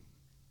that?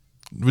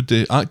 Would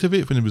they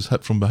activate when he was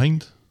hit from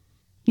behind?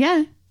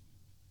 Yeah.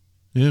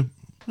 Yeah.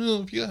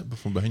 Well, if you get hit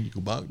from behind, you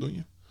go back, don't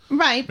you?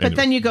 Right, but Anyway.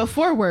 then you go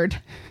forward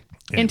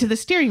into the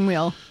steering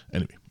wheel.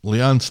 Anyway,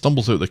 Leanne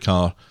stumbles out the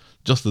car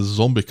just as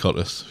Zombie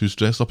Curtis, who's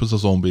dressed up as a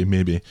zombie,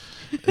 maybe,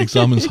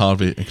 examines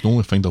Harvey and can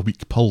only find a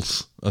weak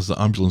pulse as the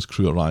ambulance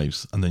crew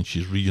arrives, and then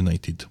she's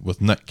reunited with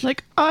Nick.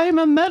 Like, I'm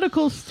a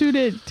medical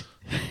student.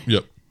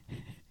 Yep.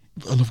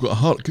 And I've got a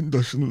heart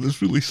condition and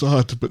it's really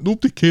sad, but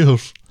nobody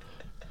cares.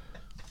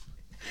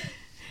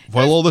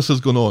 While all this is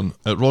going on,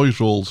 at Roy's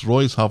rolls,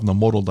 Roy's having a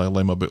moral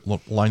dilemma about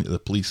lying to the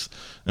police,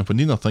 and when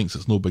Nina thinks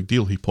it's no big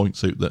deal, he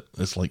points out that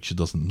it's like she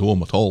doesn't know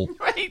him at all.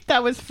 Right,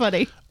 that was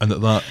funny. And at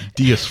that,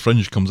 DS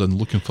Fringe comes in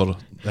looking for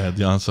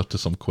the answer to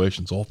some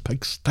questions. Oh,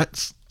 pig's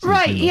tits. says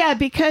Right, Nina. yeah,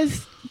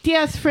 because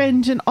DS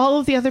Fringe and all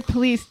of the other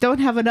police don't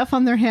have enough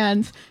on their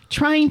hands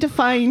trying to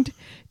find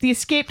the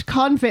escaped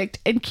convict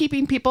and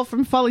keeping people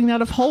from falling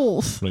out of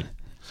holes. Right.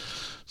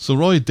 So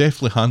Roy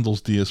deftly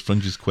handles DS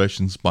Fringe's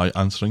questions by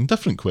answering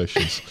different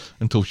questions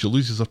until she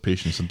loses her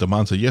patience and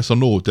demands a yes or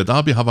no. Did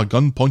Abby have a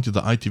gun pointed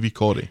at ITV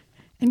Corey?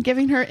 And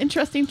giving her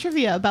interesting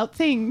trivia about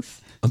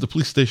things. At the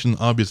police station,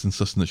 Abby is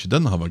insisting that she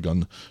didn't have a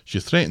gun. She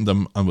threatened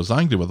him and was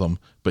angry with him,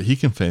 but he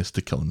confessed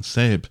to killing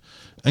Seb.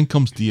 In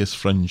comes DS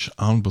Fringe,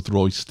 armed with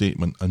Roy's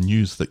statement and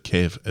news that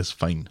Kev is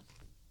fine.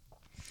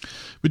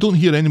 We don't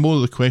hear any more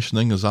of the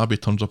questioning as Abby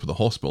turns up at the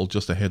hospital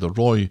just ahead of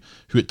Roy,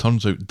 who it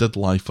turns out did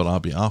lie for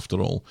Abby after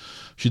all.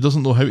 She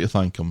doesn't know how to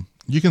thank him.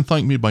 You can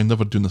thank me by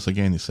never doing this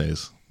again, he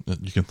says.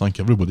 You can thank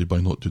everybody by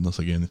not doing this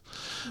again.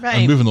 Right.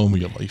 And moving on with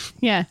your life.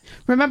 Yeah.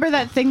 Remember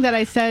that thing that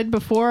I said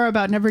before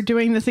about never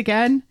doing this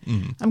again?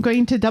 I'm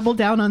going to double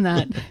down on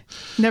that.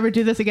 Never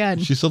do this again.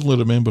 She suddenly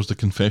remembers the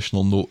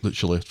confessional note that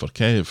she left for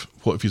Kev.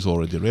 What if he's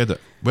already read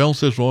it? Well,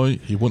 says Roy,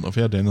 he wouldn't have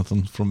heard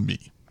anything from me.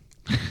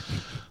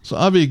 So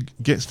Abby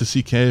gets to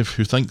see Kev,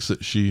 who thinks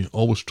that she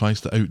always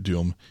tries to outdo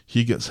him.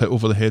 He gets hit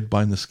over the head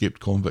by an escaped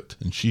convict,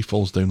 and she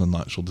falls down a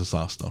natural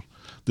disaster.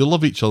 They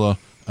love each other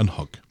and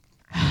hug.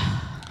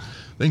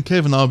 Then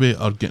Kev and Abby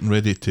are getting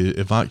ready to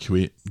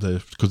evacuate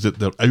because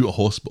they're out of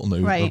hospital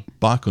now. Right. They're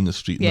back on the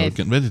street and Yes. they're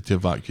getting ready to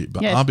evacuate.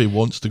 But Yes. Abby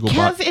wants to go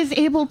Kev back. is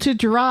able to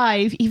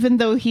drive even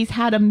though he's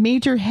had a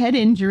major head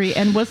injury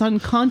and was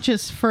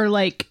unconscious for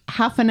like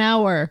half an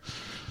hour.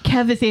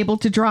 Kev is able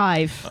to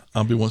drive.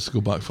 Abby wants to go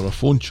back for a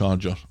phone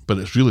charger, but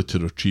it's really to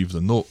retrieve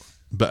the note.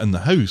 But in the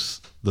house,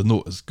 the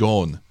note is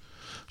gone.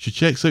 She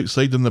checks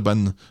outside in the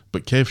bin,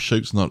 but Kev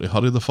shouts on her to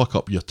hurry the fuck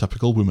up, you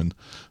typical woman.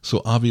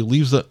 So Abby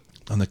leaves it,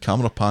 and the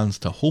camera pans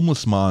to a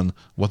homeless man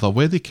with a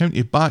Weddy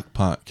County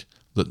backpack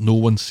that no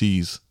one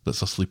sees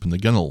that's asleep in the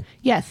ginnel.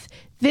 Yes,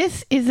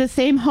 this is the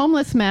same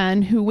homeless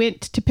man who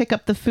went to pick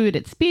up the food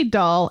at Speed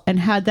Doll and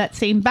had that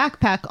same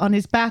backpack on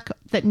his back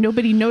that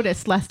nobody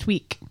noticed last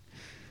week.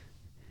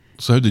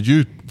 So how did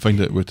you find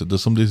out about it? Did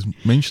somebody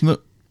mention it?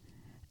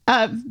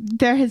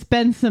 There has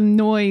been some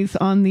noise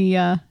on the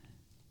I'm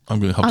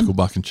going to have to go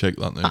back and check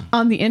that now.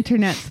 on the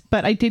internet,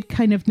 but I did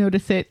kind of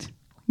notice it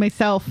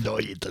myself. No,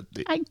 you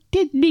didn't. I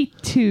did need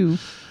to.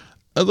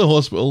 At the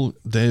hospital,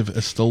 Dev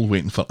is still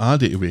waiting for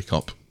Addy to wake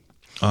up.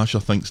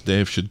 Asha thinks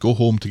Dev should go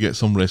home to get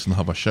some rest and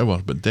have a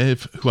shower, but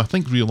Dev, who I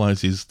think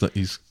realises that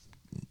he's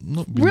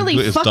not been Really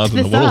the greatest fucked dad in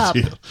the this world up.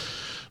 here,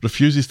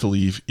 refuses to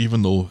leave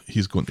even though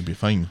he's going to be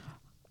fine.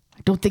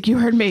 I don't think you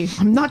heard me.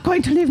 I'm not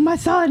going to leave my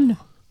son.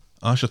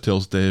 Asha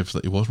tells Dev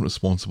that he wasn't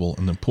responsible,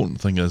 and the important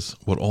thing is,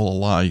 we're all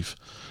alive.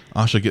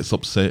 Asha gets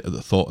upset at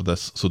the thought of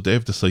this, so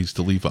Dev decides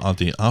to leave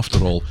Addy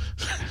after all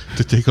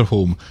to take her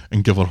home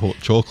and give her hot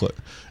chocolate.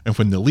 And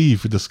when they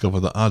leave, we discover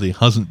that Addy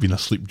hasn't been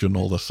asleep during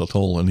all this at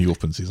all, and he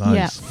opens his eyes.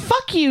 Yeah.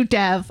 Fuck you,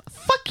 Dev.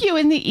 Fuck you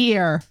in the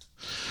ear.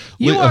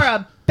 You Later. are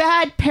a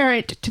bad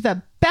parent to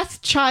the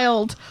best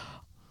child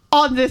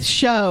on this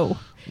show.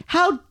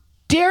 How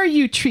dare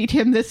you treat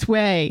him this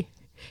way?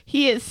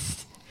 He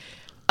is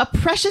a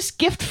precious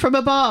gift from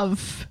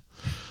above.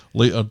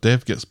 Later,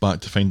 Dev gets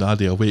back to find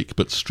Addie awake,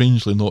 but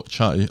strangely not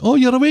chatty. Oh,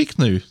 you're awake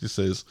now, he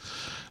says.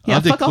 Yeah,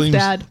 Addie fuck off, claims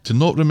Dad. to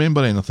not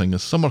remember anything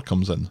as Summer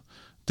comes in.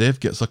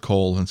 Dev gets a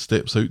call and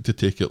steps out to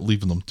take it,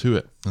 leaving them to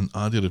it, and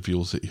Addie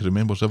reveals that he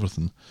remembers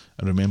everything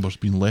and remembers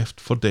being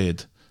left for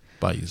dead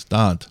by his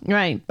dad.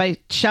 Right, by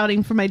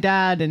shouting for my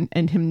dad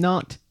and him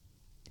not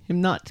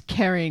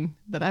caring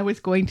that I was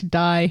going to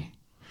die.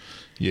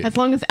 Yeah, As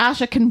long as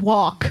Asha can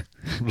walk.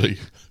 right.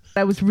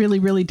 I was really,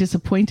 really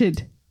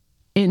disappointed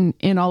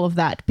in all of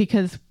that,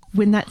 because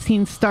when that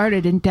scene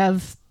started and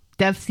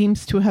Dev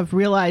seems to have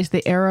realized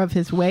the error of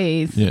his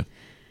ways. Yeah,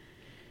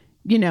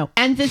 You know,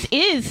 and this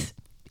is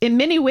in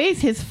many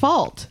ways his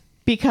fault,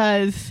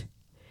 because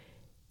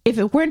if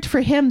it weren't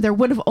for him, there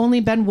would have only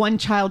been one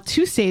child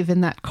to save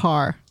in that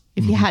car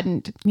if he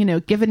hadn't,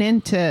 given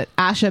in to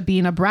Asha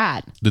being a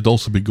brat. they'd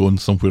also be going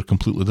somewhere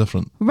completely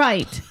different.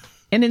 Right.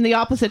 And in the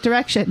opposite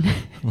direction.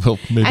 Well,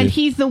 maybe. And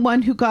he's the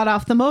one who got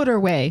off the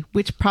motorway,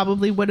 which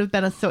probably would have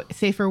been a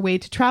safer way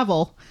to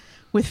travel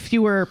with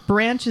fewer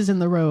branches in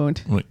the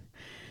road. Right.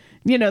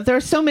 There are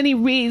so many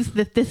ways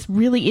that this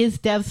really is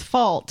Dev's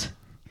fault.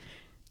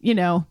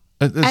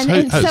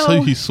 It's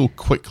how he's so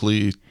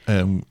quickly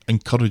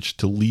encouraged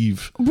to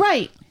leave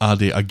Right.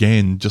 Addie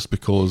again just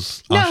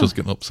because No. Asha's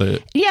getting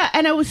upset. Yeah,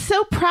 and I was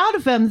so proud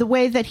of him, the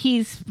way that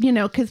he's,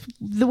 because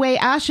the way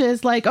Asha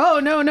is like, oh,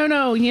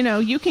 no,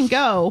 you can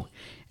go.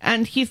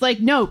 And he's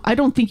like, no, I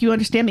don't think you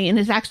understand me, and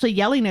is actually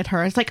yelling at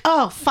her. It's like,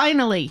 oh,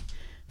 finally.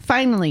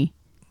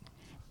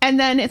 And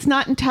then it's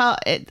not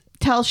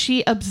until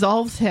she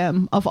absolves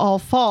him of all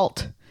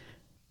fault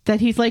that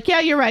he's like, yeah,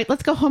 you're right.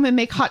 Let's go home and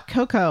make hot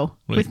cocoa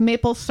with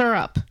maple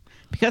syrup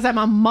because I'm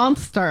a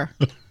monster.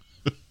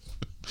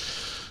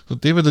 So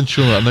David and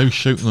Shona are now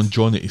shouting on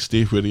Johnny to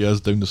stay where he is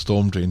down the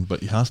storm drain, but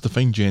he has to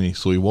find Jenny,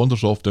 so he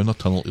wanders off down a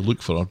tunnel to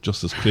look for her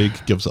just as Craig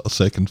gives it a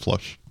second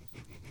flush.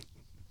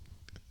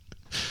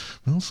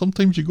 Well,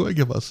 sometimes you got to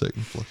give it a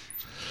second flush.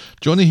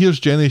 Johnny hears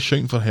Jenny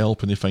shouting for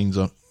help and he finds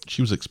her.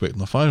 She was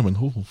expecting a fireman.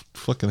 Oh,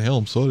 fucking hell,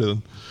 I'm sorry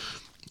then.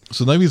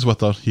 So now he's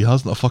with her. He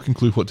hasn't a fucking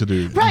clue what to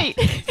do. Right.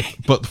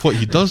 But what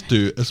he does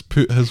do is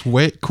put his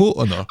wet coat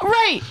on her.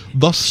 Right.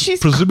 Thus,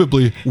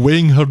 presumably,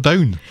 weighing her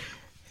down.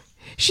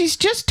 She's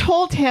just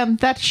told him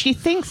that she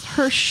thinks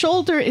her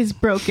shoulder is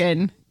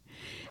broken.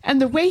 And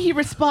the way he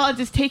responds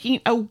is taking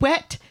a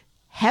wet,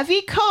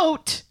 heavy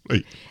coat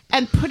Right.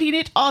 and putting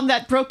it on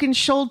that broken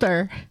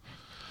shoulder.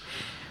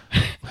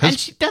 And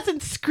she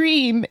doesn't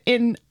scream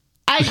in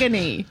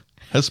agony.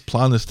 His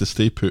plan is to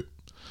stay put.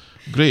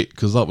 Great,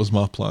 because that was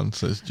my plan,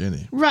 says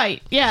Jenny.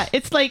 Right. Yeah.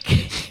 It's like,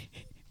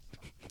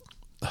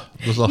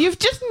 you've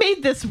just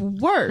made this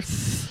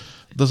worse.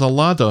 There's a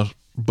ladder,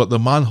 but the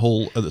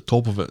manhole at the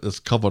top of it is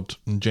covered,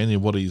 and Jenny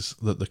worries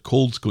that the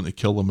cold's going to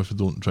kill them if they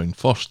don't drown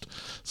first.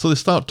 So they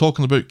start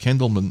talking about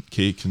Candlemint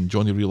cake, and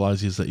Johnny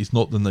realises that he's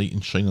not the knight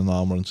in shining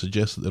armour and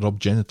suggests that they rub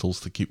genitals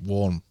to keep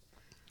warm.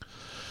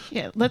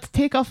 Yeah, let's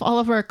take off all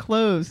of our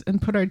clothes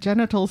and put our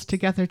genitals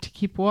together to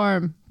keep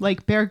warm,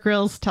 like Bear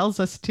Grylls tells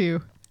us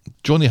to.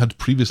 Johnny had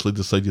previously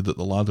decided that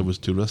the ladder was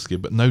too risky,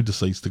 but now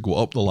decides to go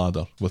up the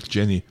ladder with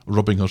Jenny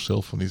rubbing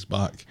herself on his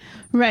back.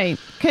 Right,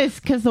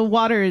 because the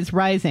water is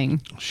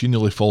rising. She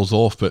nearly falls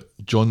off, but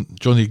Johnny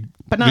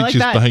But not like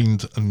reaches that.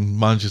 behind and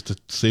manages to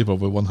save her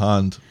with one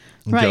hand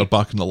and get her Right.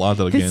 back on the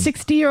ladder The again.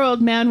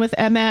 60-year-old man with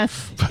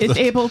MS is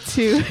able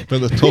to...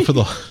 But at the top of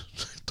the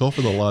top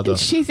of the ladder,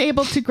 She's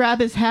able to grab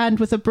his hand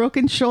with a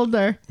broken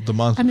shoulder the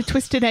and a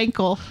twisted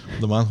ankle.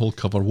 the manhole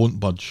cover won't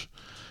budge.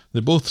 They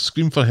both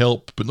scream for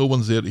help, but no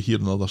one's there to hear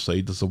on the other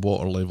side as the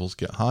water levels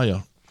get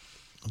higher.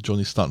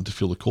 Johnny's starting to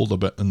feel the cold a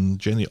bit, and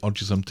Jenny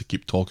urges him to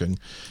keep talking.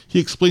 He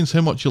explains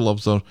how much he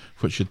loves her,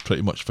 which he'd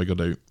pretty much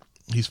figured out.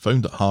 He's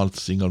found it hard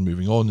seeing her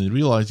moving on, and he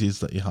realises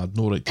that he had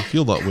no right to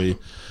feel that way.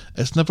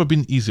 It's never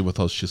been easy with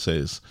us, she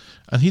says,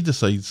 and he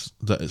decides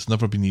that it's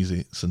never been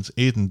easy since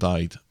Aidan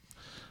died.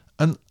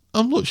 And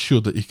I'm not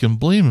sure that you can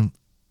blame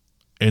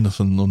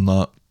anything on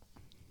that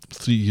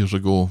 3 years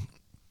ago.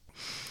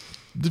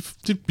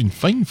 They've been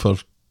fine for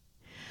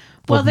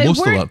most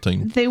of that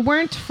time. They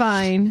weren't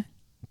fine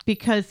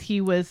because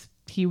he was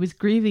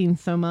grieving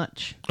so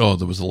much. Oh,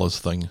 there was the Liz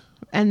thing.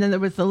 And then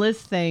there was the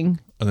Liz thing.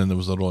 And then there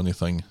was the Ronnie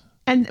thing.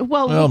 And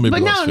maybe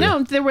but that's fair.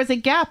 no, there was a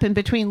gap in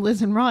between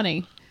Liz and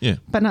Ronnie. Yeah.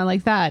 But not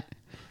like that.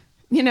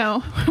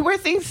 Where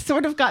things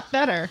sort of got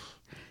better.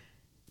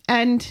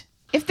 And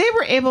if they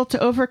were able to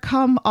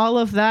overcome all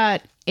of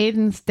that,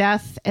 Aidan's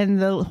death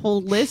and the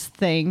whole Liz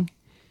thing,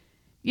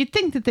 you'd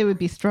think that they would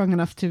be strong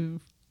enough to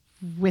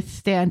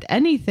withstand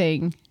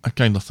anything. I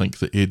kind of think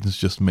that Aidan's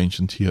just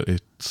mentioned here to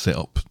set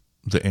up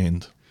the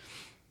end.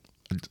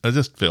 I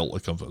just felt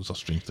like it was a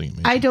strange thing to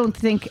mention. I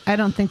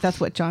don't think that's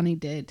what Johnny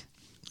did.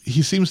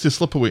 He seems to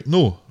slip away.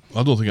 No,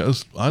 I don't think it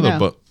is either, No.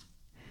 but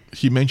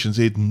he mentions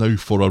Aidan now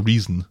for a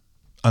reason,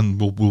 and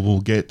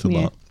we'll get to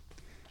Yeah. that.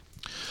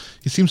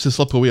 He seems to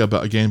slip away a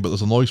bit again, but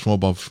there's a noise from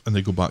above and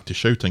they go back to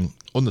shouting.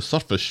 On the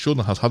surface,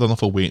 Shona has had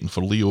enough of waiting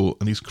for Leo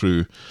and his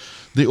crew.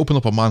 They open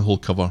up a manhole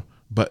cover,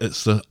 but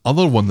it's the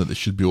other one that they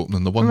should be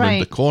opening, the one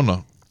round the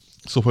corner.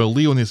 So while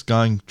Leo and his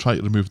gang try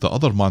to remove the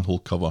other manhole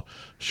cover,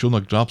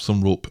 Shona grabs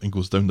some rope and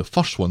goes down the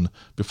first one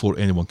before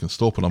anyone can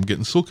stop her. I'm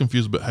getting so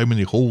confused about how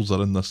many holes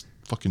are in this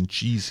fucking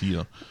cheese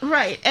here.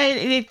 Right, and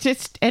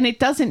it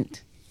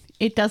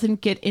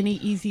doesn't get any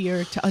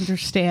easier to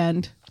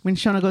understand when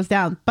Shona goes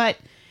down. But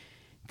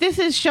this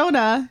is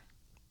Shona.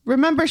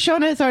 Remember,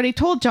 Shona has already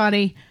told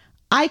Johnny,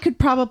 I could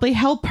probably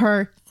help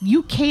her.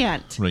 You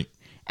can't. Right.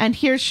 And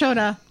here's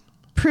Shona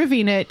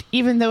proving it,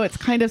 even though it's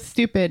kind of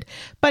stupid.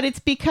 But it's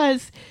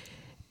because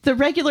the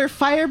regular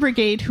fire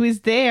brigade who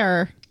is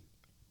there,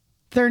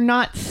 they're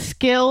not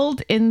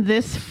skilled in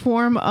this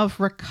form of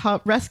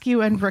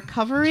rescue and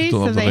recovery,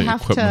 so they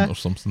have to or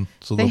something.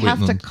 So they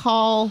have to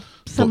call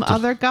some Dr.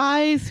 other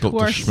guys who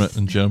are Schmidt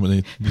in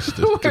Germany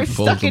who are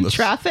stuck in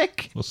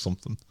traffic or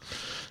something.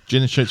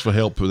 Jenny shouts for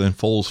help, but then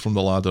falls from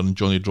the ladder, and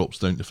Johnny drops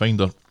down to find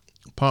her.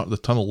 Part of the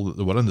tunnel that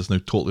they were in is now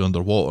totally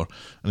underwater,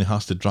 and he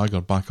has to drag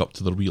her back up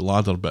to the wee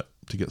ladder bit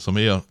to get some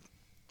air.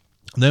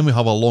 And then we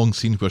have a long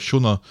scene where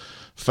Shona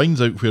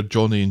finds out where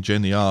Johnny and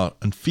Jenny are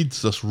and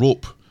feeds this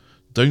rope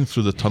down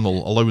through the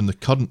tunnel, allowing the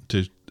current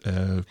to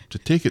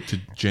take it to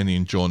Jenny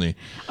and Johnny.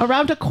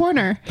 Around a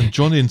corner. And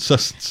Johnny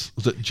insists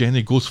that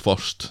Jenny goes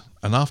first,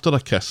 and after a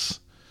kiss,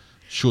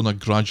 Shona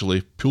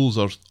gradually pulls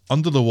her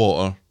under the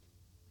water.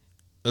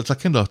 It's a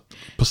kind of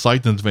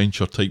Poseidon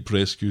Adventure type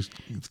rescue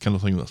kind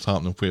of thing that's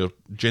happening, where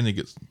Jenny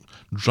gets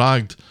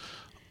dragged,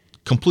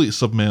 completely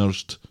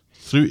submerged,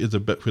 through to the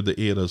bit where the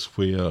air is,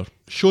 where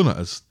Shona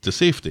is, to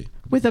safety.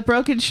 With a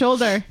broken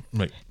shoulder.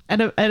 Right.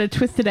 And a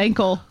twisted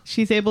ankle.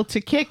 She's able to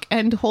kick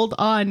and hold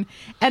on,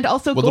 and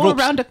also go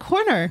around a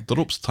corner. The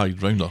rope's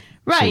tied round her.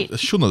 Right. So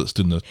it's Shona that's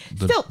doing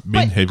the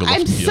main heavy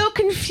lifting here. I'm so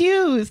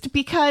confused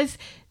because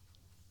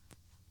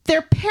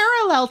they're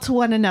parallel to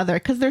one another,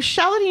 because they're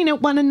shouting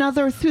at one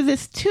another through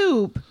this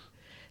tube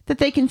that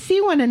they can see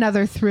one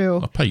another through.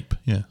 A pipe,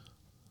 yeah.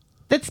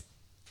 That's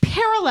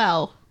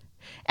parallel.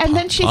 And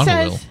then she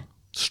parallel. says...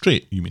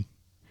 Straight, you mean?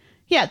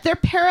 Yeah, they're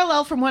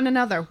parallel from one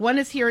another. One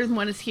is here and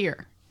one is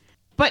here.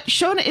 But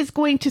Shona is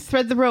going to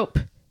thread the rope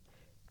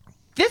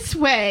this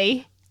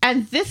way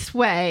and this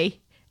way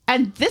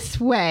and this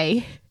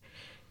way.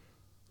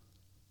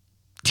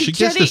 She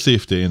gets to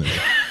safety, innit?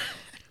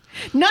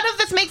 None of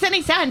this makes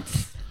any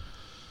sense.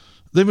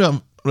 Then we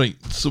have, right,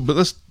 so, but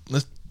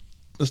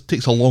this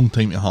takes a long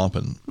time to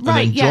happen.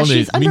 Right, and then Johnny,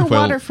 she's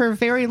underwater for a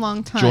very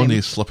long time. Johnny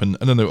is slipping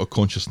in and out of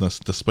consciousness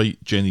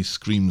despite Jenny's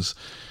screams.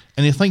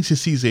 And he thinks he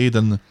sees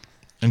Aidan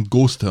and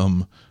goes to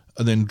him,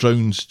 and then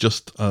drowns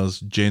just as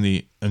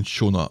Jenny and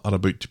Shona are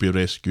about to be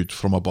rescued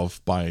from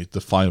above by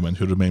the firemen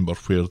who remember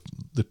where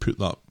they put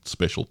that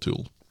special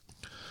tool.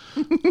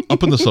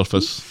 Up on the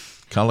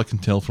surface, Carla can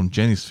tell from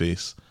Jenny's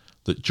face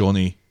that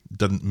Johnny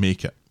didn't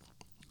make it.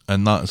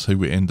 And that is how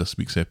we end this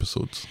week's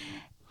episodes.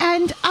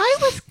 And I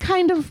was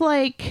kind of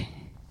like,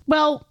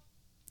 well,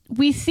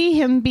 we see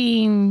him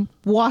being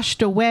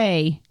washed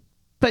away,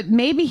 but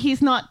maybe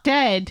he's not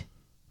dead.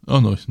 Oh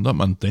no, that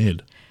man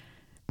dead.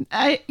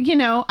 I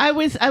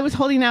was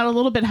holding out a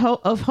little bit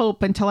of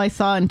hope until I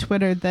saw on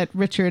Twitter that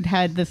Richard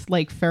had this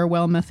like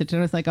farewell message,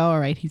 and I was like, oh, all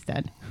right, he's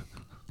dead.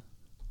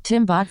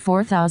 Timbot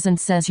 4000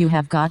 says you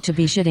have got to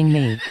be shitting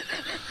me.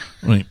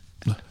 Right.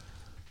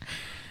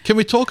 Can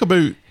we talk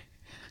about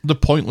the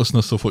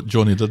pointlessness of what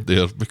Johnny did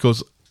there?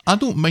 Because I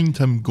don't mind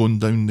him going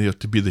down there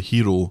to be the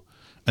hero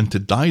and to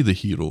die the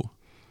hero.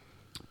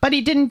 But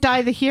he didn't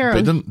die the hero. But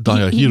he didn't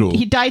die a hero.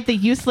 He died the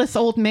useless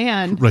old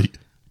man. Right.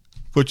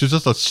 Which is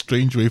just a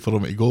strange way for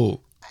him to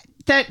go.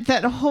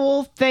 That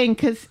whole thing,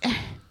 because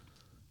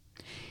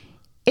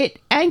it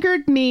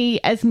angered me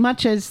as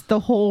much as the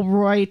whole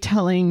Roy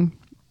telling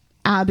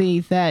Abby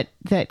that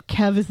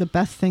Kev is the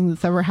best thing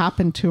that's ever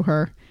happened to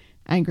her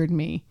angered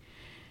me.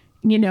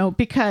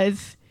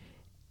 Because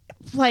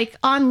like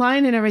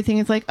online and everything,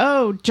 it's like,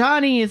 oh,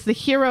 Johnny is the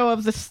hero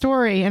of the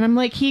story. And I'm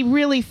like, he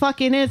really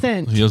fucking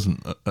isn't. He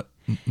isn't.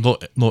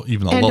 Not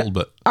even a little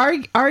bit.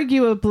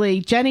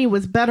 Arguably, Jenny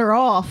was better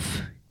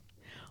off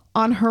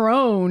on her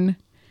own,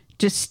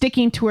 just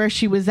sticking to where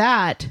she was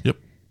at. Yep.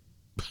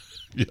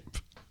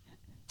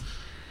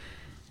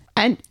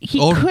 And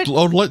or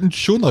letting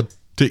Shona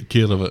take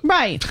care of it.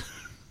 Right.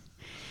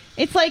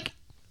 It's like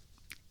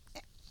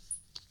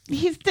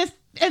he's just,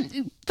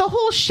 and the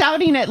whole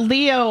shouting at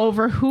Leo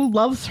over who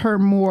loves her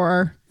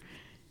more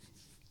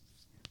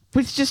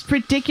was just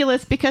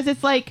ridiculous, because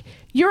it's like,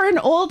 you're an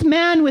old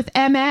man with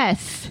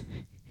MS.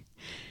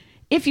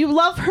 If you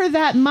love her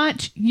that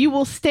much, you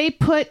will stay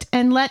put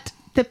and let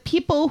the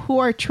people who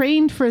are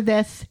trained for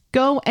this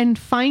go and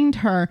find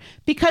her,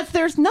 because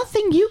there's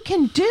nothing you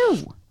can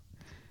do.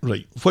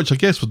 Right, which I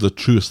guess was the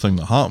truest thing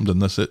that happened in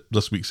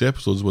this week's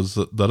episodes, was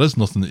that there is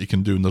nothing that he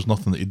can do and there's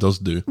nothing that he does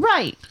do.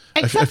 Right,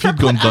 except for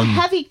put a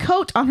heavy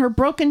coat on her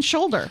broken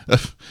shoulder.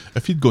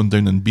 If he'd gone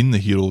down and been the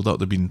hero, that would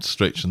have been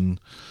stretching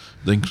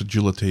the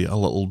incredulity a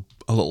little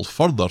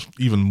further,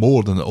 even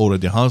more than it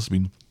already has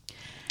been.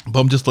 But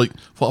I'm just like,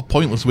 what a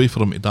pointless way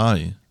for him to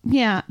die.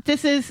 Yeah,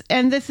 this is.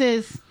 And this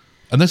is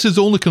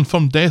the only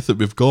confirmed death that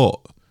we've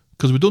got.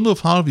 Because we don't know if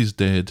Harvey's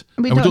dead.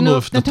 We and we don't don't know know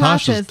if if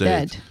Natasha's Natasha's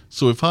dead. dead.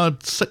 So we've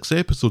had 6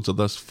 episodes of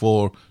this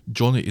for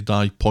Johnny to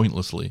die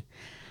pointlessly.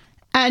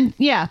 And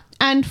yeah,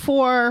 and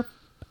for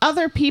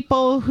other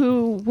people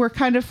who were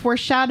kind of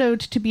foreshadowed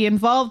to be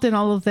involved in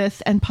all of this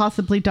and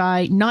possibly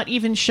die, not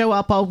even show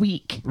up all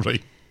week.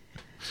 Right.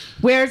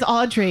 Where's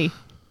Audrey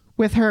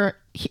with her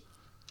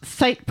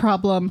sight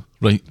problem?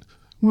 Right.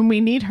 When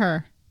we need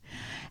her.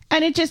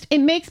 And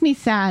it makes me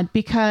sad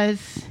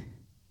because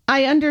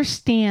I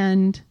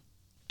understand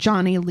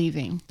Johnny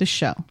leaving the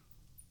show.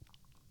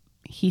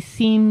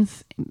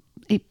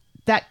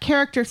 That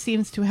character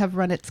seems to have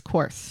run its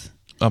course.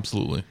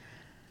 Absolutely.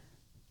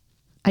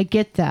 I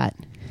get that.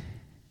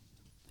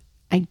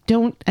 I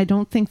don't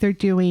think they're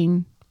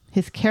doing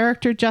his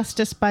character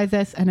justice by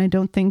this, and I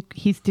don't think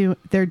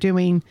they're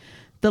doing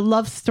the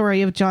love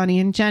story of Johnny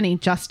and Jenny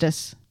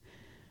justice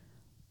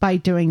by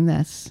doing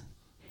this.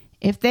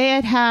 If they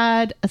had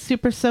had a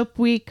Super Soap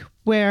week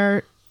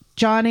where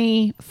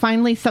Johnny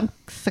finally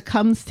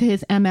succumbs to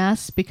his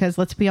MS, because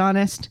let's be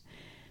honest,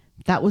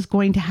 that was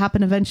going to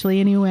happen eventually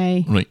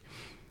anyway. Right.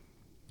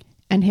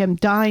 And him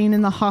dying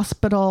in the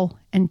hospital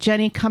and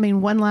Jenny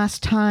coming one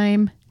last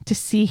time to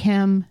see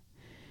him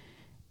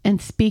and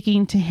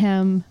speaking to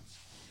him,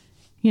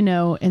 you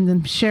know, and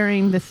then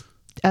sharing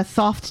a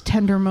soft,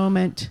 tender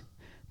moment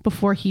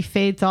before he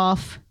fades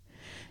off.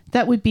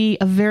 That would be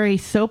a very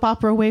soap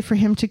opera way for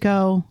him to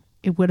go.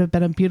 It would have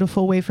been a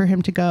beautiful way for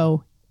him to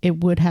go. It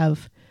would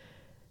have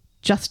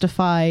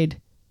justified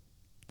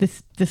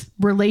this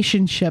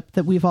relationship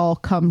that we've all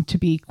come to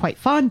be quite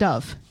fond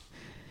of.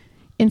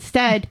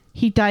 Instead,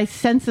 he dies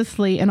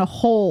senselessly in a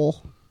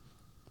hole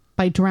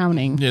by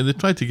drowning. Yeah, they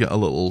tried to get a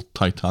little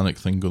Titanic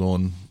thing going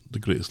on, the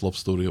greatest love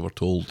story ever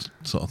told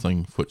sort of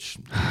thing, which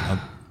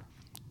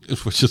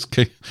is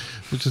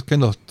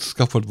kind of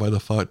scuppered by the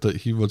fact that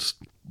he was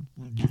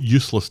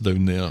useless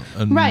down there.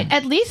 And right.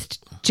 At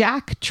least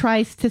Jack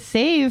tries to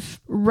save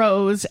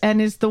Rose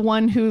and is the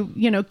one who,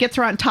 you know, gets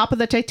her on top of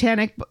the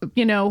Titanic,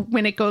 you know,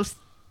 when it goes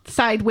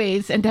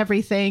sideways and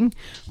everything.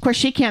 Of course,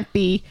 she can't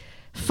be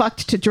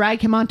fucked to drag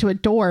him onto a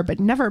door, but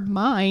never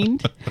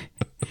mind.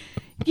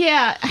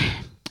 Yeah,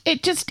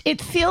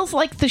 it feels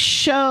like the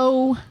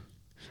show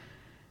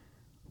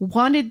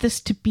wanted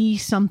this to be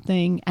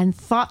something and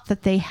thought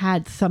that they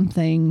had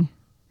something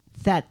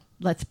that,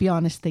 let's be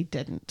honest, they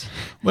didn't.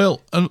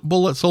 Well,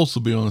 let's also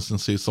be honest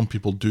and say some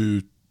people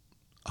do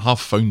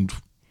have found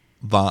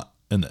that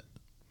in it.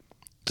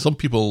 Some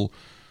people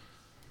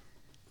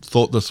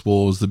thought this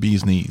was the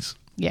bee's knees.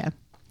 Yeah.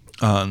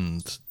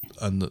 And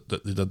that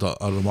they did a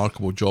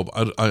remarkable job.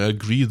 I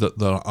agree that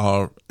there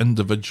are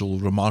individual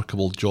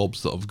remarkable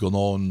jobs that have gone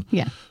on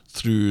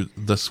through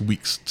this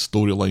week's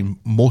storyline,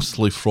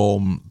 mostly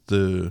from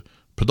the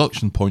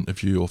production point of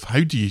view of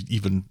how do you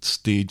even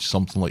stage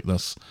something like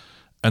this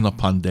in a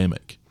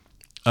pandemic.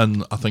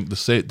 And I think the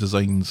set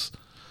designs,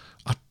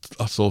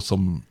 I saw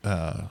some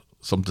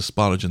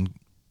disparaging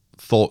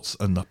thoughts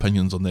and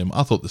opinions on them.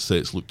 I thought the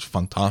sets looked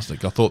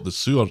fantastic. I thought the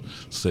sewer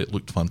set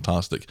looked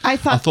fantastic. I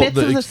thought bits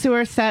of the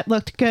sewer set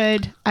looked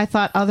good. I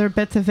thought other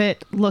bits of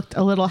it looked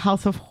a little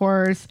House of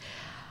Horrors.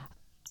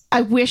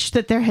 I wish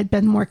that there had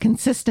been more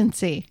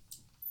consistency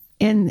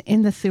in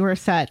the sewer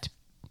set.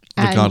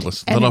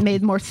 Regardless. And it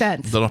made more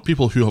sense. There are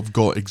people who have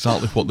got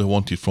exactly what they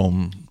wanted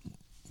from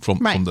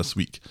this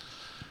week.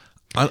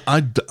 I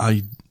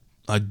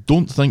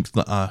don't think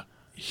that I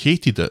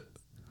hated it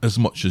as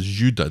much as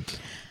you did.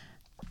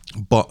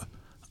 But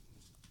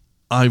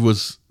I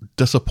was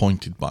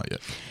disappointed by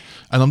it.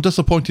 And I'm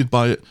disappointed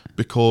by it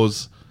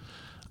because,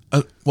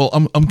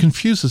 I'm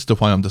confused as to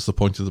why I'm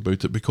disappointed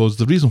about it, because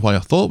the reason why I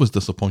thought I was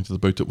disappointed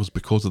about it was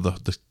because of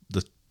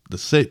the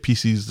set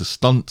pieces, the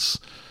stunts,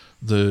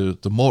 the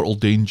mortal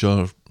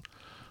danger,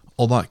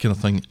 all that kind of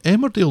thing.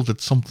 Emmerdale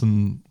did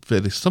something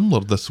very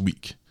similar this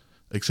week,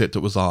 except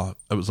it was an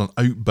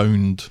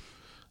outbound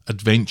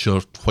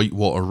adventure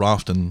whitewater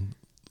rafting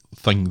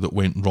thing that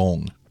went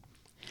wrong.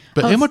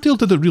 But Emmerdale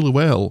did it really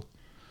well,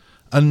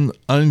 and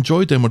I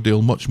enjoyed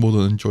Emmerdale much more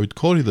than I enjoyed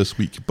Corrie this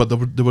week. But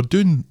they were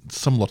doing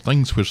similar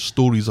things where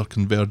stories are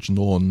converging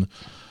on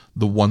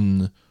the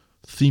one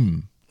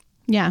theme.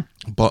 Yeah.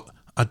 But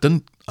I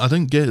didn't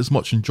get as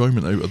much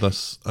enjoyment out of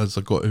this as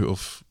I got out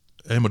of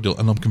Emmerdale,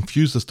 and I'm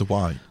confused as to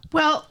why.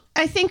 Well,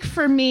 I think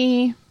for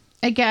me,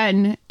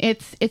 again,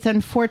 it's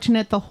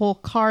unfortunate, the whole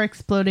car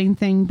exploding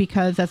thing,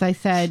 because as I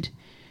said,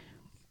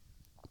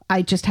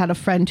 I just had a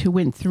friend who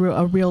went through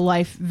a real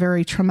life,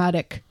 very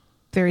traumatic,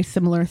 very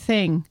similar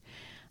thing.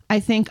 I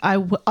think I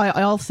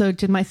also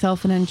did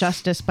myself an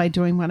injustice by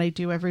doing what I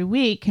do every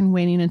week and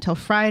waiting until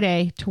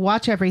Friday to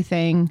watch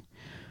everything,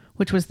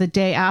 which was the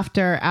day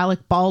after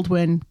Alec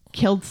Baldwin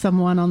killed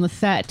someone on the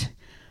set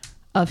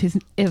of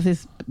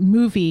his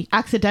movie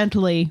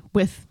accidentally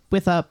with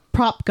a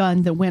prop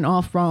gun that went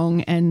off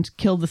wrong and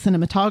killed the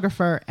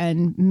cinematographer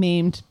and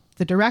maimed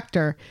the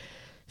director.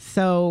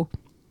 So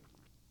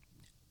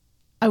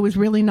I was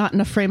really not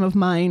in a frame of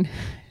mind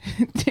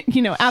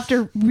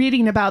after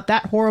reading about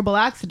that horrible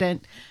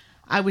accident,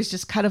 I was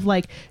just kind of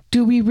like,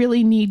 do we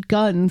really need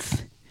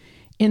guns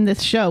in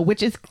this show?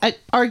 Which is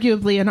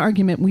arguably an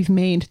argument we've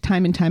made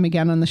time and time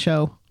again on the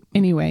show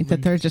anyway,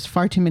 that there's just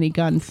far too many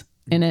guns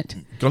in it.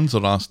 Guns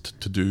are asked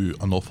to do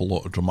an awful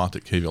lot of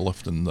dramatic heavy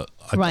lifting that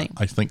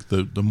I think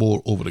the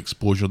more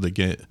overexposure they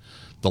get,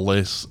 the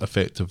less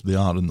effective they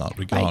are in that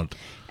regard. Right.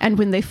 And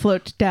when they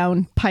float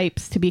down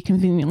pipes to be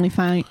conveniently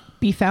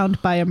be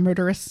found by a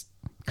murderous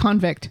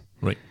convict.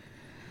 Right.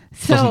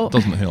 So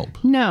doesn't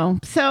help. No.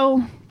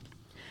 So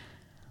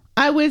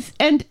I was,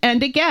 and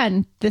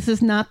again, this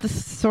is not the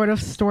sort of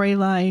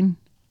storyline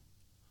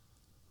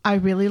I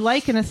really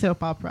like in a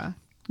soap opera.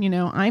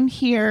 I'm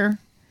here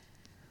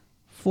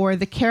for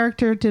the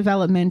character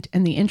development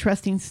and the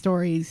interesting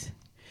stories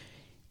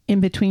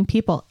in between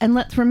people. And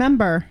let's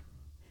remember,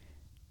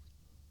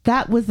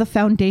 that was the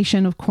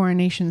foundation of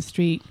Coronation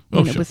Street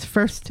when it was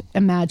first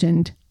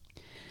imagined.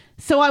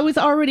 So I was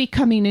already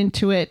coming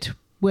into it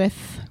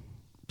with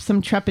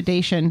some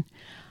trepidation.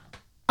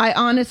 I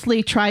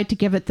honestly tried to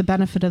give it the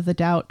benefit of the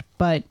doubt,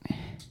 but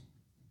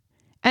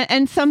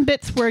and some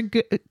bits were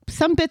good.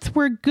 Some bits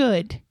were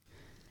good.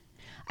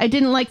 I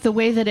didn't like the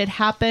way that it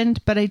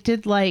happened, but I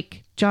did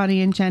like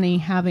Johnny and Jenny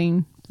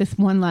having this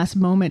one last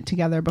moment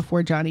together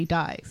before Johnny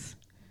dies.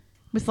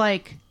 It was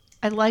like,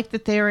 I like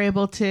that they were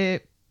able to,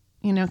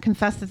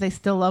 confess that they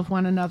still love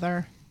one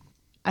another.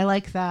 I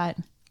like that.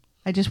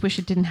 I just wish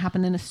it didn't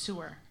happen in a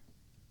sewer.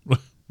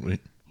 Right.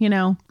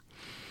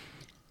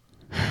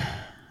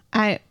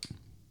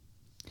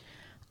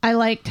 I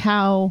liked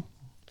how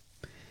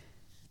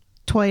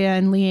Toya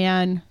and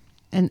Leanne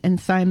and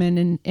Simon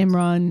and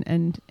Imran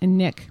and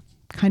Nick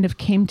kind of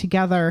came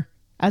together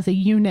as a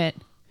unit.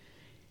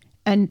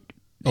 Imran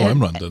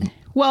didn't.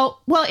 Well,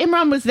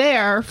 Imran was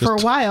there for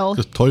a while.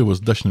 Because Toya was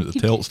dishing out the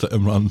tells to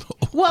Imran.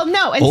 Well,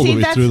 no, and all see,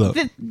 the way through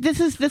that. This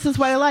is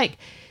what I like.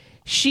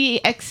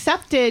 She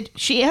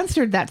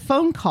answered that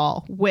phone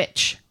call,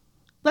 which,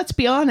 let's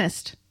be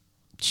honest,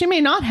 she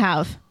may not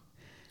have.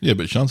 Yeah,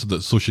 but she answered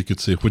it so she could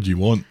say, "What do you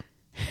want?"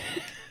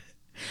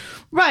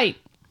 Right.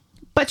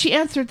 But she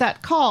answered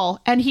that call,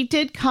 and he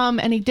did come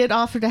and he did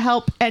offer to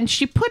help, and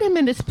she put him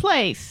in his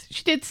place.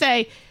 She did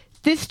say,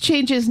 this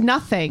changes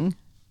nothing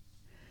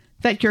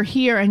that you're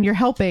here and you're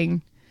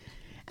helping.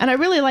 And I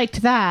really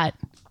liked that.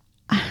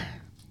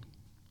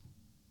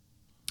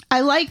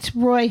 I liked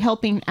Roy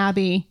helping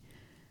Abby.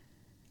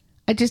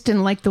 I just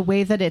didn't like the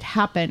way that it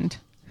happened.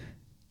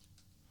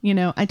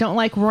 I don't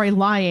like Roy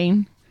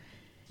lying.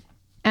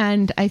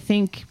 And I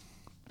think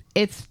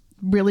it's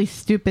really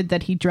stupid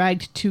that he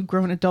dragged two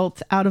grown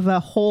adults out of a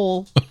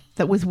hole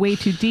that was way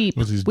too deep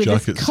with his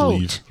jacket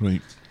sleeve,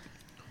 right?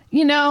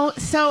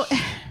 So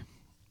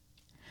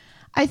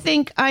I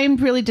think I'm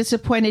really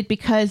disappointed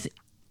because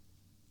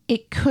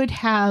it could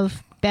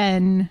have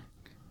been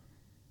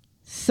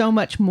so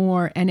much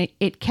more, and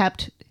it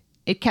kept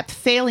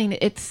failing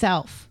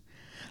itself.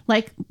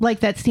 Like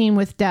that scene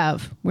with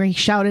Dev where he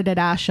shouted at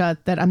Asha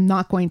that I'm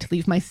not going to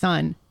leave my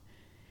son.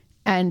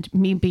 And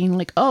me being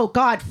like, oh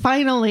God,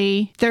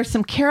 finally, there's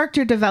some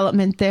character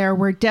development there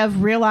where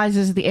Dev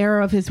realizes the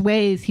error of his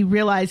ways. He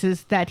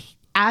realizes that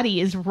Addie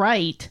is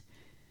right,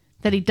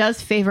 that he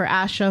does favor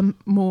Asha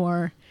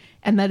more,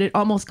 and that it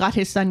almost got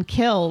his son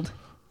killed.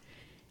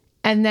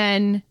 And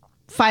then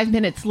 5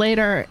 minutes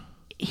later,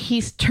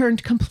 he's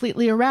turned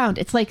completely around.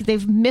 It's like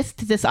they've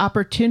missed this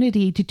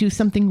opportunity to do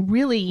something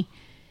really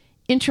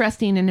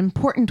interesting and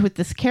important with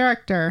this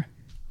character.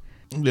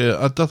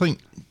 Yeah, I think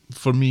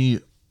for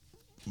me,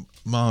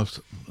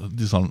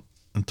 these aren't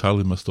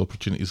entirely missed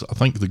opportunities. I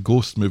think the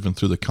ghost moving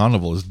through the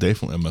carnival is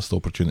definitely a missed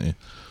opportunity.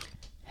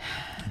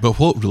 But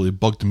what really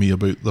bugged me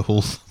about the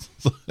whole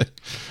thing,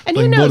 and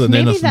who knows,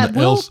 maybe that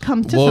will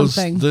come to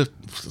something.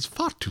 It's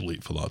far too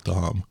late for that to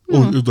happen.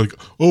 It was like,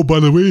 by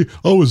the way,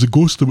 I was a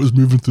ghost that was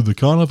moving through the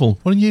carnival.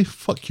 Where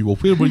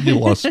were you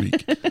last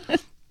week?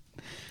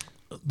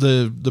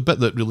 The bit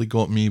that really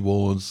got me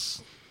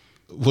was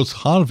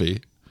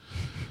Harvey.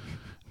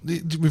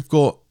 We've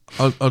got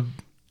a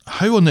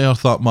how on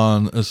earth that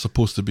man is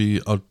supposed to be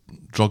a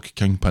drug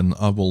kingpin,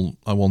 I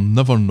will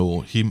never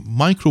know. He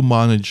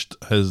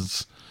micromanaged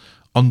his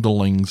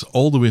underlings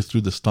all the way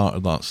through the start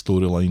of that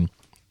storyline.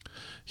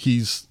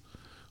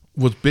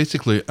 Was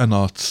basically in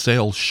a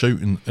cell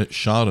shouting at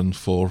Sharon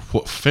for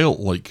what felt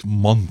like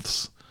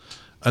months.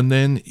 And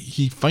then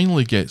he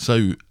finally gets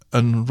out,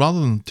 and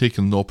rather than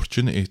taking the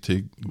opportunity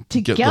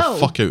to get the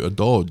fuck out of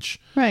Dodge,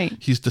 right,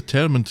 he's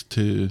determined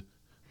to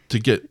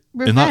get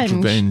enact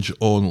revenge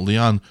on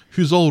Leanne,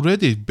 who's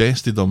already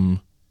bested him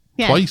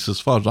twice as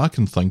far as I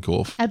can think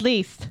of. At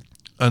least.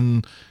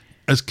 And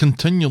is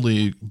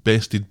continually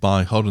bested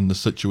by her in the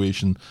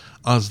situation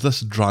as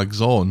this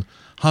drags on,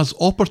 has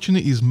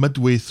opportunities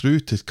midway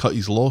through to cut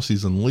his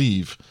losses and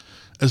leave,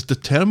 is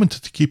determined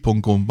to keep on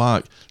going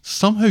back,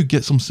 somehow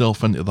gets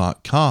himself into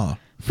that car.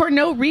 For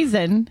no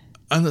reason.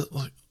 And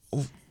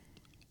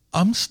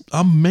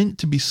I'm meant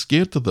to be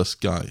scared of this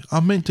guy.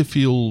 I'm meant to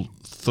feel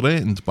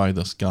threatened by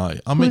this guy.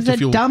 I'm meant to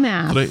feel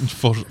dumbass. threatened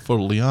for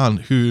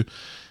Leanne, who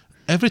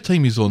every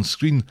time he's on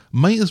screen,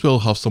 might as well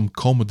have some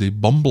comedy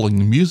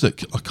bumbling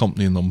music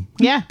accompanying them.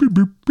 Yeah.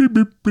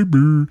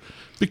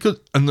 Because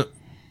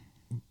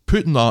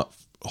putting that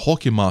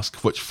hockey mask,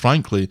 which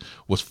frankly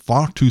was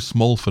far too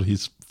small for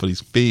his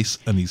face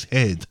and his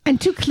head, And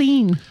too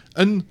clean.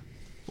 and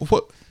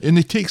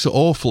he takes it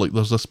off like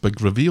there's this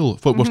big reveal.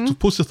 But we're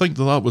supposed to think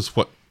that was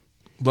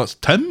that's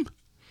Tim.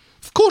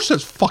 Of course,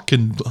 it's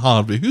fucking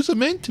Harvey. Who's it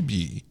meant to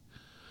be?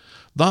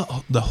 The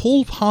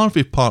whole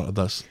Harvey part of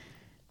this.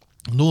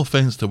 No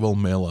offense to Will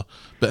Mellor,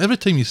 but every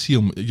time you see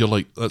him, you're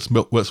like, it's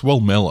Will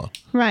Mellor.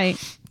 Right.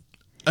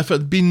 If it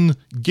had been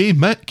Gay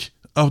Mick,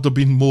 I would have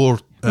been more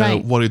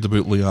Right. worried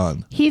about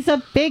Leanne. He's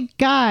a big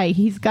guy.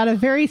 He's got a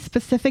very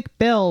specific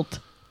build.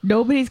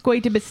 Nobody's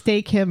going to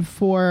mistake him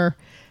for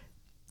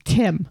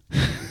Tim.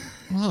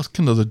 Well, that's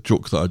kind of the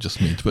joke that I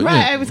just made. But Right.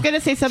 yeah. I was going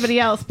to say somebody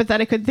else, but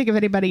then I couldn't think of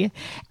anybody.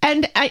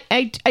 And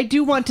I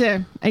do want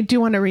to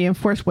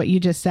reinforce what you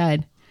just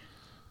said.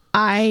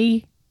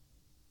 I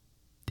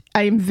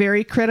am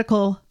very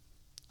critical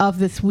of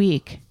this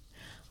week.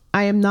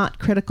 I am not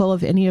critical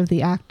of any of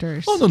the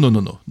actors. Oh,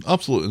 no.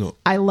 Absolutely not.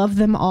 I love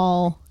them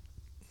all.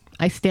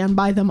 I stand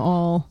by them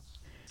all.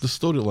 The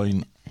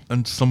storyline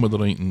and some of the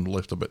writing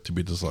left a bit to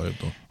be desired,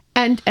 though.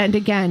 And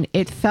again,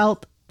 it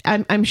felt,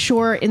 I'm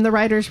sure in the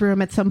writer's room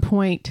at some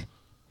point,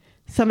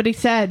 somebody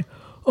said,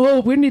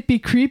 oh, wouldn't it be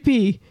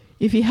creepy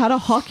if he had a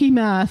hockey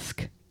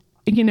mask,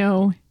 you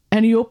know,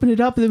 and he opened it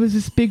up and there was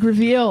this big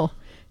reveal.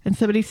 And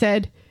somebody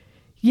said,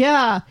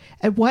 yeah,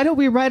 and why don't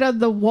we write on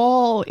the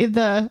wall in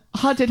the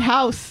haunted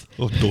house,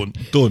 Oh,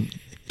 don't.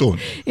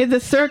 in the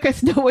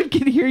circus, no one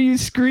can hear you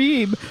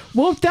scream.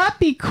 Won't that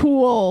be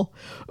cool?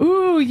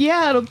 Ooh,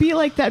 yeah, it'll be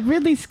like that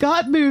Ridley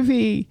Scott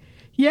movie.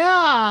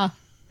 Yeah.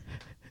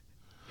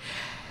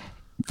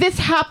 This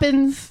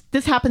happens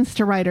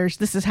to writers.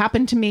 This has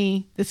happened to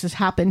me. This has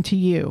happened to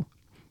you.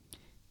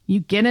 You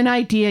get an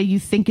idea you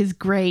think is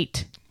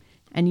great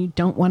and you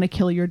don't want to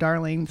kill your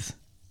darlings.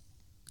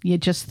 You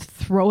just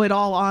throw it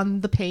all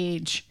on the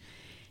page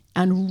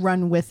and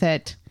run with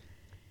it.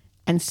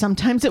 And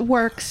sometimes it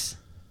works.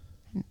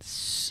 And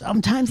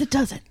sometimes it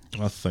doesn't.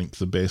 I think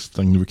the best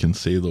thing we can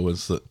say, though,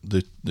 is that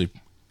they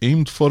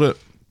aimed for it.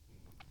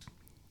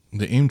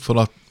 They aimed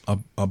for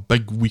a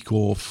big week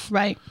of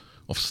Right.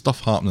 of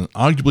stuff happening.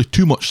 Arguably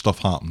too much stuff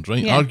happened,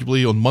 right? Yeah.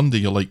 Arguably on Monday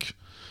you're like,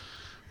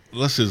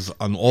 this is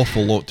an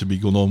awful lot to be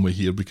going on with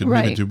here. We could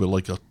maybe Right. do with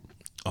like a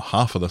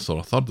half of this or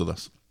a third of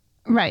this.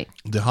 Right.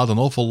 They had an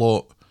awful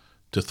lot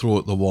to throw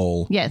at the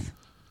wall. Yes.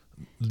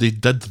 They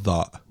did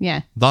that.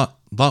 Yeah. That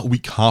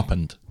week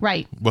happened.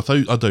 Right.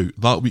 Without a doubt,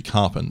 that week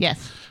happened.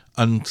 Yes.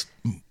 And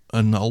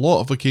on a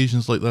lot of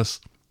occasions like this,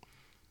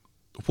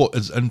 what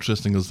is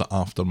interesting is the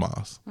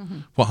aftermath.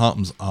 What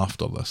happens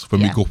after this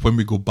when Yeah.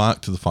 we go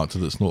back to the fact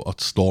that it's not a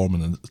storm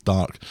and it's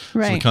dark, so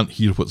we Right. can't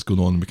hear what's going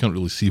on. We can't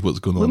really see what's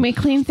going When on. we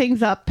clean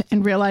things up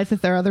and realize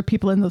that there are other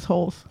people in those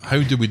holes.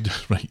 How do we do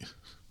right?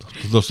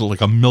 There's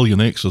like a million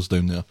extras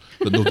down there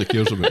that nobody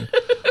cares about.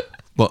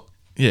 But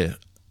yeah,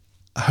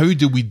 how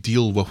do we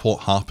deal with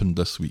what happened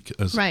this week?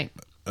 As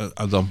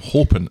I'm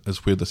hoping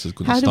is where this is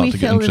going How to do start we to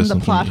get fill in interesting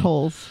the for plot me.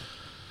 holes?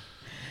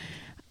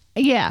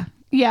 Yeah.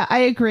 Yeah, I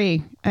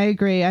agree.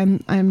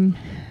 I'm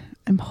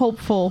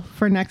hopeful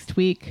for next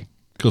week.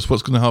 Because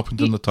what's going to happen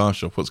to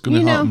Natasha? What's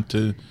going to happen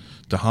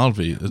to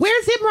Harvey?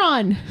 Where's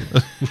Imran?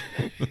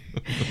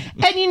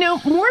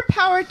 And, more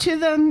power to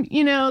them.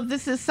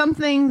 This is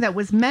something that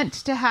was meant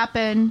to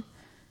happen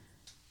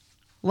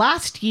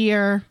last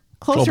year,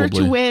 closer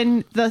Probably. to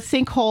when the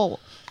sinkhole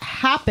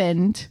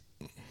happened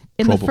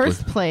in Probably. the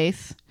first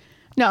place.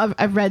 No,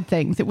 I've read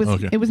things. It was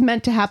Okay. It was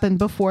meant to happen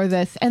before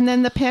this. And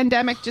then the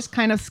pandemic just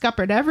kind of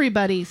scuppered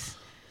everybody's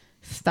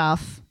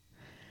stuff.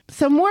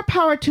 So more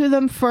power to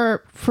them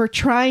for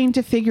trying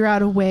to figure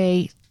out a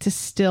way to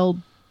still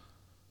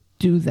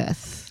do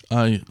this.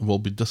 I will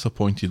be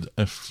disappointed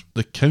if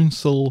the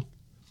council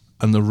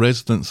and the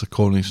residents of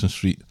Coronation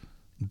Street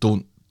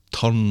don't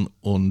turn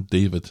on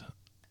David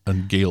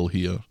and Gail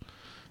here,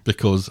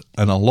 because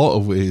in a lot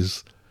of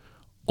ways,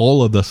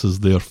 all of this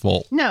is their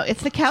fault. No,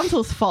 it's the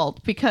council's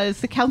fault, because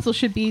the council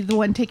should be the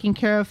one taking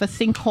care of a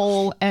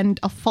sinkhole and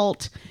a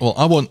fault. Well,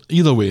 I want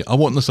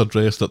this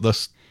addressed that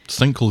this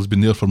sinkhole has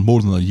been there for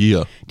more than a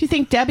year. Do you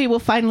think Debbie will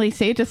finally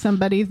say to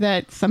somebody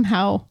that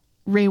somehow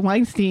Ray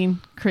Weinstein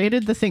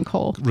created the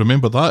sinkhole?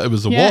 Remember that? It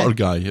was the Yeah. water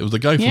guy. It was the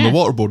guy from Yeah. the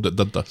water board that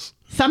did this,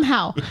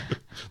 Somehow.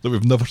 that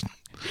we've never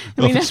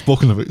mean,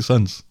 spoken about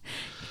since.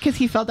 Because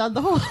he fell down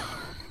the hole.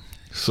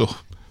 So,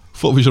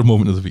 what was your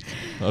moment of the week?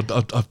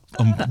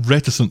 I'm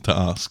reticent to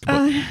ask.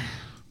 But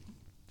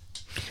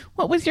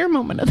What was your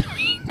moment of the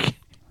week?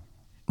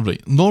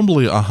 right.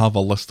 Normally, I have a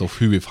list of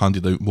who we've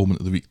handed out moment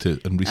of the week to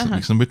in recent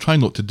weeks, and we try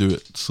not to do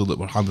it so that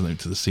we're handing out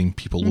to the same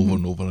people over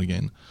and over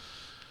again.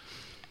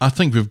 I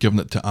think we've given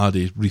it to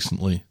Addie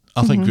recently.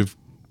 I think we've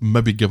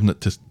maybe given it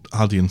to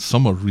Addie and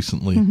Summer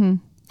recently,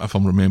 if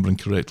I'm remembering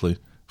correctly.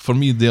 For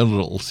me, their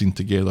little scene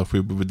together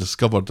where we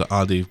discovered that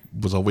Addie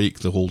was awake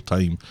the whole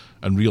time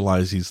and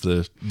realises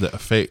the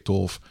effect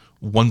of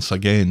once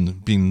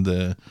again being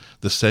the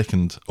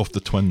second of the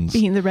twins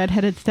Being the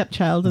redheaded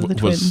stepchild of the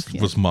twins.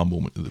 Yeah. was my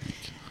moment of the week.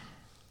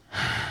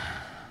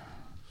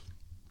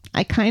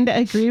 I kind of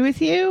agree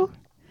with you.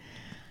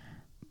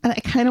 And I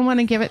kind of want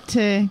to give it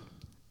to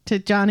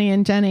Johnny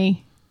and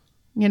Jenny,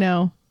 you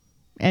know,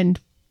 and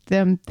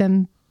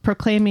them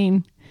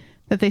proclaiming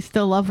that they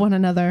still love one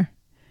another.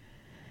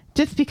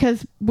 Just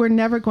because we're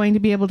never going to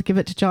be able to give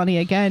it to Johnny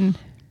again.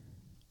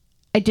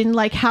 I didn't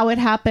like how it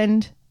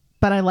happened,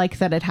 but I like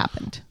that it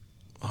happened.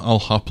 I'll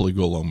happily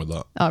go along with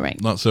that. All right.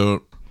 That's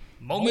our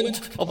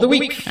Moment of the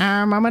week.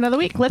 Our moment of the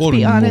week. Let's boring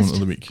be moment honest. of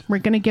the week. We're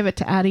going to give it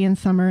to Addie and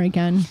Summer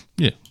again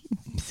Yeah,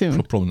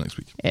 soon. probably next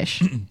week.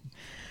 Ish.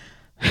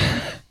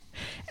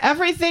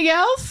 Everything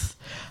else?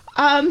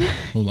 Well,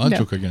 that No.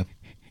 joke again.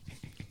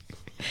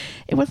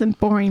 It wasn't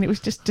boring. It was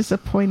just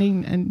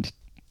disappointing and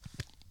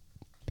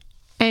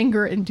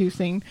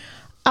anger-inducing.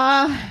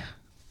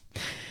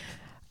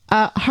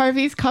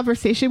 Harvey's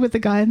conversation with the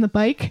guy on the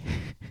bike.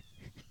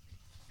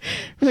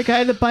 The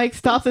guy on the bike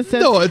stops and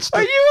says, No, it's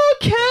 "Are you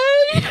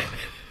okay?"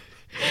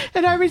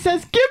 And Harvey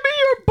says, "Give me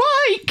your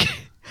bike.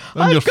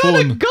 And I've your got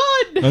a phone.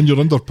 gun." And your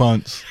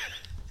underpants.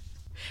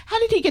 How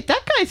did he get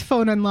that guy's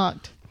phone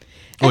unlocked?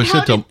 Oh, And he how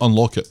said to him,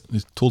 unlock it.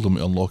 He told him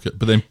to unlock it,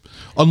 but then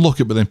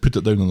put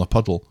it down in a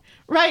puddle.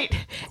 Right.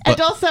 But-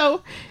 and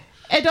also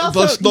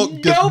Let's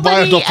not get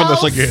wired up on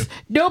this again.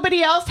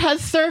 Nobody else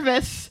has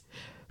service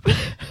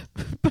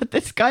but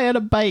this guy on a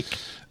bike.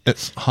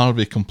 It's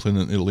Harvey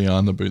complaining to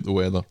Leanne about the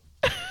weather.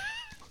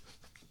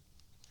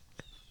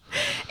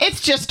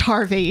 It's just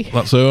Harvey.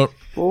 That's our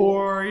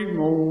Boring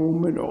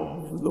moment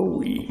of the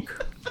week.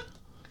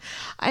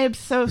 I am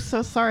so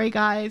sorry,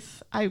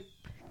 guys. I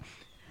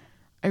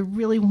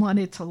really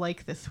wanted to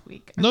like this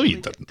week. No, you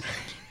really didn't.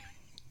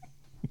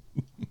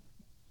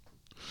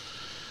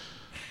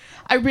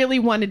 I really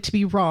wanted to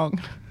be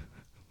wrong.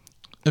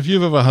 If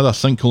you've ever had a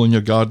sinkhole in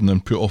your garden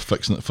and put off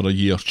fixing it for a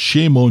year,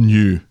 shame on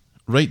you.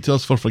 Write to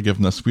us for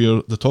forgiveness.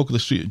 We're the talk of the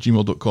street at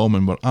gmail.com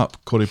and we're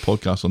at Corey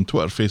Podcast on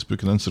Twitter,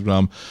 Facebook and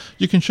Instagram.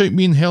 You can shout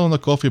me and Helen a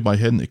coffee by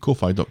heading to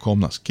ko-fi.com.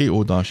 That's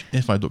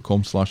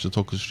ko-fi.com/the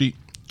talk of the street.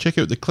 Check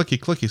out the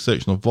clicky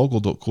section of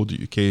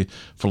voggle.co.uk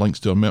for links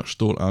to our merch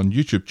store and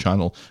YouTube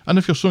channel. And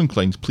if you're so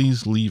inclined,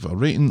 please leave a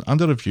rating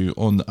and a review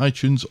on the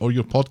iTunes or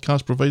your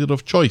podcast provider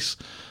of choice.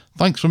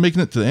 Thanks for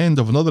making it to the end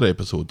of another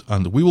episode,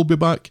 and we will be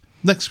back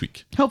next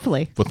week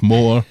Hopefully. with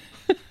more.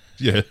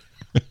 Yeah.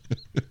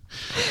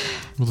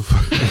 We'll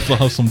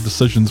have some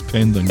decisions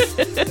pending.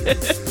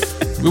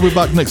 We'll be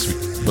back next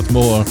week with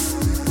more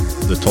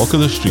The Talk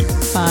of the Street.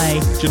 Bye.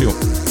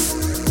 Cheerio.